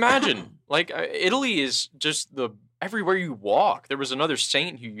 I mean, imagine like Italy is just everywhere you walk. There was another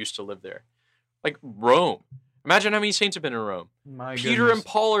saint who used to live there, like Rome. Imagine how many saints have been in Rome. Peter and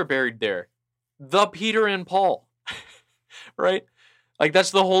Paul are buried there. The Peter and Paul, right? Like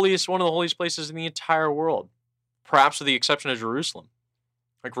that's one of the holiest places in the entire world, perhaps with the exception of Jerusalem.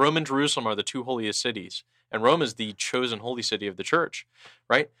 Like Rome and Jerusalem are the two holiest cities, and Rome is the chosen holy city of the church,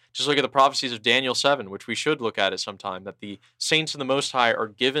 right? Just look at the prophecies of Daniel 7, which we should look at sometime, that the saints of the Most High are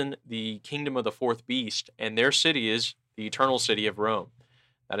given the kingdom of the fourth beast, and their city is the eternal city of Rome.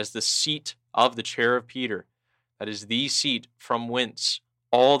 That is the seat of the chair of Peter. That is the seat from whence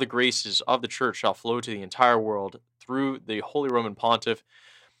all the graces of the church shall flow to the entire world through the Holy Roman Pontiff,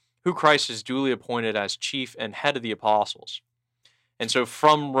 who Christ has duly appointed as chief and head of the apostles. And so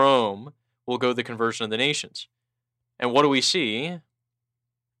from Rome will go the conversion of the nations. And what do we see?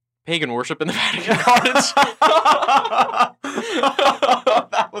 Pagan worship in the Vatican Gardens.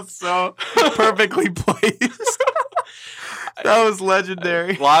 That was so perfectly placed. That was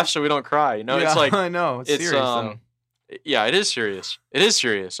legendary. Laugh so we don't cry. You know, yeah, it's like I know. It's serious, though. Yeah, it is serious. It is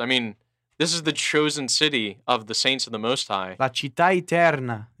serious. I mean, this is the chosen city of the saints of the Most High. La città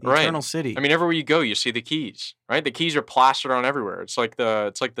eterna, the eternal city. I mean, everywhere you go, you see the keys, right? The keys are plastered on everywhere. It's like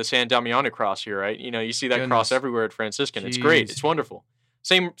the San Damiano cross here, right? You know, you see that cross everywhere at Franciscan. Jeez. It's great. It's wonderful.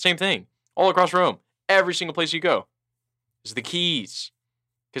 Same thing. All across Rome, every single place you go, is the keys,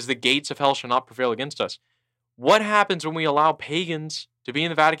 because the gates of hell shall not prevail against us. What happens when we allow pagans to be in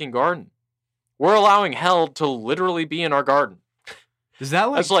the Vatican garden? We're allowing hell to literally be in our garden. Is that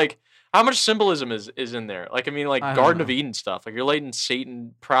like... That's like... How much symbolism is in there? Like, I mean, like Garden of Eden stuff. Like, you're letting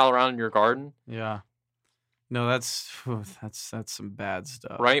Satan prowl around in your garden. Yeah. No, that's some bad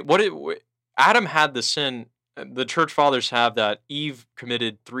stuff. Right? Adam had the sin. The church fathers have that Eve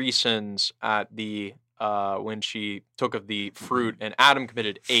committed 3 sins at the when she took of the fruit, and Adam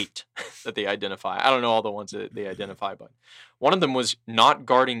committed 8 that they identify. I don't know all the ones that they identify, but one of them was not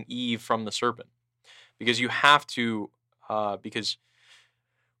guarding Eve from the serpent, because you have to because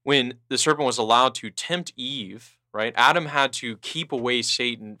when the serpent was allowed to tempt Eve, right, Adam had to keep away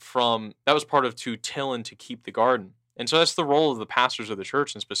Satan from, that was part of to till and to keep the garden. And so that's the role of the pastors of the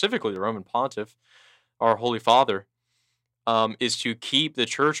church, and specifically the Roman Pontiff, our Holy Father, is to keep the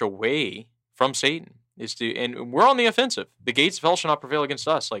church away from Satan. And we're on the offensive. The gates of hell shall not prevail against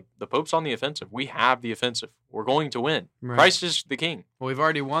us. Like, the Pope's on the offensive. We have the offensive. We're going to win. Right. Christ is the king. Well, we've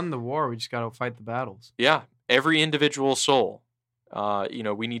already won the war. We just got to fight the battles. Yeah. Every individual soul,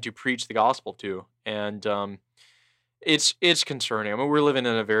 we need to preach the gospel to. And it's concerning. I mean, we're living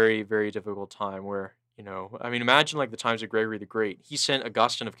in a very, very difficult time where, imagine like the times of Gregory the Great. He sent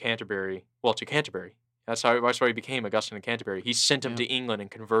Augustine of Canterbury, to Canterbury. That's why he became Augustine of Canterbury. He sent him to England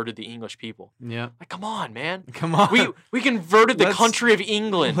and converted the English people. Yeah. Like, come on, man. Come on. We converted the country of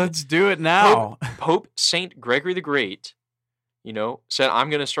England. Let's do it now. Pope Saint Gregory the Great, said, I'm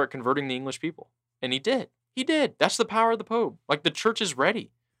going to start converting the English people. And he did. He did. That's the power of the Pope. Like, the church is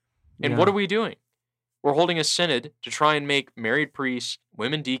ready. And what are we doing? We're holding a synod to try and make married priests,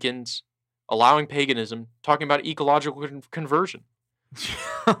 women deacons, allowing paganism, talking about ecological conversion.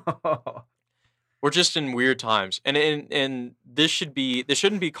 We're just in weird times, and this shouldn't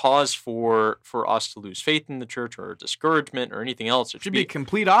be cause for us to lose faith in the church or discouragement or anything else. It should be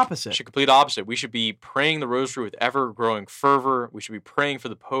complete opposite. Complete opposite. We should be praying the rosary with ever-growing fervor. We should be praying for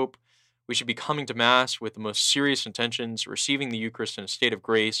the Pope. We should be coming to Mass with the most serious intentions, receiving the Eucharist in a state of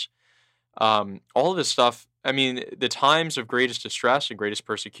grace. All of this stuff. I mean, the times of greatest distress and greatest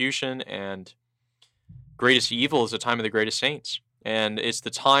persecution and greatest evil is the time of the greatest saints. And it's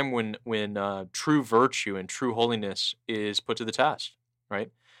the time when true virtue and true holiness is put to the test, right?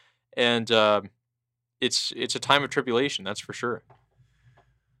 And it's a time of tribulation, that's for sure.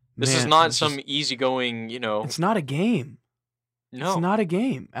 This is not some easygoing, It's not a game. No. It's not a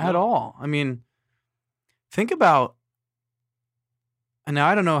game at all. I mean, think about, and now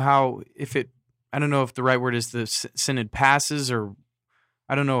I don't know I don't know if the right word is the synod passes, or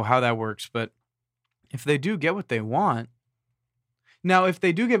I don't know how that works, but if they do get what they want, now if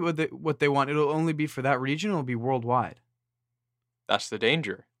they do get what they want, it'll only be for that region, it'll be worldwide. That's the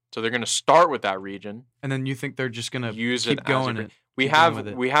danger. So they're going to start with that region. And then you think they're just going to keep going. We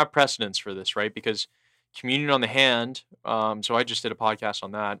have precedents for this, right? Because communion on the hand, so I just did a podcast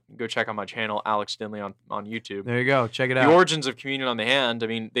on that. Go check out my channel, Alex Dinley, on YouTube. There you go. Check it out. The origins of communion on the hand, I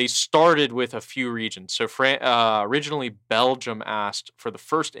mean, they started with a few regions. So originally, Belgium asked for the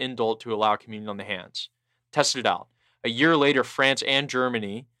first indult to allow communion on the hands. Tested it out. A year later, France and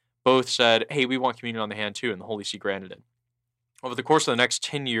Germany both said, hey, we want communion on the hand too, and the Holy See granted it. Over the course of the next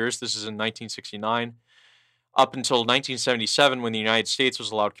 10 years, this is in 1969, up until 1977, when the United States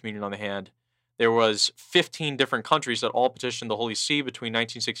was allowed communion on the hand, there was 15 different countries that all petitioned the Holy See between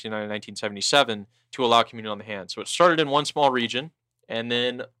 1969 and 1977 to allow communion on the hand. So it started in one small region, and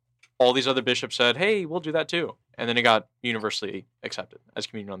then all these other bishops said, hey, we'll do that too. And then it got universally accepted as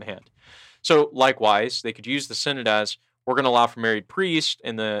communion on the hand. So likewise, they could use the synod as, we're going to allow for married priests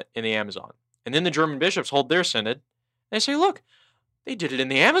in the Amazon. And then the German bishops hold their synod, and they say, look, they did it in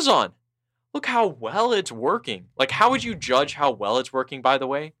the Amazon. Look how well it's working. Like, how would you judge how well it's working, by the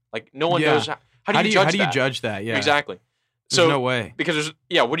way? Like, no one knows. How do you judge that? Yeah. Exactly. There's no way. Because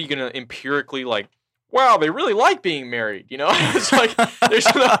what are you going to empirically, like, wow, they really like being married, It's like,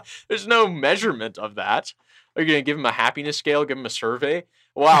 there's no measurement of that. Are you going to give them a happiness scale, give them a survey?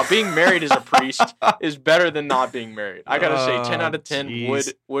 Wow, being married as a priest is better than not being married. I got to say, 10 out of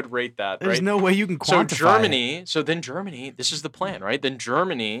 10 would rate that, There's right? no way you can quantify So then Germany, this is the plan, right? Then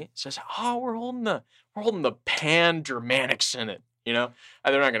Germany says, we're holding the Pan-Germanic Synod, They're not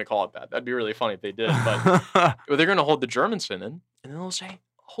going to call it that. That'd be really funny if they did, but they're going to hold the German Synod, and then they'll say,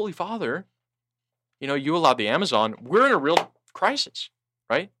 Holy Father, you allowed the Amazon. We're in a real crisis,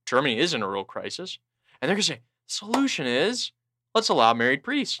 right? Germany is in a real crisis. And they're going to say, solution is, let's allow married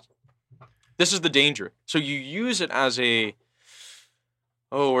priests. This is the danger. So you use it as we're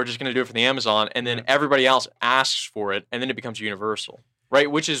just going to do it for the Amazon, and then everybody else asks for it, and then it becomes universal, right?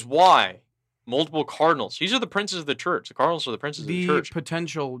 Which is why multiple cardinals, these are the princes of the church. The cardinals are the princes of the church. The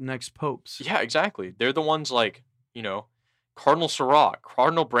potential next popes. Yeah, exactly. They're the ones like, Cardinal Seurat,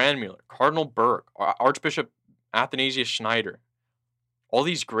 Cardinal Brandmuller, Cardinal Burke, Archbishop Athanasius Schneider. All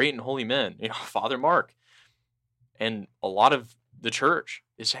these great and holy men, Father Mark. And a lot of the church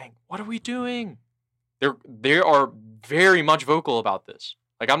is saying, what are we doing? They are very much vocal about this.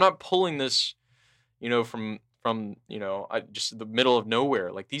 Like, I'm not pulling this, from just the middle of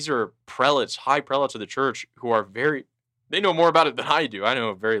nowhere. Like, these are prelates, high prelates of the church who are they know more about it than I do. I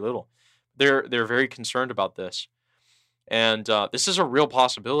know very little. They're very concerned about this. And this is a real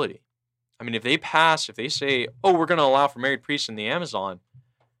possibility. I mean, if they say, we're going to allow for married priests in the Amazon,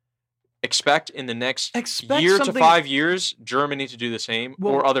 expect in the next year to 5 years, Germany to do the same,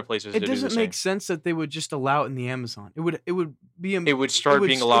 or other places to do the same. It doesn't make sense that they would just allow it in the Amazon. It would start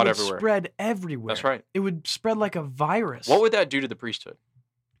being allowed everywhere. It would spread everywhere. That's right. It would spread like a virus. What would that do to the priesthood?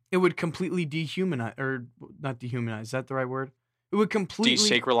 It would completely dehumanize, or not dehumanize. Is that the right word? It would completely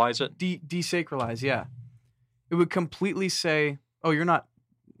desacralize it. Desacralize, yeah. It would completely say, you're not.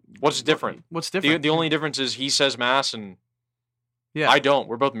 What's different? What's different? The only difference is he says mass and yeah. I don't.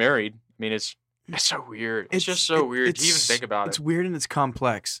 We're both married. I mean, it's so weird. It's just so weird to even think about it. It's weird and it's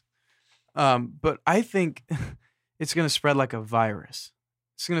complex. But I think it's going to spread like a virus.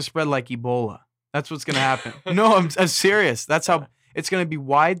 It's going to spread like Ebola. That's what's going to happen. No, I'm serious. That's how it's going to be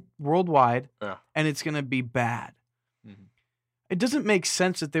worldwide, and it's going to be bad. Mm-hmm. It doesn't make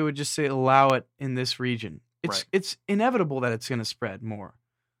sense that they would just say allow it in this region. It's inevitable that it's going to spread more.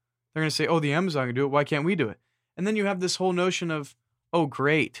 They're going to say, the Amazon can do it. Why can't we do it? And then you have this whole notion of,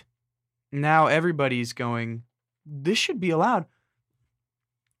 great. Now everybody's going, this should be allowed.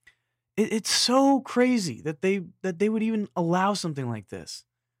 It's so crazy that they would even allow something like this.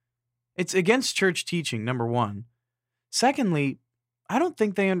 It's against church teaching, number one. Secondly, I don't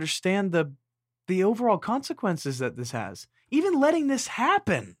think they understand the overall consequences that this has. Even letting this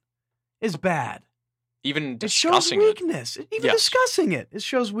happen is bad. Even discussing it. It shows weakness. Discussing it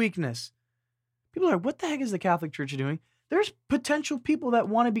shows weakness. People are like, what the heck is the Catholic Church doing? There's potential people that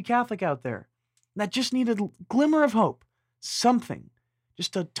want to be Catholic out there that just need a glimmer of hope, something,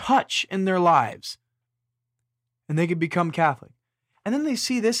 just a touch in their lives. and they could become Catholic. And then they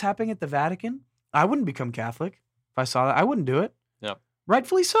see this happening at the Vatican. I wouldn't become Catholic if I saw that. I wouldn't do it. Yeah.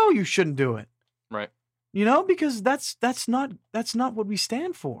 Rightfully so, you shouldn't do it. Right. Because that's not what we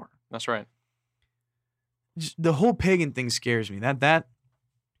stand for. That's right. The whole pagan thing scares me. That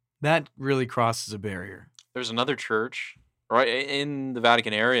really crosses a barrier. There's another church right in the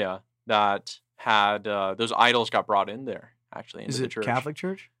Vatican area that had those idols got brought in there. Actually, into is the it church. Catholic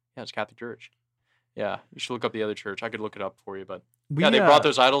Church? Yeah, it's Catholic Church. Yeah, you should look up the other church. I could look it up for you, but We, they brought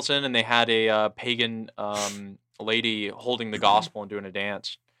those idols in, and they had a pagan lady holding the gospel and doing a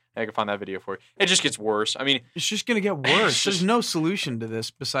dance. I can find that video for you. It just gets worse. I mean, it's just gonna get worse. There's no solution to this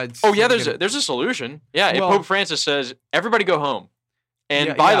besides. Oh yeah, there's a solution. Yeah, Well, Pope Francis says everybody go home. And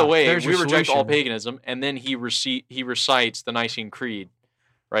Yeah, by yeah, the way, there's we your reject all solution. paganism, and then he recites the Nicene Creed,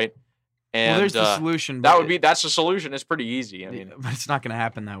 right? And Well, there's the solution. that's the solution. It's pretty easy. I mean, but it's not gonna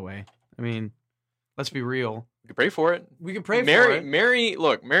happen that way. I mean, let's be real. you can pray for it. We can pray Mary,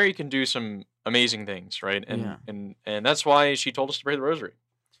 for it. Mary can do some amazing things, right? Yeah. And that's why she told us to pray the Rosary,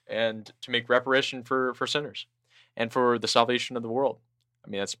 and to make reparation for sinners, and for the salvation of the world. I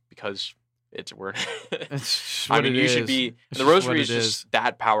mean, that's because it's a word. It's I what mean, it you should is. be. It's The just what Rosary is it just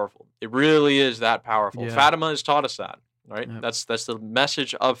that powerful. It really is that powerful. Yeah. Fatima has taught us that, right? Yep. That's the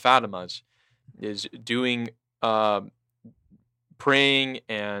message of Fatima's, is doing, praying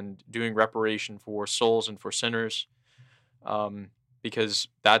and doing reparation for souls and for sinners, because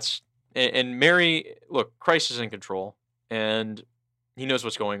that's and Mary. Look, Christ is in control, and He knows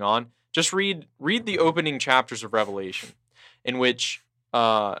what's going on. Just read the opening chapters of Revelation, in which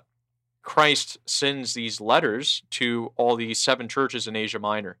Christ sends these letters to all these 7 churches in Asia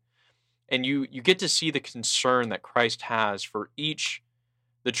Minor. And you get to see the concern that Christ has for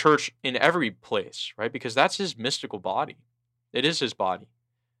the church in every place, right? Because that's His mystical body. It is His body.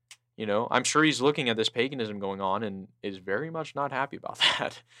 I'm sure He's looking at this paganism going on and is very much not happy about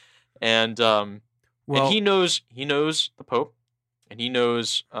that. And and He knows the Pope, and He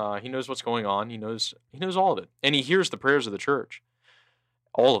knows what's going on. He knows all of it. And He hears the prayers of the church.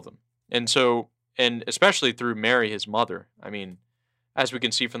 All of them. And so, and especially through Mary, His mother. I mean, as we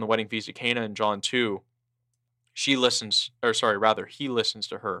can see from the wedding feast at Cana in John 2, He listens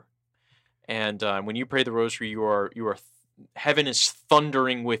to her. And when you pray the Rosary, heaven is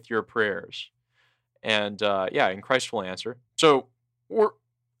thundering with your prayers. And and Christ will answer. So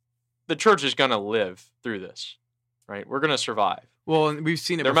the church is going to live through this, right? We're going to survive. Well, and we've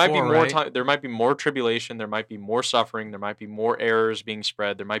seen it There before, might be more right? time. There might be more tribulation. There might be more suffering. There might be more errors being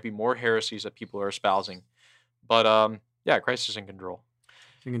spread. There might be more heresies that people are espousing. But Christ is in control.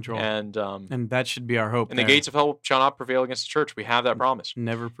 He's in control, And that should be our hope. the gates of hell shall not prevail against the church. We have that promise.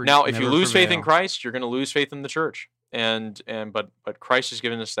 Now, If you lose faith in Christ, you're going to lose faith in the church. But Christ has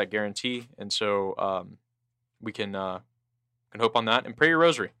given us that guarantee, and so we can hope on that and pray your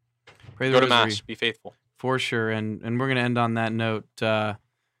Rosary. Pray the Go to Rosary. Mass. Be faithful. For sure, and we're going to end on that note.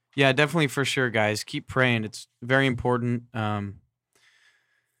 Definitely for sure, guys. Keep praying. It's very important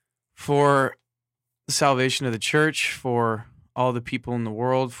for the salvation of the church, for all the people in the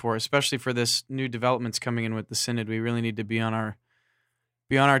world, especially for this new developments coming in with the synod. We really need to be on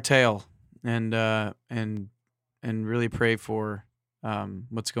our tail and really pray for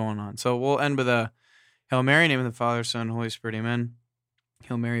what's going on. So we'll end with a Hail Mary, in the name of the Father, Son, and Holy Spirit. Amen.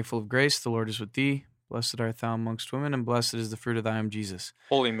 Hail Mary, full of grace, the Lord is with thee. Blessed art thou amongst women, and blessed is the fruit of thy womb, Jesus.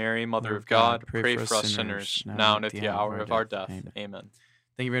 Holy Mary, Mother of God, pray for us sinners, now and at the hour of our death. Amen.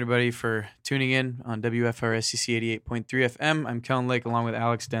 Thank you, everybody, for tuning in on WFRSCC 88.3 FM. I'm Kellen Lake, along with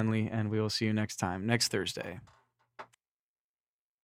Alex Denley, and we will see you next time, next Thursday.